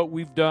to do what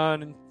we've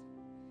done and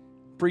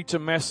preach a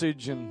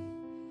message,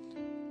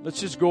 and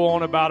let's just go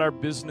on about our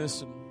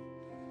business and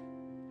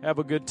have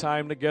a good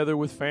time together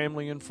with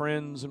family and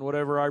friends and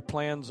whatever our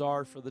plans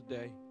are for the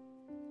day.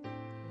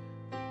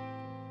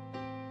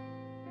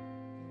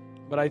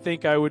 But I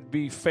think I would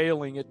be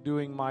failing at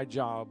doing my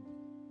job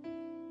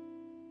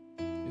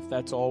if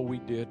that's all we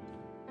did.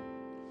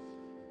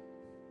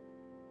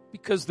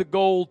 Because the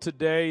goal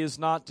today is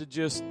not to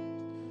just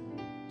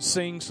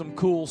sing some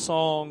cool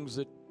songs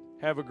that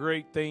have a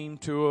great theme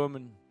to them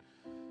and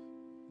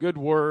good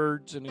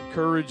words and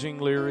encouraging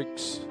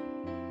lyrics.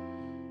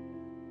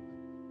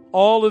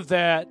 All of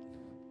that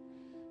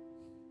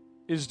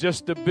is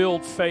just to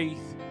build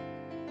faith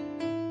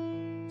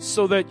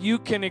so that you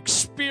can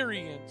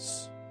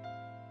experience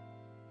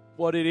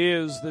what it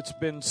is that's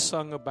been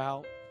sung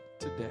about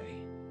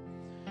today.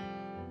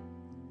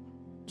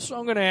 So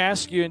I'm going to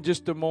ask you in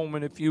just a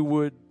moment, if you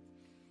would,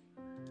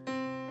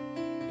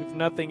 if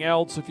nothing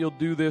else, if you'll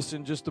do this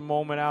in just a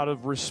moment out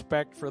of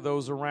respect for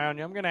those around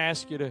you, I'm going to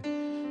ask you to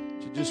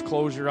just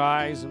close your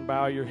eyes and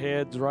bow your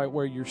heads right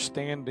where you're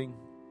standing.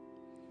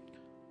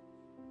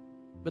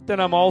 But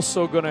then I'm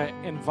also going to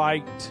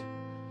invite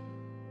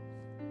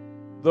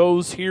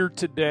those here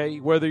today,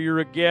 whether you're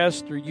a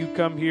guest or you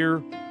come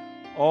here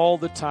all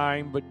the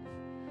time, but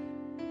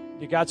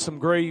you got some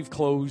grave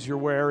clothes you're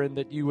wearing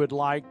that you would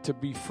like to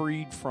be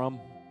freed from.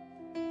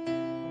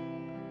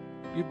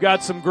 You've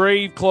got some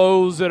grave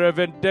clothes that have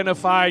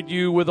identified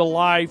you with a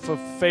life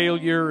of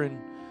failure and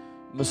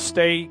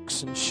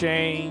mistakes and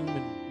shame.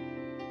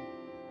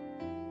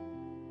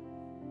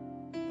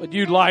 But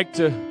you'd like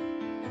to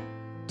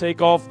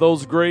take off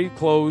those grave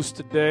clothes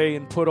today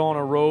and put on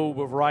a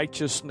robe of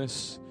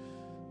righteousness.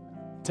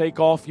 Take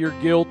off your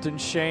guilt and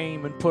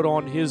shame and put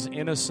on His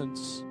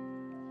innocence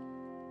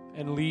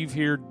and leave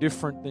here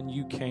different than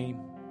you came.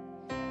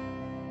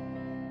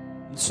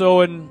 And so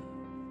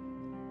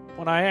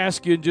when I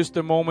ask you in just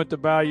a moment to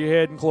bow your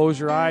head and close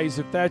your eyes,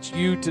 if that's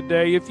you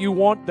today, if you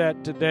want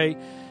that today,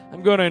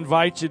 I'm going to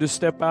invite you to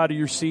step out of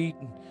your seat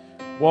and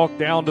walk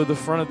down to the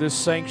front of this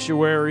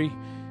sanctuary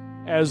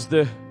as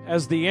the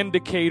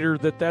indicator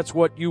that that's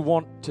what you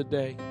want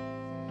today.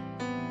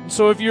 And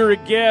so if you're a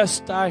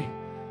guest,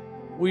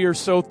 we are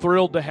so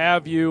thrilled to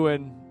have you,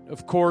 and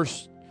of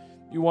course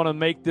you want to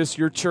make this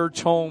your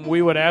church home,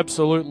 we would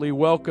absolutely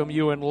welcome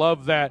you and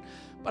love that.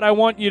 But I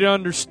want you to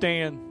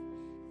understand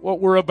what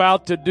we're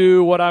about to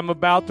do, what I'm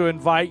about to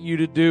invite you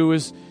to do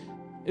is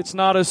it's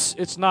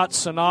not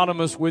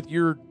synonymous with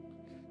your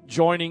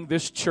joining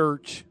this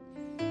church.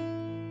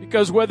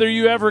 Because whether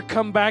you ever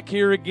come back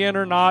here again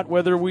or not,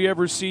 whether we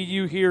ever see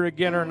you here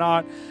again or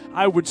not,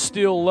 I would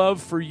still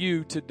love for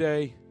you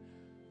today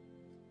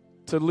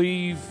to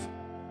leave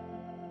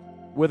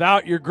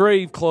without your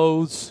grave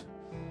clothes,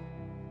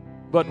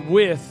 but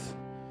with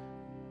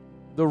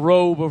the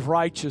robe of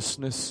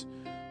righteousness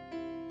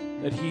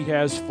that He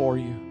has for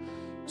you.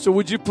 So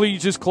would you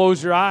please just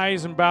close your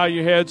eyes and bow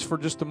your heads for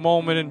just a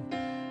moment,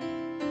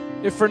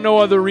 and if for no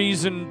other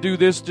reason, do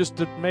this just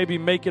to maybe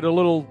make it a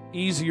little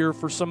easier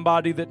for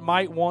somebody that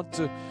might want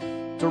to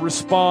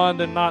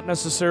respond and not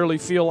necessarily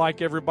feel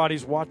like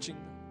everybody's watching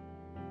them.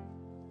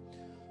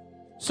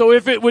 So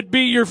if it would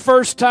be your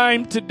first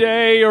time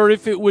today, or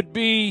if it would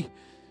be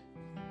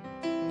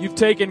you've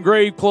taken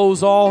grave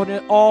clothes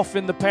off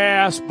in the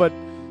past, but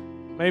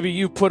maybe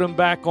you put them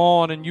back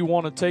on and you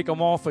want to take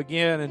them off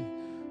again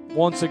and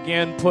once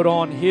again put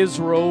on His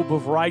robe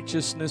of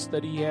righteousness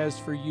that He has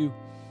for you,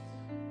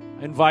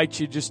 I invite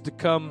you just to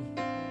come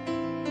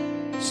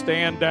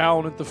stand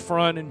down at the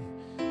front,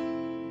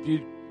 and if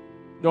you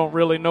don't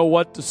really know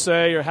what to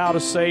say or how to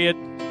say it,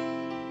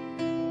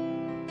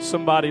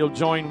 somebody will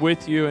join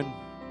with you and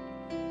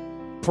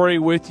pray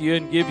with you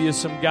and give you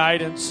some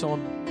guidance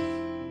on.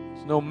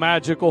 There's no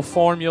magical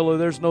formula.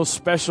 There's no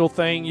special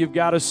thing you've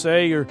got to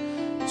say or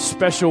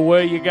special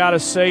way you got to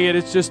say it.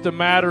 It's just a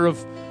matter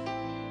of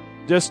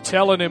just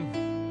telling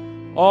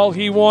Him all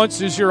He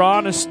wants is your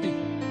honesty.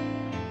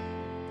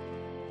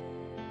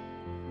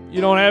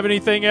 You don't have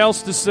anything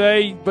else to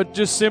say, but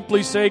just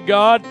simply say,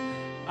 God,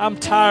 I'm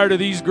tired of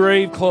these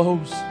grave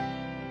clothes.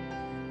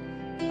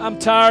 I'm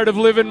tired of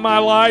living my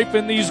life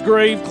in these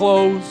grave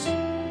clothes.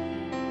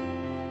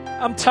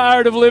 I'm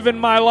tired of living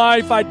my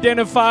life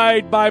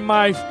identified by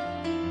my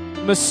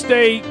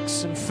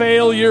mistakes and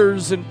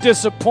failures and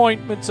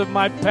disappointments of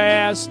my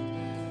past.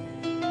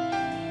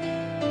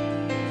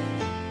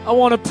 I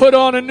want to put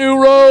on a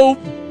new robe.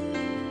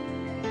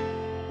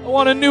 I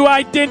want a new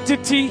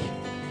identity.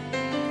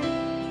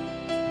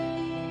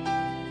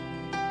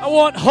 I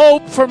want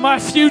hope for my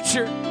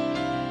future.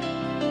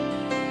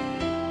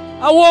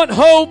 I want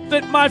hope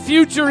that my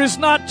future is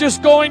not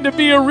just going to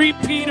be a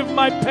repeat of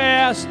my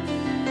past.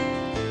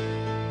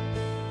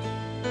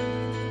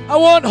 I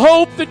want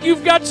hope that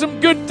you've got some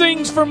good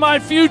things for my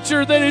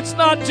future, that it's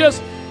not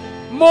just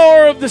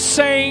more of the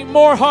same,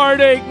 more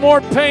heartache,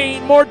 more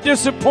pain, more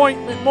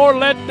disappointment, more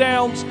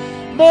letdowns,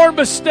 more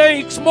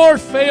mistakes, more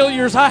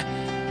failures.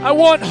 I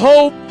want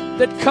hope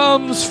that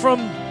comes from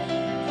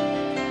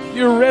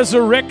your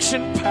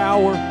resurrection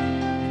power.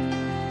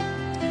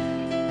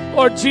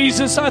 Lord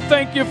Jesus, I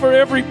thank you for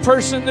every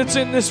person that's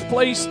in this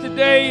place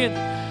today. And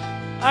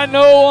I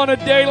know on a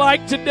day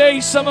like today,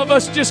 some of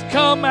us just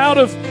come out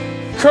of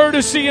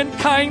courtesy and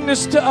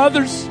kindness to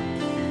others.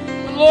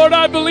 But Lord,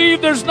 I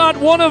believe there's not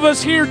one of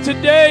us here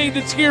today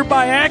that's here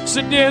by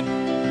accident.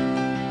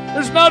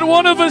 There's not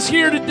one of us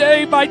here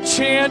today by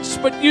chance,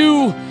 but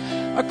you,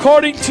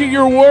 according to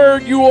your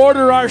word, you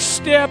order our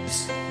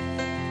steps.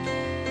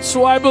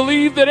 So I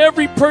believe that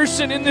every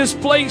person in this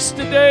place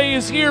today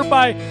is here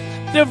by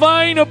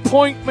divine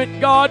appointment,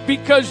 God,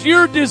 because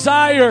your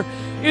desire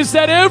is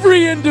that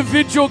every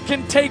individual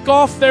can take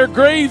off their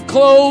grave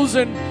clothes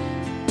and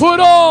put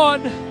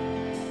on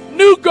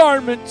new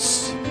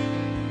garments.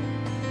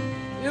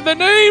 In the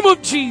name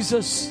of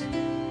Jesus.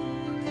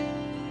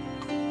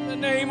 In the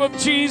name of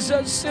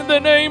Jesus. In the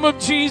name of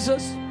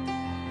Jesus.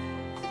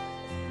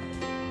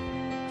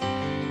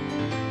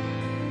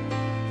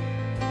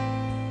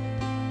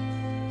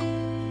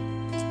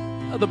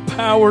 The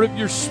power of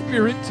your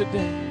Spirit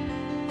today.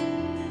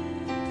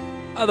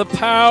 The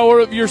power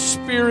of your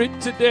Spirit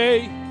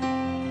today.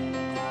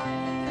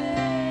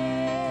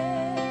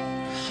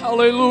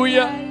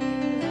 Hallelujah.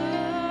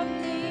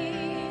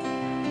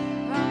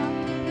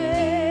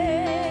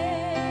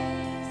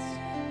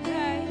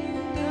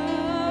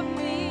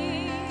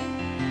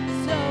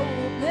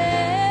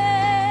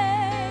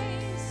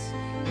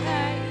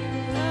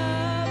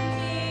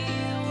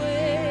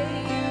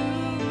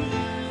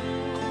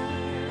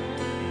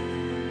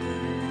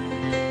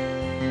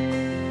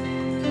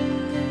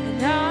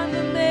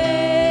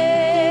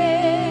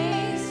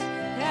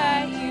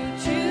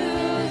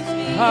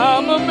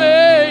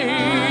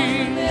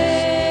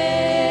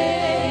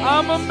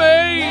 I'm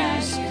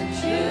amazed.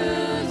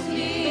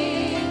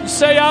 You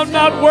say, I'm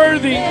not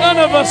worthy. None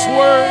of us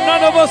were.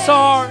 None of us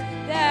are.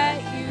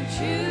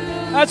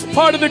 That's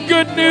part of the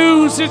good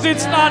news, is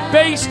it's not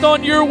based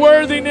on your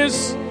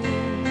worthiness.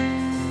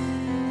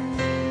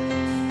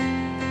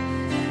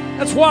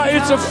 That's why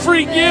it's a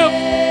free gift.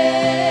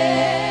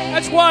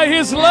 That's why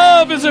His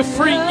love is a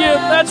free gift.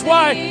 That's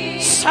why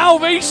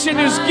salvation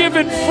is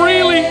given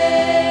freely.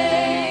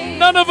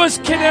 None of us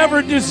can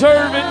ever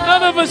deserve it.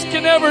 None of us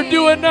can ever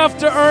do enough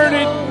to earn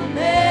it.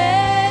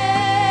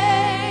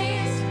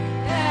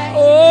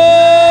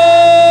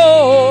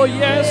 Oh,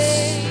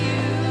 yes.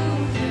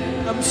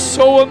 I'm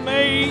so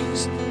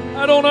amazed.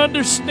 I don't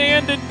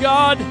understand it,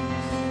 God.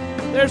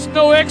 There's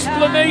no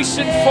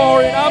explanation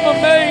for it. I'm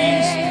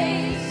amazed.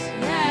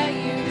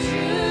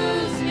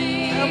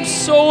 I'm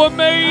so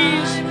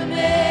amazed.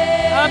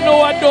 I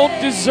know I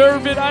don't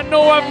deserve it. I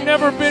know I've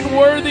never been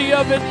worthy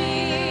of it.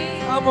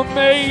 I'm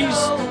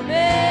amazed.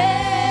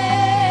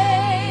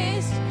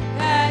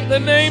 The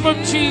name of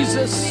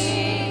Jesus.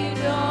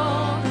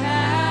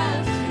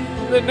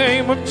 The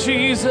name of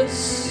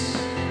Jesus.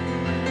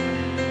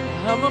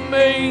 I'm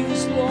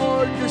amazed,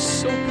 Lord. You're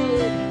so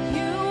good.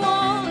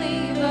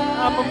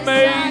 I'm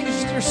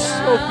amazed. You're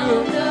so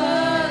good.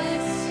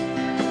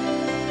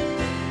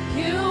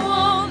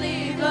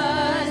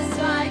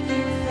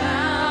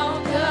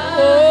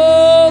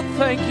 Oh,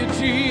 thank you,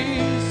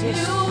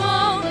 Jesus.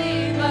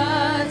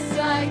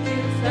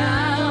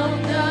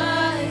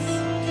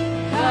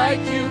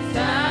 Like you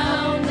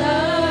found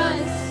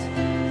us,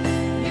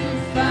 you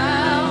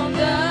found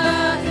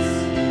us.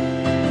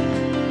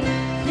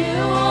 You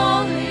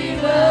won't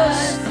leave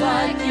us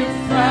like you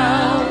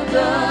found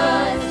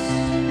us.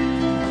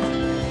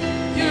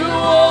 You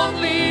won't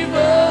leave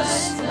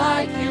us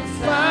like you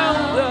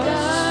found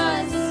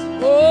us.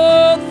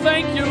 Oh,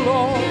 thank you,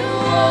 Lord. You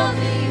won't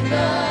leave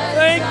us.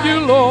 Thank you,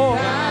 Lord.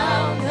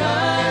 Found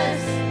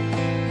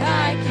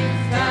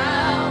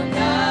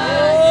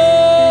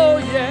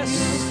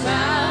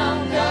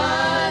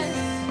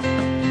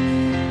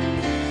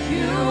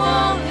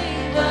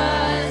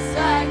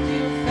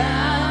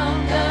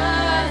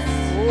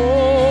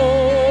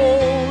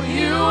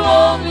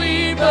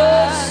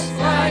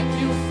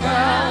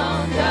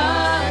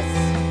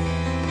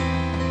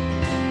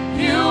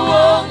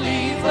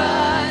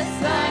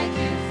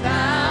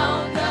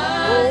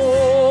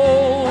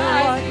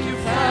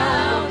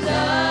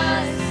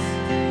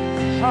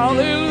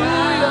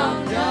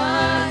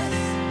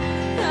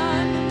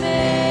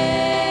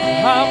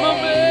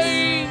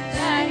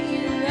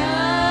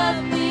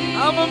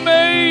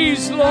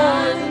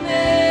Lord.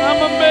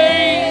 I'm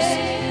amazed.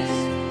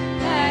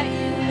 that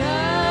you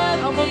love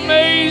I'm me.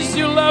 amazed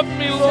you love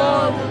me, So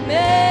Lord.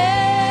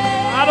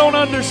 amazed I don't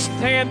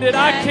understand it.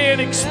 I that can't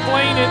you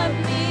explain love it.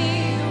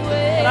 me the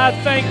way But I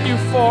thank you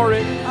for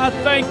it. I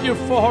thank you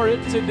for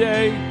it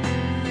today.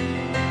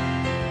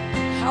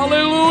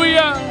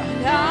 Hallelujah.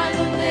 I'm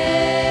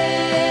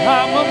amazed.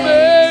 I'm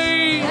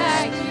amazed.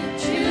 that you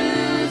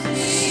choose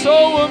me. So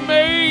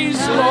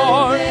amazed,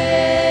 Lord.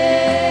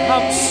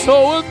 I'm so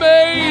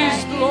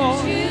amazed, Lord.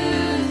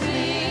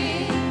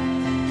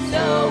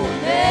 So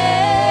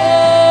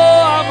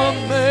Oh, I'm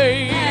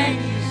amazed.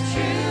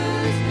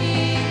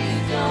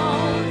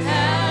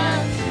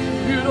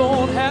 You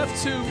don't have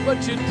to, but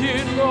you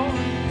did, Lord.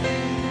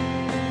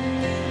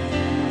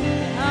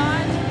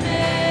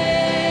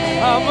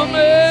 I'm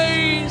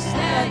amazed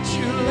that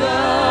you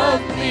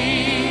love me.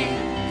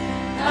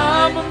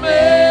 I'm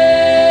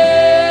amazed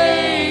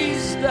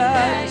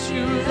that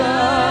you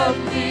love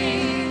me.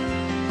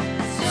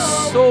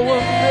 So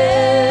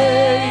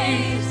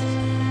amazed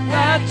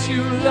that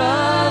you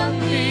love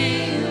me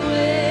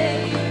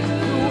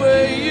the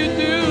way you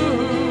do.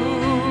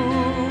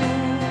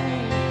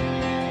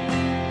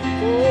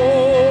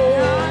 Oh,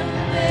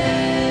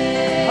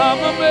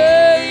 I'm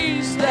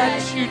amazed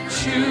that you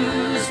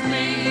choose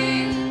me.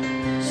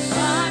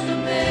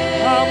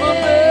 I'm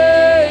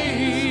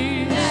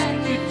amazed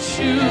you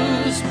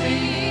choose me.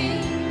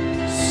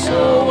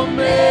 So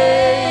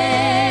amazed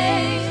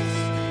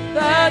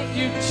that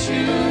you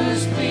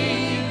choose me.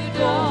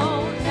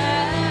 Don't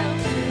have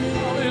to.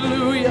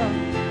 Hallelujah.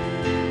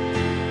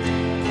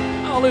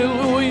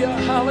 Hallelujah.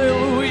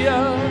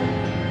 Hallelujah.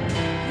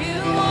 You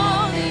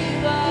won't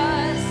leave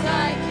us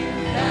like you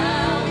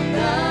found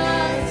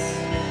us.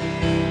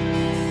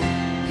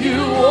 You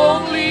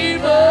won't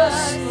leave us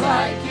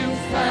like you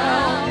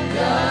found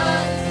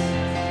us.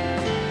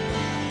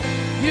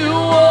 You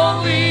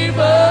won't leave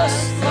us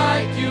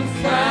like you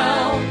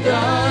found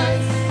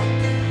us.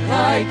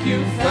 Like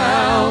you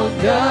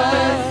found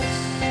us.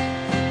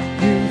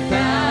 You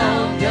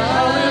found us.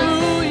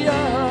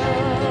 Hallelujah.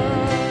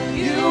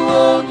 You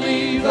won't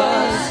leave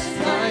us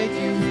like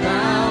you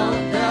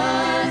found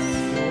us.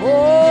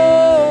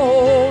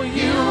 Oh,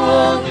 you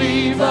won't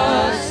leave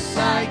us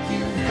like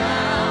you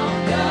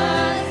found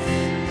us.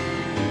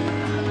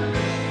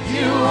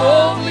 You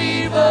won't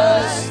leave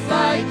us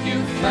like you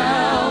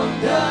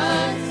found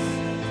us.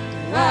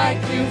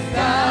 Like you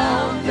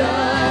found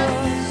us.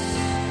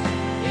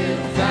 You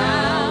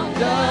found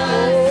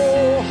us.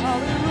 Oh,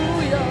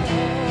 hallelujah.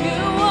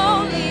 You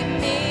won't leave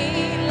me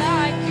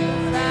like you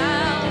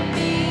found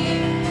me.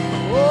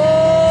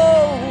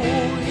 Oh,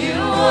 You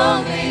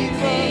won't leave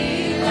me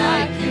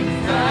like you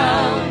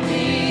found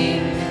me.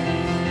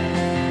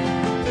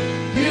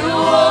 you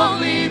won't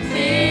leave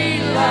me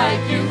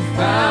like you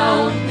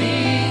found me.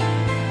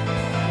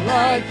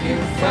 Like you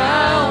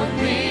found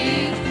me.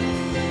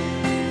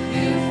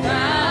 You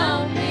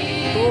found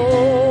me.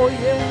 Oh,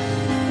 yes.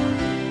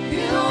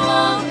 You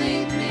won't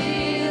leave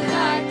me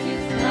like you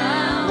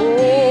found me.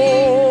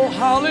 Oh,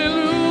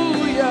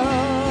 hallelujah.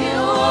 You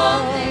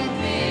won't leave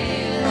me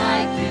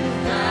like you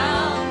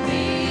found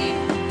me.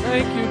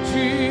 Thank you,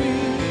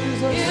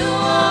 Jesus. You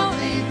won't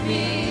leave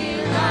me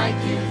like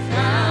you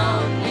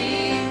found me.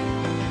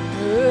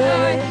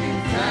 Like you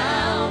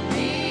found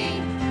me.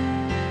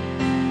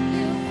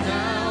 You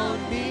found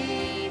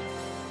me.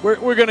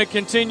 We're going to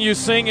continue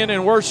singing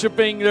and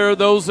worshiping. There are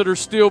those that are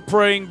still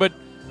praying, but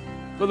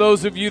for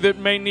those of you that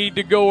may need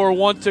to go or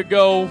want to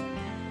go,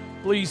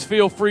 please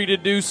feel free to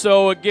do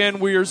so. Again,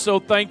 we are so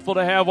thankful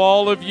to have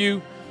all of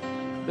you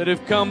that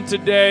have come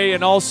today,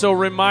 and also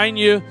remind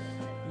you,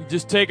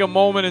 just take a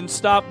moment and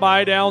stop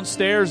by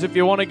downstairs if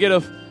you want to get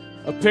a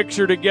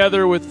picture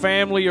together with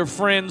family or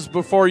friends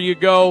before you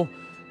go.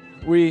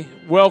 We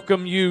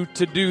welcome you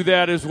to do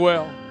that as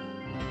well.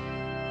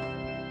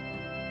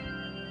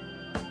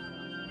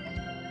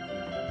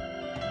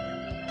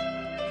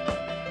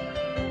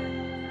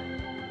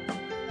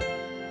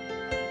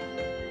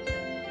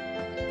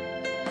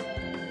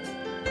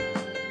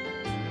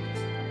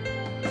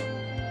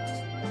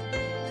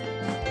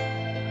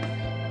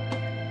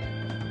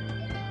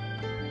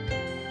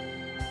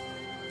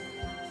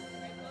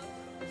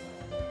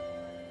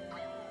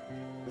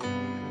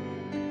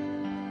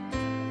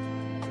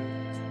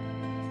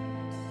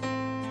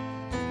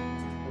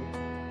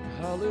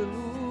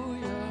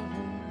 Hallelujah.